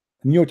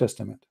New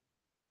Testament?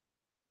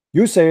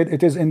 You said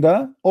it is in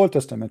the Old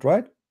Testament,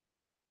 right?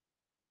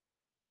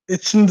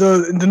 It's in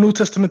the New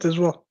Testament as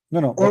well.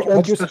 No,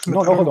 but you said,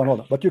 no, hold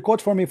on. But you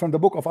quote for me from the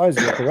book of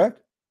Isaiah,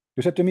 correct?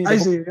 You said to me,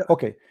 Isaiah, yeah.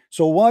 Okay.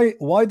 So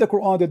why the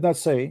Quran did not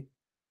say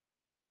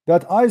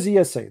that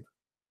Isaiah said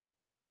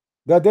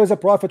that there's a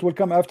prophet will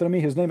come after me,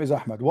 his name is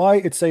Ahmad? Why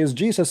it says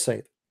Jesus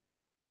said?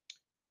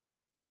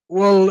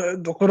 Well,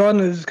 the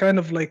Quran is kind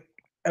of like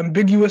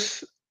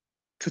ambiguous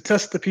to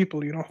test the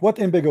people, you know. What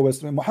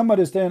ambiguous? Muhammad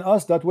is telling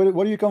us that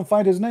where you can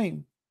find his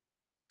name.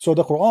 So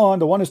the Quran,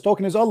 the one is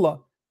talking is Allah.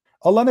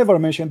 Allah never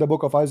mentioned the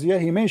book of Isaiah.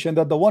 He mentioned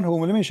that the one who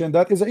will mention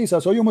that is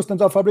Isa. So you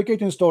Muslims are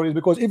fabricating stories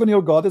because even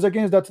your God is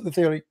against that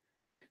theory.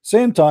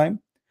 Same time,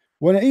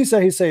 when Isa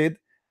he said,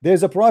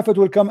 there's a prophet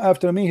will come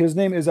after me, his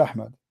name is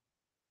Ahmad.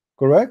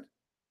 Correct?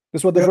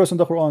 That's what the verse in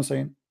the Quran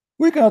saying.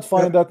 We cannot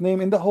find that name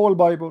in the whole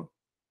Bible.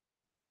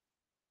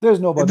 There's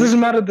nobody. It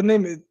doesn't matter the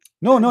name.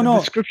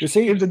 No. You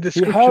see,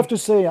 you have to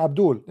say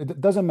Abdul.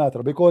 It doesn't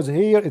matter because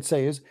here it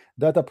says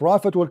that a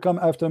prophet will come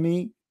after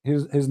me.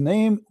 His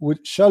name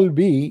shall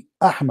be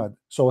Ahmad.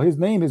 So his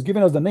name is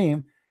giving us the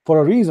name for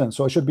a reason.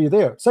 So it should be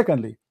there.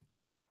 Secondly,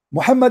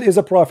 Muhammad is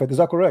a prophet. Is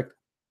that correct?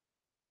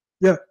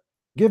 Yeah.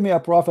 Give me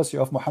a prophecy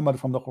of Muhammad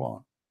from the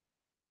Quran.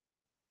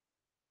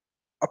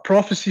 A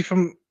prophecy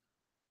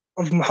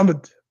of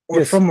Muhammad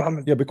or from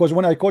Muhammad. Yeah, because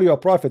when I call you a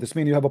prophet, it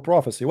means you have a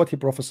prophecy. What he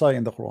prophesied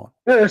in the Quran.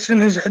 Yeah, it's in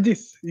his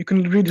hadith. You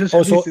can read his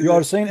hadith. So you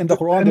are saying in the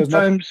Quran there's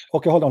no.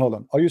 Okay, hold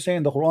on. Are you saying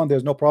in the Quran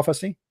there's no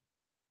prophecy?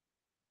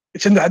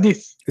 It's in the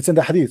hadith. It's in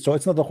the hadith, so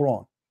it's not the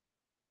Quran.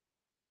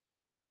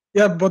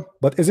 Yeah, but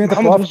isn't it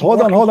a prophet?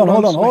 Hold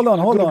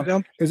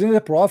on. Isn't it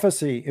a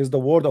prophecy is the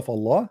word of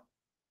Allah?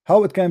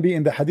 How it can be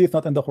in the hadith,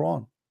 not in the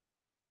Quran?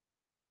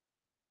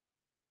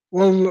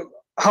 Well,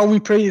 how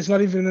we pray is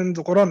not even in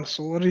the Quran.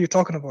 So what are you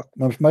talking about?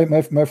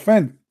 My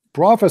friend,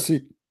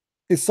 prophecy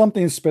is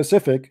something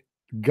specific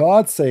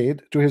God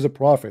said to his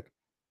prophet.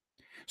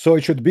 So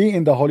it should be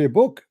in the holy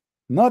book,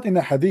 not in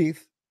the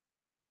hadith.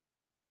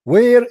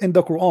 Where in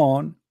the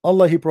Quran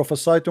Allah he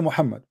prophesied to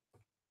Muhammad?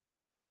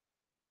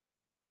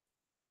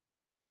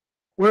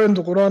 Where in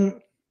the Quran?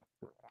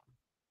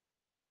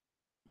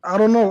 I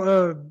don't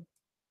know.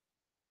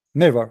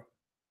 Never.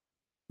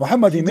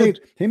 Muhammad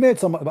he made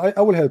some.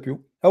 I will help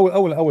you. I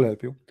will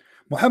help you.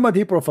 Muhammad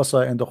he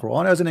prophesied in the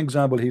Quran. As an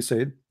example, he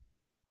said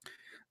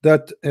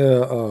that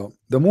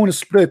the moon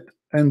split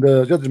and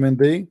the judgment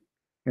day,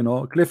 you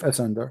know, cliff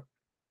asunder.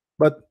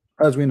 But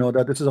as we know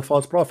that this is a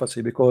false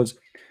prophecy, because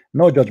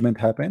no judgment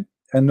happened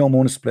and no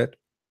moon split.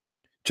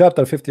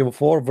 Chapter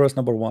 54 verse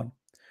number 1.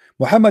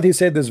 Muhammad he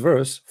said this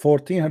verse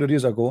 1400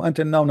 years ago.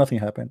 Until now nothing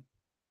happened.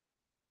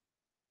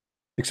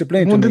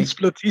 Explain to me. Didn't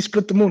split. He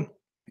split the moon.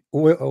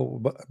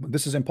 But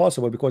this is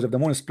impossible, because if the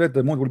moon is split,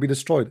 the moon will be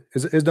destroyed.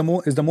 Is the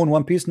moon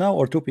one piece now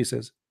or two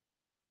pieces?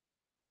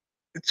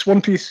 It's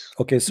one piece.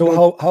 Okay,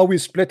 so how we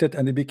split it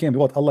and it became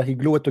what? Allah he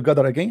glue it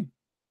together again?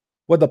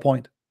 What the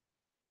point?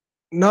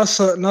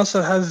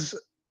 NASA has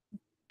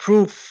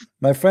proof.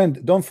 My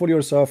friend, don't fool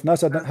yourself.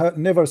 NASA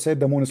never said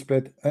the moon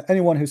split.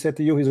 Anyone who said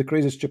to you he's a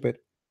crazy stupid.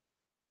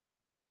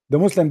 The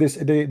Muslim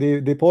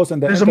they post on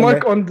the There's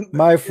internet. A mark on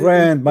my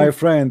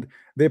friend.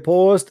 They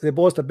post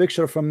a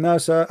picture from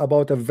NASA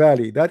about a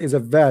valley. That is a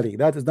valley.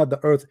 That is not the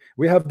earth.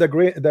 We have the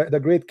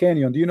Great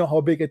Canyon. Do you know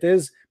how big it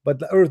is? But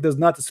the earth does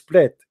not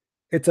split.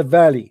 It's a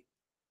valley.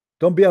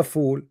 Don't be a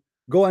fool.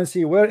 Go and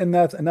see where in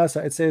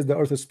NASA it says the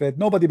earth is split.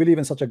 Nobody believes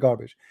in such a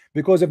garbage.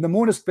 Because if the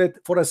moon is split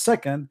for a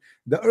second,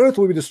 the earth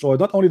will be destroyed,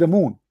 not only the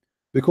moon.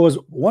 Because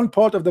one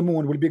part of the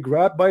moon will be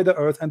grabbed by the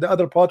earth and the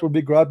other part will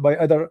be grabbed by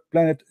other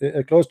planet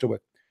close to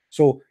it.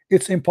 So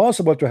it's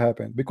impossible to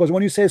happen, because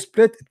when you say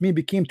split, it means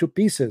became two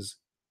pieces,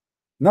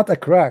 not a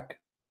crack.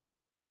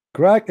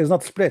 Crack is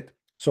not split.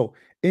 So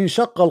in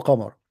shaqqa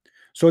al-qamar,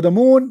 so the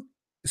moon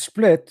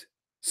split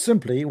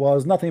simply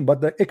was nothing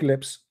but the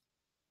eclipse.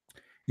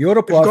 You're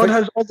a prophet. God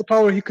has all the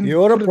power. He can.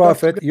 You're a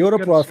prophet. You're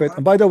a prophet.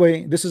 And by the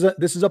way, this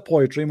is a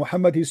poetry.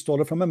 Muhammad he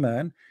stole it from a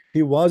man.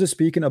 He was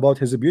speaking about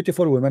his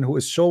beautiful woman who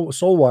is so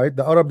white.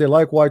 The Arab they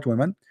like white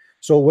women.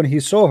 So when he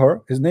saw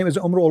her, his name is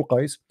Umru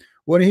al-Qais.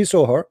 When he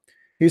saw her,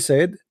 he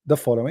said the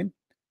following: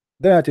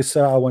 دنت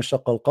الساعة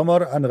وانشق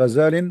القمر عن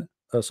غزال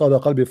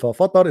صاد قلبي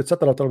ففطر,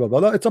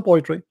 etc. It's a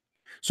poetry.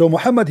 So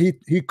Muhammad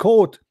he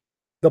quote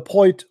the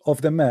poet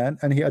of the man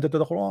and he added to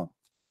the Quran.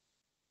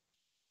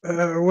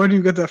 Where do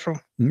you get that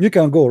from? You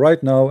can go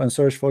right now and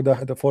search for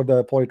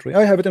the poetry.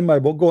 I have it in my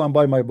book. Go and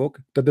buy my book,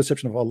 The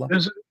Deception of Allah.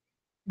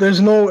 There's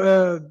no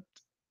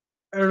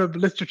Arab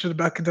literature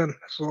back then,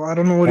 so I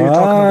don't know what you're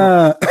talking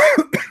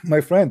about.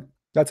 My friend,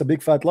 that's a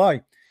big fat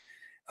lie.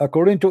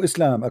 According to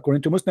Islam,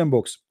 according to Muslim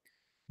books,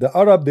 the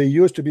Arab they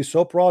used to be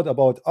so proud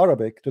about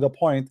Arabic to the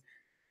point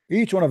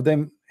each one of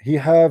them he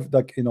have,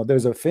 like, you know,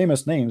 there's a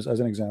famous names. As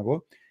an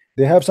example,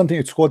 they have something,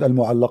 it's called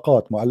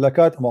al-mu'allaqat.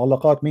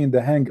 Mu'allaqat mean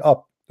they hang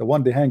up, the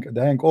one they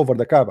hang over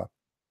the Kaaba.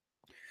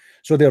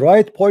 So they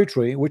write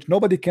poetry which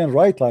nobody can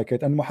write like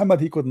it, and Muhammad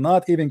he could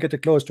not even get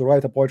close to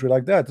write a poetry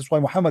like that. That's why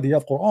Muhammad he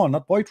have Quran,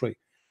 not poetry.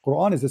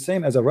 Quran is the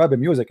same as Arabic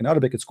music. In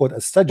Arabic it's called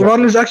as-sajr.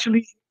 Quran is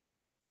actually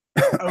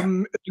a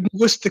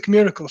linguistic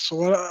miracle. So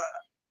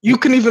you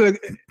can even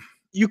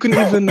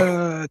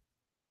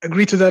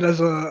agree to that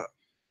as a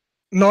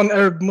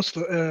non-Arab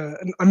Muslim.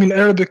 I mean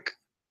Arabic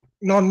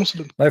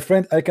non-Muslim. My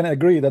friend, I can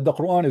agree that the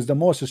Quran is the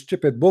most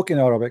stupid book in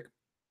Arabic.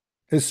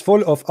 It's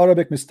full of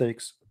Arabic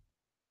mistakes,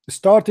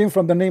 starting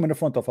from the name in the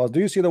front of us. Do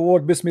you see the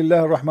word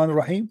Bismillah ar-Rahman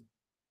ar-Rahim?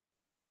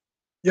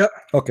 Yeah.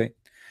 Okay.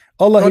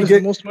 Allah he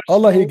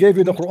gave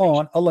you the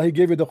Quran. Allah he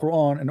gave you the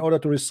Quran in order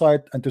to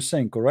recite and to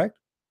sing, correct?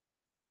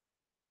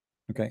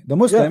 Okay. The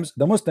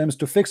Muslims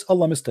to fix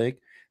Allah mistake,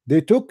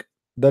 they took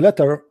the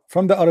letter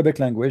from the Arabic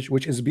language,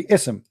 which is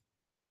bi-ism.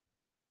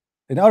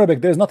 In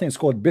Arabic, there's nothing. It's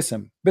called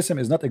bism. Bism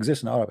is not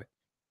exist in Arabic.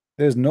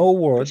 There's no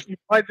word.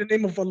 By the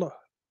name of Allah.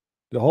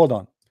 Hold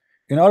on.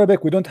 In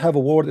Arabic, we don't have a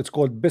word. It's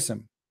called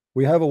bism.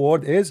 We have a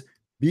word is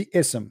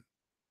bi-ism.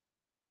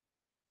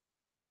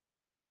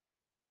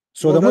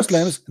 So well,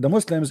 the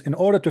Muslims, in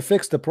order to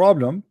fix the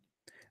problem,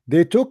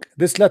 they took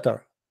this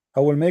letter. I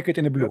will make it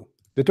in blue.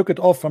 They took it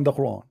off from the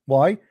Quran.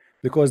 Why?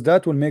 Because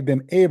that will make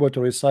them able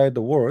to recite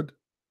the word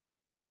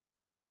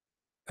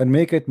and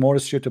make it more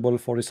suitable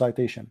for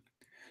recitation.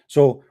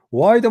 So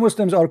why the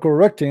Muslims are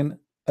correcting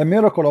a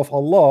miracle of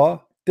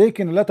Allah,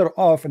 taking a letter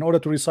off in order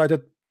to recite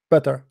it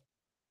better?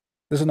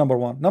 This is number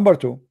one. Number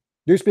two,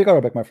 do you speak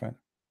Arabic, my friend?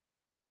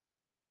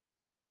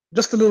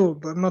 Just a little,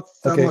 but not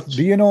that much.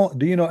 Do you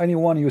know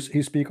anyone who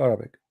speak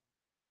Arabic?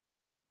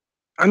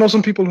 I know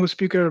some people who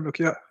speak Arabic,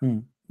 yeah.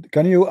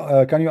 Can you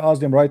ask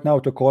them right now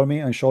to call me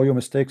and show you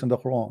mistakes in the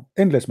Quran?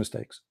 Endless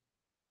mistakes.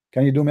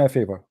 Can you do me a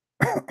favor?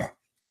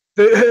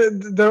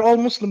 They're all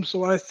Muslims,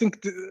 so I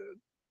think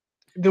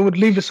they would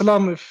leave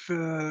Islam if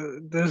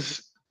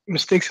there's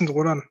mistakes in the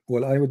Quran.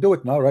 Well, I would do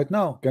it now, right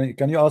now.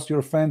 Can you ask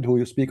your friend who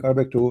you speak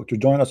Arabic to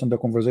join us in the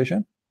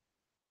conversation?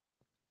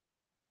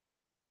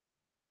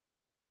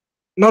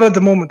 Not at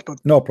the moment, but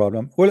no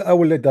problem. Well, I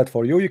will let that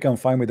for you. You can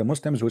find me the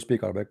Muslims who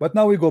speak Arabic. But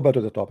now we go back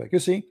to the topic. You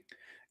see,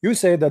 you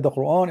say that the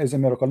Quran is a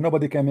miracle.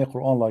 Nobody can make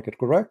Quran like it,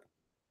 correct?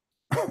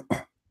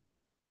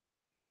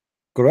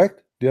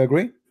 Correct? Do you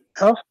agree?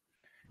 Huh?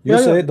 You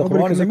say the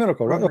Quran is a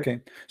miracle, right? Okay.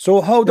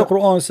 So how the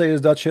Quran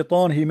says that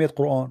Shaitan, he made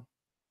Quran?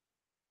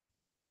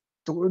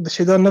 The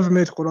Shaitan never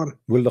made Quran.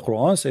 Well, the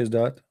Quran says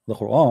that. The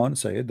Quran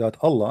said that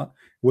Allah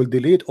will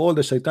delete all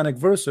the satanic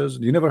verses.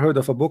 You never heard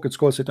of a book? It's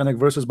called Satanic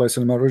Verses by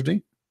Salman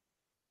Rushdie.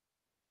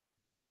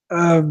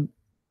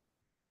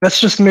 That's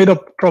just made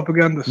up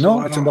propaganda. So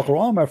no, it's in the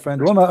Quran, my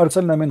friend. وَمَا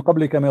أَرْسَلْنَا مِنْ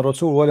قَبْلِكَ مِنْ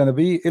رَسُولٍ وَلَا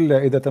نَبِيٍّ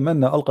إِلَّا إِذَا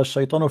تَمَنَّى أَلْقَى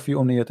الشَّيْطَانُ فِي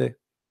أُمْنِيَّتِهِ.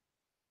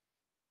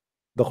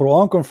 The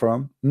Quran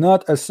confirmed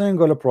not a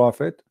single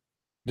prophet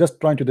just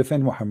trying to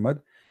defend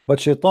Muhammad, but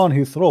Shaitan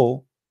he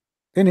throw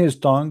in his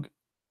tongue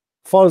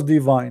false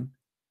divine,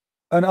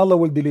 and Allah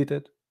will delete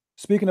it.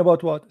 Speaking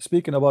about what?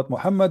 Speaking about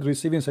Muhammad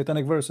receiving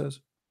satanic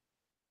verses.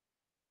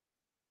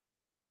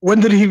 When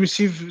did he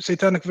receive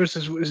satanic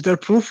verses? Is there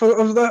proof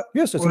of that?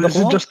 Yes, it's or in the is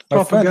Quran. it just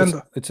propaganda?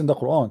 Friend, it's in the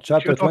Quran,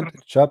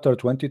 chapter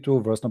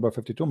 22, verse number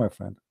 52, my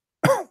friend.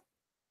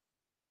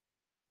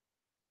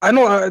 I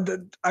know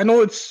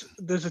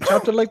there's a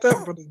chapter like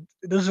that, but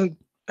it doesn't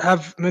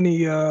have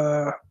many.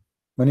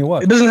 Many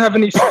what? It doesn't have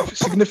any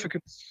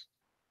significance.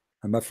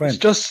 And my friend,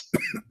 it's just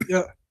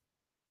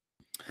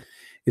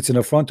it's in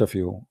the front of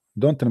you.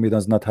 Don't tell me it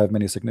does not have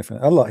many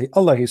significance.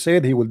 Allah, he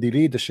said he will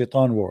delete the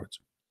shaitan words.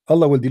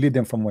 Allah will delete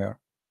them from where?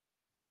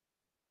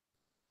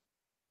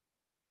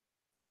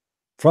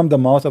 From the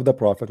mouth of the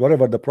prophet.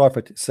 Whatever the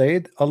prophet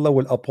said, Allah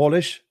will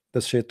abolish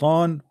the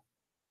shaitan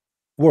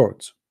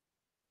words.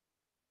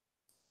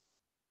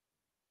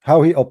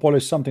 How he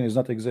abolished something does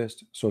not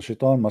exist. So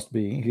shaitan must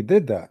be, he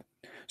did that.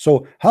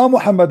 So how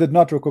Muhammad did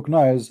not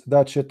recognize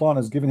that shaitan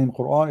is giving him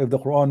Quran? If the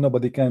Quran,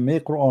 nobody can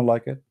make Quran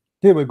like it.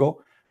 Here we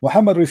go.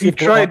 Muhammad received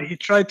Quran. He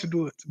tried to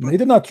do it. He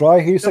did not try.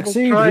 He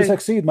succeeded. He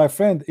succeeded, my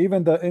friend.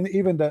 Even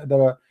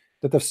the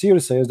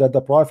Tafsir says that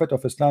the prophet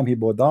of Islam, he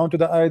bowed down to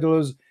the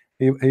idols.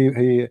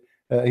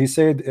 He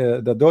said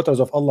the daughters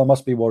of Allah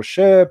must be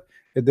worshipped.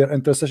 Their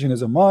intercession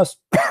is a must.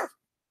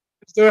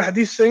 Is there a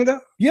hadith saying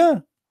that? Yeah.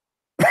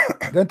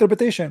 The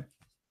interpretation.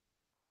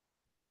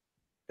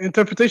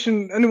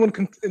 Interpretation, anyone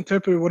can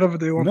interpret whatever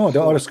they want. No,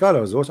 there are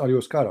scholars. Those are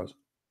your scholars.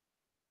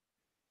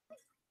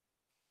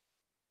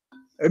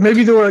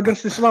 Maybe they were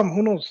against Islam.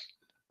 Who knows?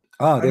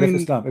 They left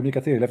Islam. Ibn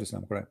Kathir left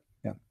Islam. Correct.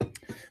 Yeah.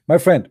 My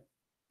friend,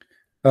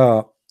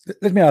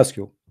 let me ask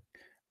you.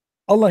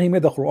 Allah, he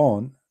made the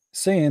Quran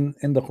saying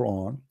in the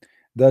Quran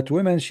that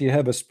women, she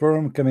have a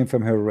sperm coming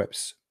from her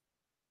ribs.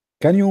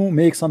 Can you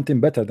make something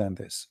better than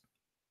this?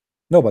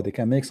 Nobody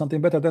can make something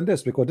better than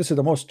this, because this is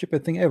the most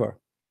stupid thing ever.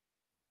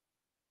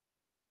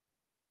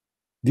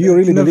 Do you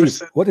really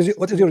believe? What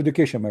is your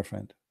education, my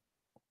friend?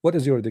 What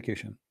is your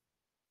education?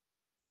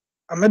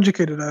 I'm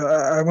educated.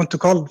 I went to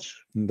college.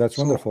 That's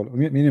wonderful.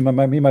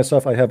 Me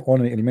myself, I have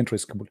only elementary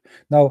school.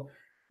 Now,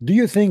 do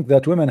you think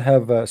that women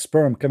have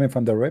sperm coming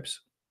from their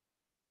ribs?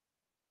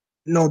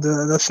 No,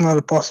 that's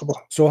not possible.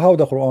 So how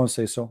the Quran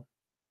says so?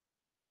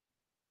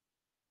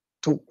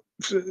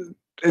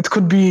 It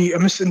could be a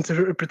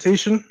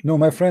misinterpretation. No,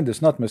 my friend,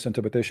 it's not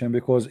misinterpretation,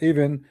 because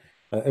even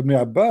Ibn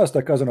Abbas,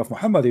 the cousin of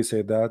Muhammad, he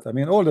said that. I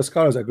mean, all the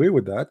scholars agree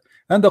with that,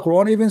 and the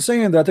Quran even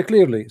saying that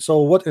clearly. So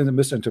what is the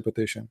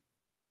misinterpretation?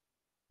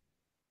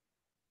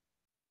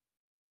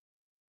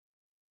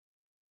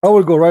 I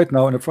will go right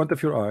now in the front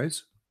of your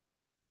eyes.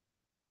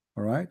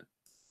 All right.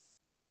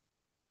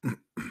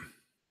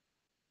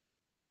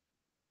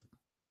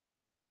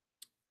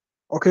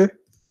 Okay.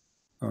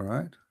 All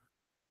right.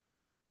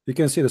 You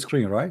can see the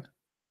screen, right?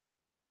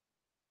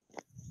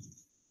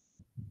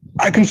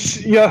 I can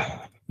see,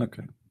 yeah.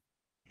 Okay.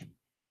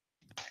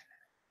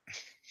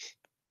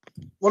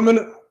 1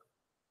 minute.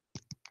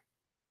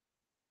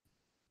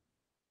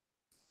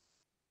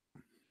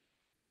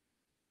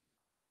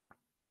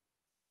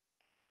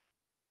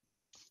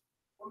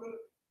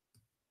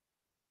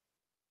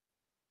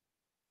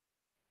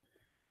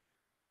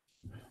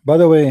 By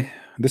the way,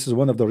 this is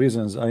one of the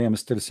reasons I am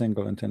still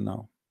single until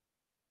now.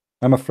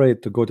 I'm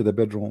afraid to go to the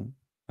bedroom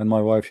and my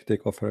wife should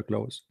take off her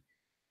clothes.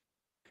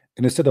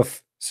 And instead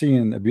of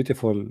seeing a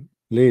beautiful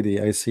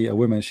lady, I see a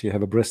woman, she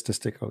have a breast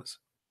testicles.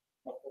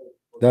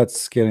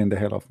 That's scaring the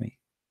hell of me.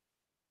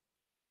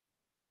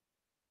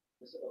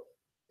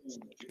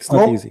 It's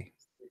not easy.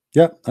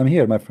 Yeah, I'm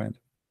here, my friend.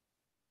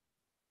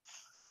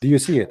 Do you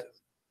see it?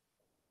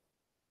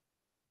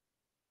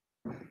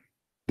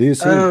 Do you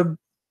see it?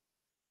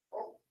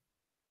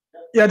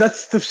 Yeah,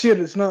 that's Tafsir.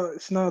 It's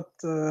not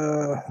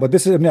But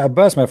this is Ibn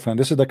Abbas, my friend.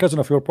 This is the cousin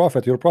of your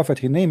prophet. Your prophet,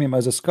 he named him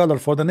as a scholar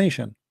for the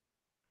nation.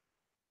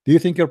 Do you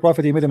think your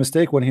prophet, he made a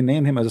mistake when he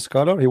named him as a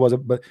scholar?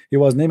 He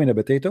was naming a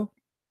potato.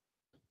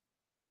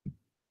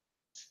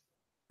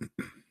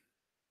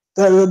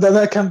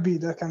 That can be.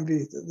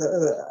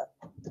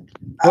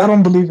 I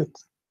don't believe it.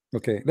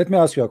 Okay, let me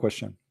ask you a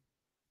question.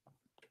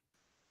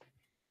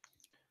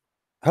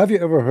 Have you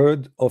ever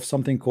heard of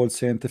something called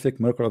scientific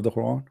miracle of the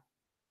Quran?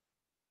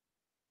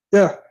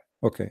 Yeah.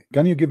 Okay,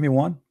 can you give me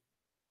one?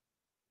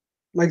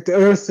 Like the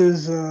earth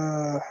is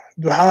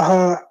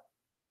duhaha.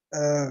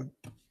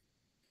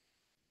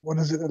 What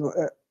is it?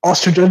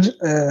 ostrich egg,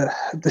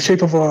 the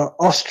shape of an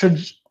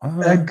ostrich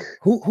egg.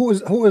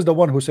 Who is the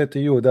one who said to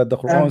you that the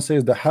Quran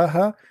says the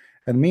haha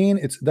and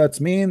that's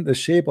mean the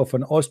shape of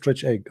an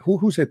ostrich egg?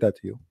 Who said that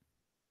to you?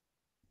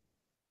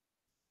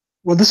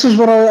 Well, this is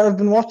what I've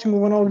been watching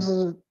when I was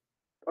a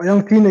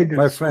young teenager.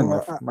 My friend,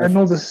 so I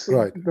know this.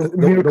 Right.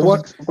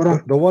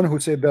 The one who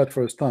said that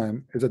first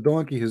time is a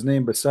donkey. His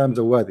name is Sam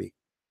Zawadi.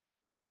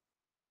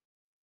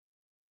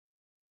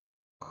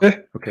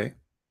 Okay,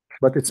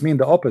 but it's mean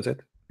the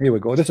opposite. Here we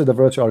go. This is the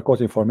verse you are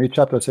quoting for me,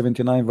 chapter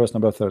 79, verse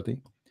number 30.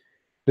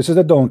 This is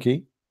a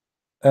donkey,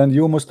 and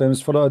you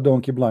Muslims follow a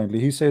donkey blindly.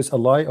 He says a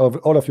lie. Of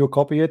all of you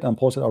copy it and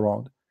post it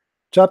around.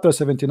 Chapter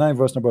 79,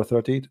 verse number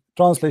 30,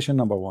 translation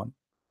number 1.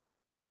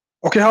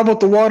 Okay, how about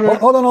the water?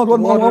 Hold on,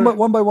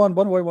 one by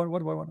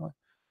one.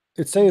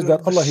 It says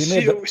that Allah He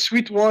made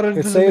sweet water.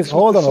 It says,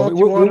 hold on,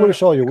 we will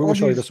show you. We will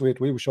show you the sweet.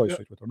 We will show you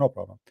sweet water. No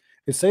problem.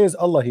 It says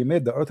Allah He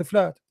made the earth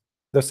flat.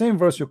 The same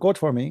verse you quote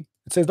for me,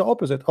 it says the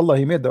opposite. Allah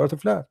He made the earth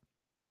flat.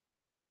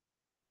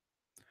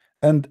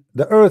 And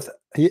the earth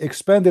He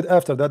expanded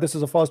after that. This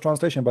is a false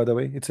translation, by the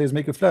way. It says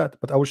make it flat,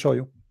 but I will show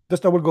you.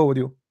 Just I will go with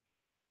you.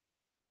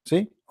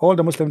 See, all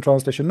the Muslim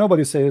translation,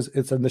 nobody says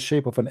it's in the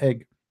shape of an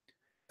egg.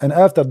 And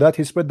after that,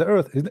 He spread the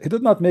earth. He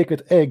did not make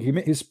it egg.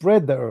 He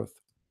spread the earth.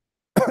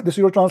 This is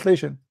your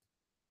translation,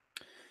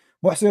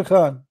 Muhsin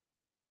Khan.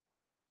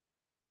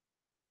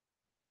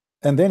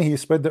 And then He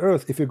spread the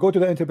earth. If you go to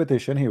the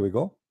interpretation, here we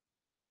go.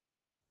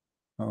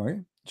 All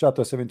right,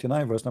 chapter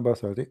 79, verse number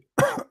 30.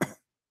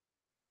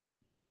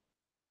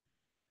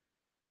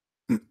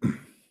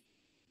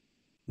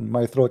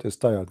 My throat is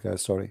tired,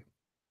 guys. Sorry.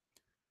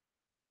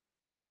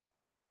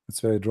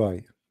 It's very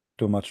dry.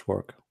 Too much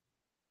work.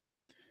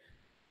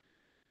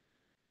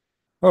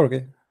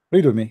 Okay,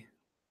 read with me.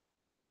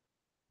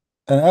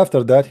 And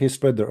after that, He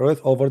spread the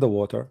earth over the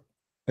water.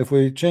 If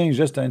we change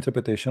just the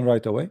interpretation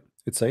right away,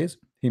 it says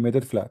He made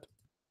it flat.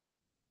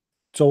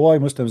 So why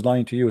Muslims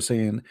lying to you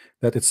saying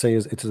that it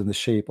says it is in the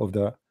shape of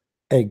the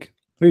egg?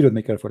 Read with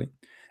me carefully.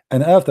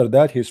 And after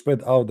that, He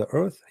spread out the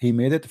earth. He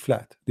made it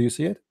flat. Do you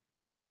see it?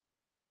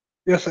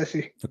 Yes, I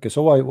see. Okay,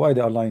 so why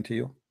they are lying to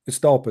you? It's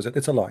the opposite.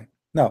 It's a lie.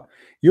 Now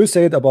you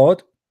said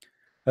about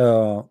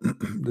the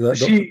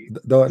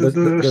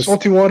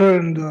salty water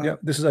and yeah.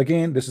 This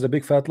is a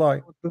big fat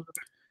lie.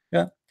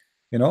 Yeah,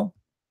 you know.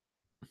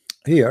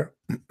 Here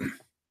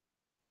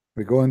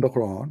we go in the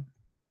Quran,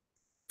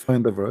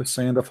 find the verse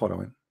saying the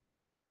following.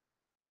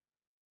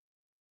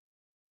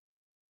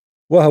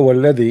 وهو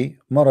الذي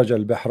مرج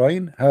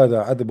البحرين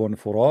هذا عذب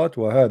فرات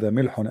وهذا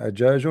ملح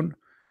أجاج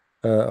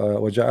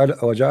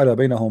وجعل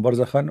بينهم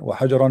برزخا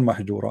وحجرا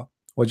محجورا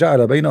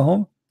وجعل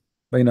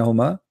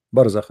بينهما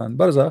برزخا.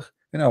 Barzakh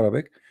in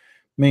Arabic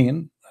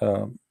mean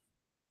a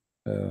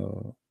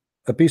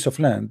piece of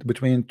land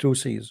between two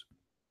seas.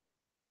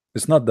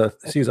 It's not that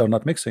seas are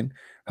not mixing.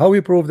 How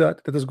we prove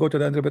that? Let us go to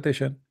the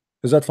interpretation.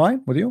 Is that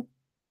fine with you?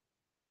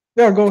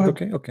 Yeah, go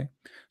ahead. Okay.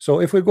 So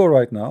if we go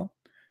right now,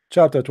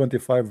 chapter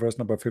 25, verse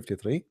number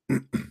 53.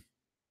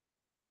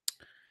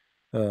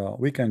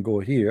 We can go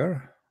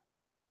here.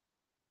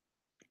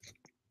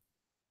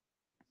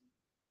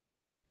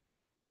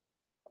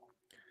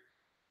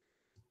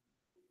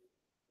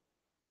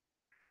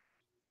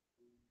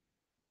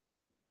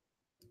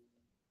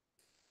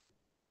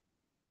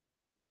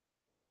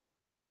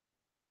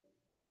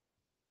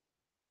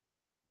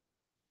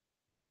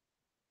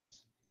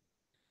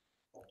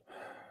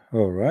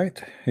 All right,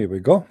 here we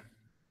go.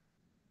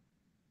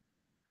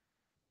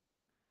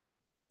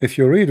 If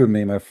you read with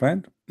me, my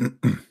friend,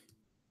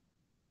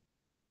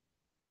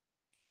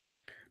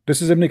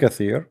 this is Ibn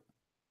Kathir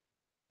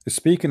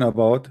speaking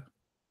about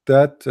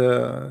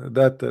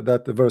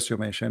that verse you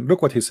mentioned.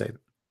 Look what he said.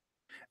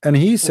 And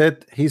he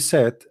said he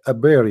set a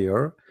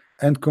barrier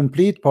and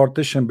complete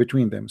partition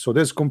between them. So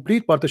there's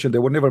complete partition. They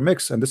will never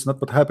mix, and this is not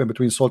what happened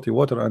between salty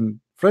water and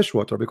fresh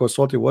water, because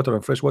salty water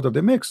and fresh water,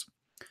 they mix.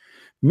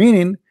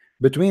 Meaning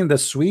between the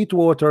sweet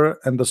water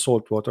and the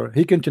salt water.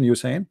 He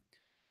continues saying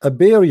a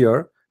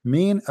barrier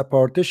mean a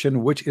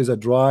partition which is a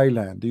dry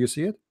land. Do you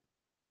see it?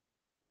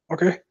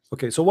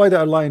 Okay, so why they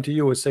are lying to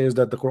you? It says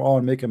that the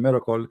Quran make a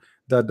miracle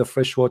that the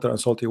fresh water and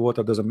salty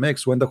water doesn't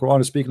mix, when the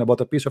Quran is speaking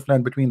about a piece of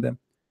land between them.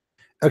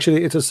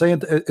 Actually,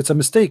 it's a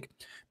mistake,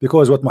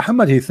 because what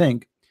Muhammad he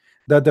think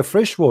that the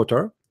fresh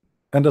water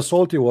and the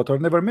salty water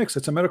never mix.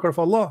 It's a miracle of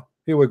Allah.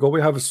 Here we go.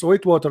 We have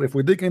sweet water. If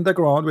we dig in the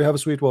ground, we have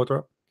sweet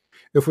water.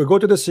 If we go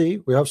to the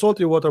sea, we have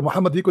salty water.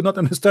 Muhammad he could not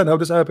understand how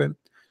this happened.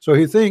 So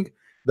he think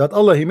that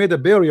Allah he made a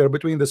barrier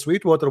between the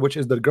sweet water, which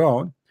is the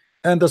ground,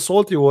 and the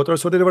salty water,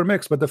 so they never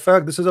mix. But the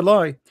fact, this is a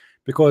lie,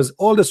 because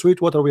all the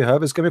sweet water we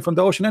have is coming from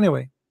the ocean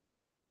anyway.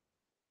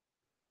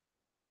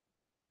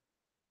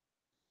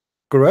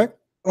 Correct?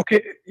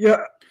 Okay,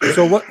 yeah.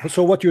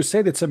 So what you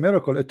said, it's a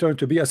miracle, it turned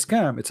to be a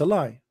scam. It's a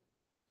lie.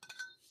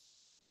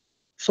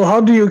 So how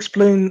do you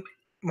explain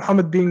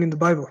Muhammad being in the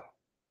Bible?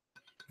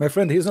 My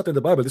friend, he's not in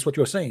the Bible. This is what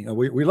you're saying.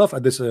 We laugh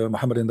at this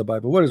Muhammad in the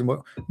Bible. Where is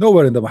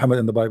nowhere in the Muhammad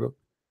in the Bible?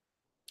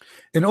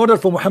 In order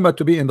for Muhammad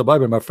to be in the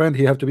Bible, my friend,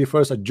 he have to be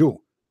first a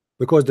Jew.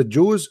 because the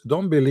Jews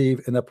don't believe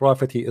in a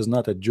prophet. He is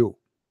not a Jew.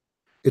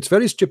 It's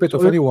very stupid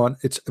of anyone.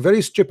 It's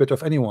very stupid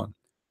of anyone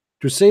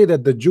to say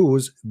that the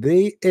Jews,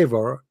 they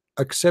ever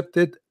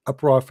accepted a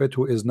prophet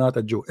who is not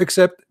a Jew,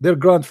 except their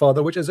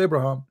grandfather, which is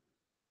Abraham,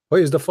 who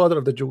is the father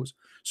of the Jews.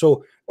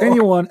 So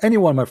anyone,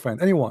 my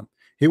friend, anyone,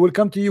 he will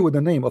come to you with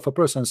the name of a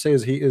person,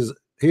 says he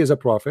is a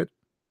prophet.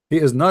 He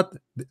is not.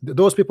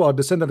 Those people are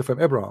descendants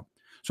from Abraham,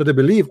 so they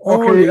believe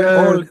only.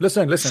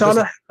 Listen.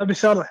 Salih, Abi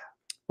Salih.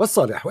 What's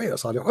Salih? Where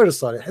is Salih? Where is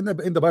Salih?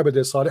 In the Bible,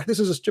 there's Salih. This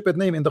is a stupid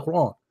name in the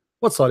Quran.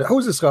 What's Salih? Who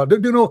is this guy? Do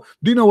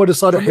you know where the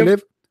Salih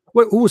live?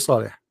 Who is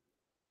Salih?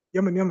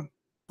 Yemen.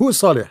 Who is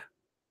Salih?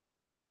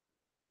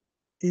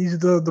 He's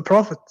the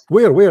prophet.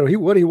 Where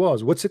he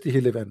was? What city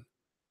he live in?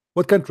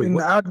 What country? In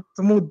Ad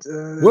Thamud.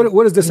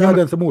 Where is this Ad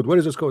and Thamud? Where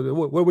is this called?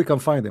 Where we can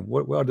find them?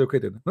 Where are they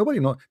located? Nobody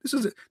knows.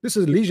 This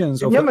is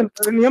legions of Yemen.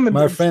 In Yemen,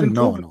 my friend.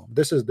 No.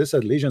 This is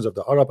legions of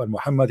the Arab, and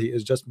Muhammad, he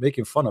is just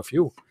making fun of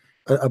you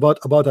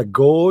about a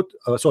goat.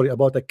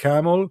 About a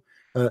camel.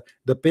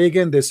 The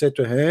pagan, they said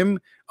to him,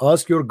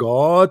 ask your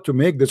God to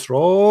make this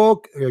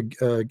rock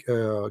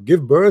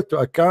give birth to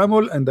a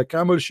camel, and the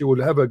camel, she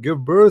will have a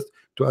give birth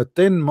to a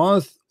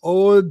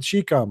 10-month-old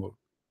she camel.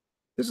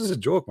 This is a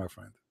joke, my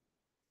friend.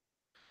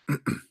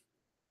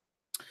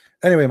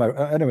 Anyway,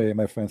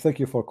 my friend, thank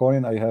you for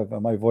calling. I have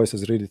my voice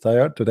is really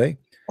tired today.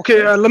 Okay,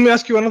 let me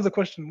ask you another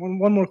question.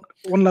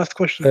 One last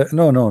question.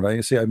 No.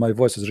 You see, my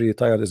voice is really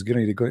tired. It's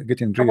getting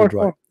really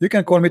dry. You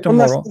can call me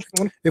tomorrow.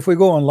 If we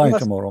go online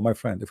tomorrow, my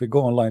friend, if we go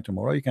online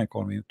tomorrow, you can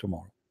call me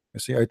tomorrow. You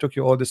see, I took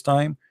you all this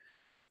time.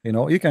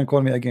 You can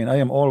call me again. I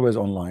am always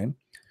online.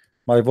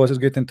 My voice is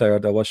getting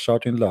tired. I was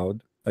shouting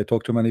loud. I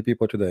talked to many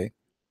people today.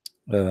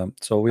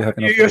 So we have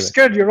enough. You're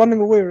scared. You're running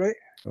away, right?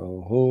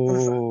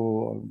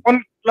 Oh.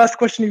 One last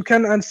question you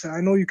can answer. I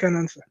know you can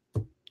answer.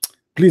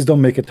 Please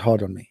don't make it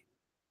hard on me.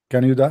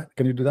 Can you do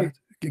that?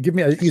 Give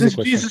me an easy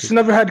question. Jesus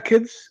never had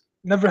kids,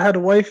 never had a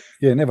wife.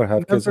 Yeah, never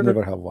have kids,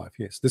 never have wife.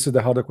 Yes, this is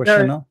the harder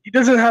question now. He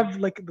doesn't have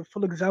like the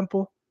full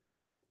example.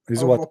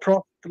 Is what? A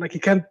prophet. Like he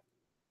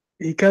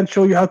can't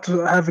show you how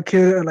to have a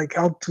kid, like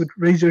how to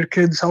raise your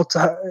kids, how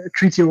to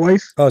treat your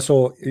wife.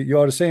 So you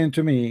are saying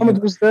to me,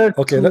 Muhammad was there.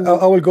 Okay,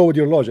 I will go with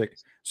your logic.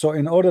 So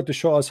in order to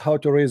show us how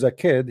to raise a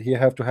kid, he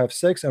have to have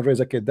sex and raise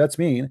a kid. That's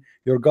mean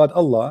your God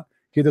Allah,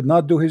 he did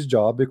not do his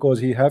job, because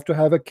he have to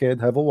have a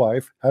kid, have a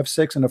wife, have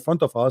sex in the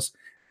front of us,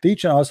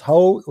 teaching us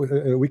how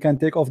we can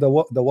take off the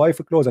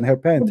wife clothes and her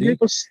panty,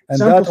 and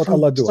that's what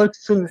Allah do.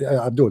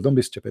 Abdul, don't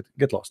be stupid.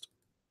 Get lost.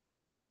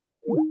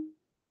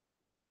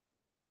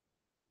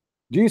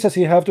 Jesus,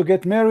 he have to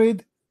get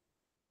married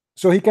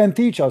so he can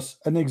teach us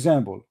an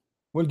example.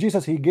 Well,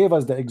 Jesus, he gave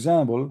us the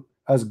example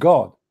as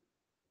God.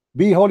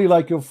 Be holy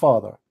like your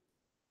father.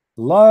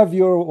 Love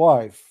your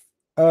wife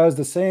as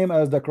the same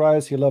as the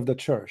Christ he loved the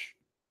church.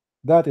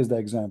 That is the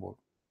example.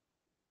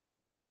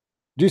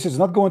 Jesus is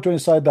not going to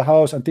inside the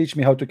house and teach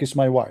me how to kiss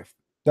my wife.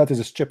 That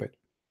is stupid.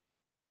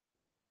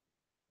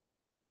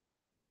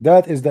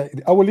 That is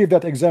I will leave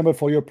that example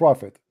for your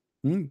prophet.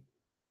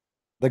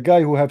 The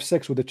guy who have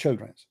sex with the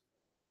children.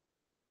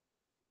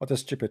 What a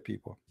stupid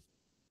people.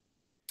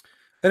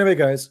 Anyway,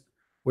 guys,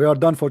 we are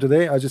done for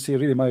today. As you see,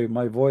 really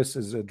my voice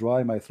is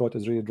dry, my throat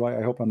is really dry.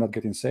 I hope I'm not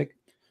getting sick.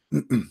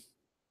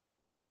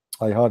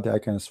 I hardly I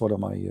can swallow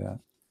my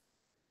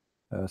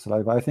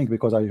saliva. I think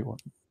because I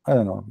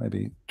don't know,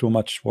 maybe too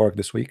much work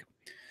this week.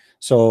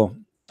 So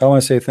I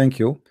want to say thank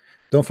you.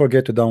 Don't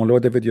forget to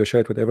download the video,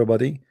 share it with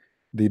everybody.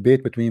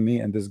 Debate between me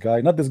and this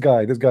guy. Not this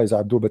guy. This guy is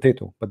Abdul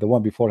Potato, but the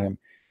one before him.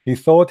 He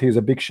thought he's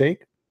a big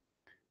sheikh.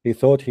 He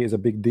thought he is a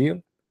big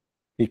deal.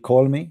 He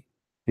called me.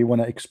 He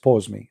want to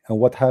expose me. And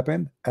what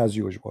happened? As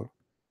usual,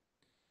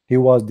 he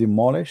was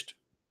demolished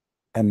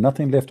and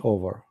nothing left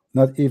over.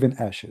 Not even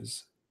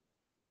ashes.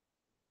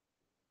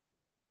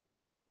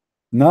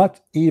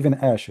 Not even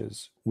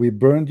ashes. We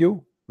burned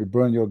you. We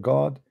burned your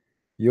God.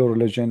 Your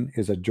religion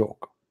is a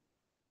joke.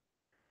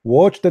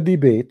 Watch the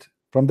debate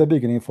from the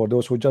beginning for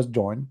those who just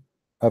joined.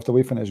 After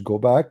we finish, go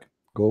back,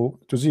 go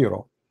to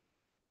 0.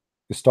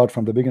 Start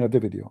from the beginning of the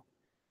video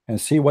and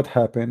see what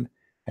happened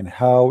and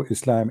how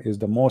Islam is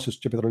the most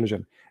stupid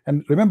religion.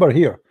 And remember,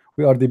 here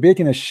we are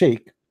debating a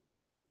sheikh.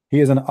 He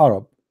is an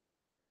Arab.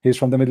 He's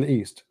from the Middle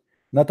East,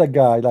 not a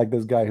guy like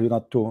this guy who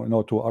not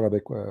know two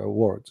Arabic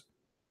words.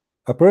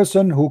 A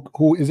person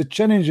who is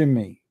challenging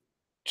me,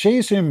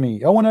 chasing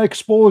me. I want to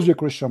expose you,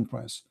 Christian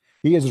Prince.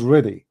 He is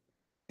ready.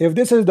 If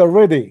this is the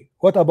ready,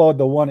 what about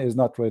the one is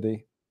not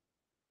ready?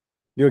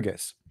 Your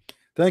guess.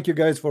 Thank you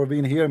guys for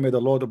being here. May the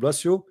Lord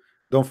bless you.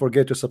 Don't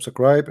forget to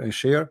subscribe and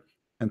share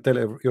and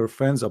tell your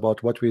friends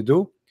about what we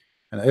do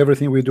and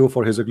everything we do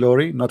for his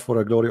glory, not for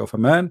a glory of a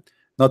man,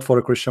 not for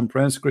a Christian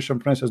Prince. Christian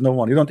Prince is no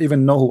one. You don't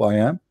even know who I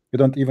am. You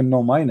don't even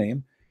know my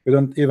name. You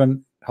don't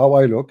even how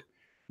I look.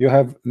 You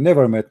have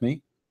never met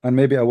me, and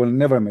maybe I will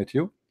never meet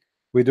you.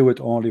 We do it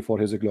only for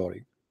his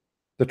glory.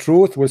 The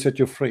truth will set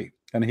you free,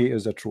 and he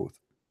is the truth.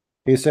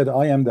 He said,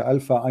 I am the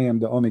Alpha, I am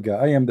the Omega,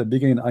 I am the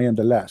beginning, I am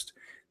the last.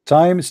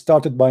 Time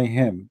started by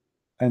him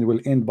and will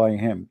end by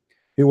him.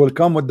 He will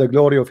come with the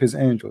glory of his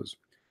angels.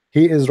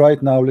 He is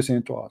right now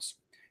listening to us.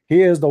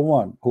 He is the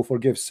one who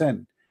forgives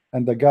sin.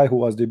 And the guy who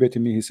was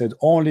debating me, he said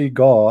only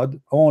God,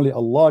 only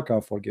Allah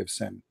can forgive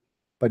sin,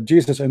 but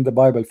Jesus in the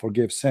Bible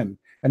forgives sin.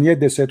 And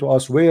yet they say to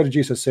us, where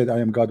Jesus said I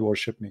am God,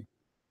 worship me?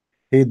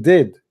 He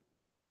did.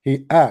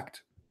 He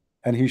acted,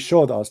 and he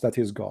showed us that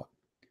he's God.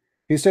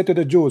 He said to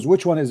the Jews,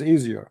 which one is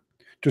easier,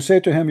 to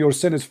say to him your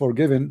sin is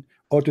forgiven,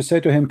 or to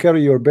say to him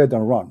carry your bed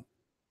and run?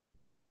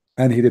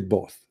 And he did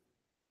both.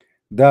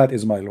 That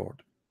is my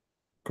Lord.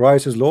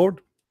 Christ is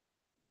Lord,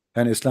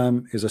 and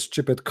Islam is a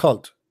stupid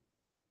cult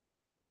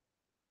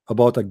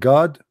about a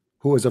God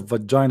who is a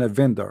vagina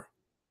vendor,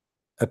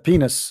 a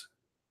penis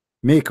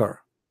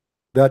maker.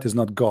 That is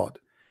not God.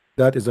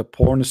 That is a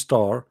porn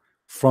star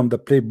from the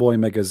Playboy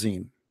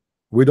magazine.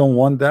 We don't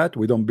want that.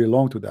 We don't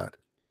belong to that.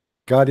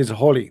 God is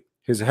holy.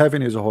 His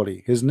heaven is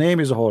holy. His name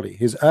is holy.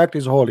 His act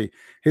is holy.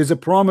 His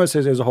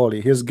promises is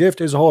holy. His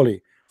gift is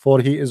holy, for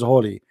he is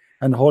holy,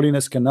 and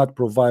holiness cannot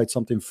provide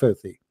something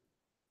filthy.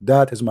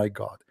 That is my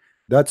God.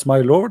 That's my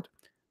Lord.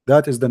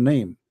 That is the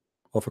name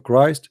of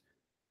Christ,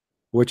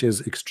 which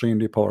is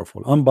extremely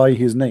powerful. And by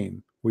his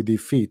name we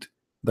defeat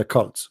the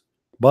cults.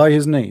 By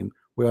his name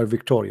we are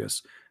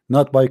victorious.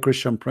 Not by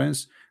Christian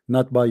Prince,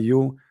 not by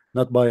you,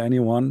 not by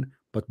anyone,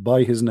 but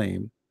by his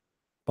name,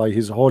 by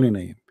his holy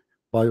name,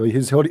 by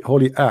his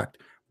holy act,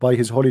 by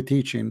his holy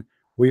teaching,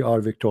 we are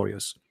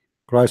victorious.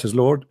 Christ is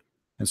Lord,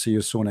 and see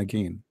you soon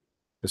again.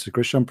 This is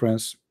Christian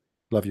Prince.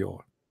 Love you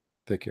all.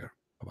 Take care.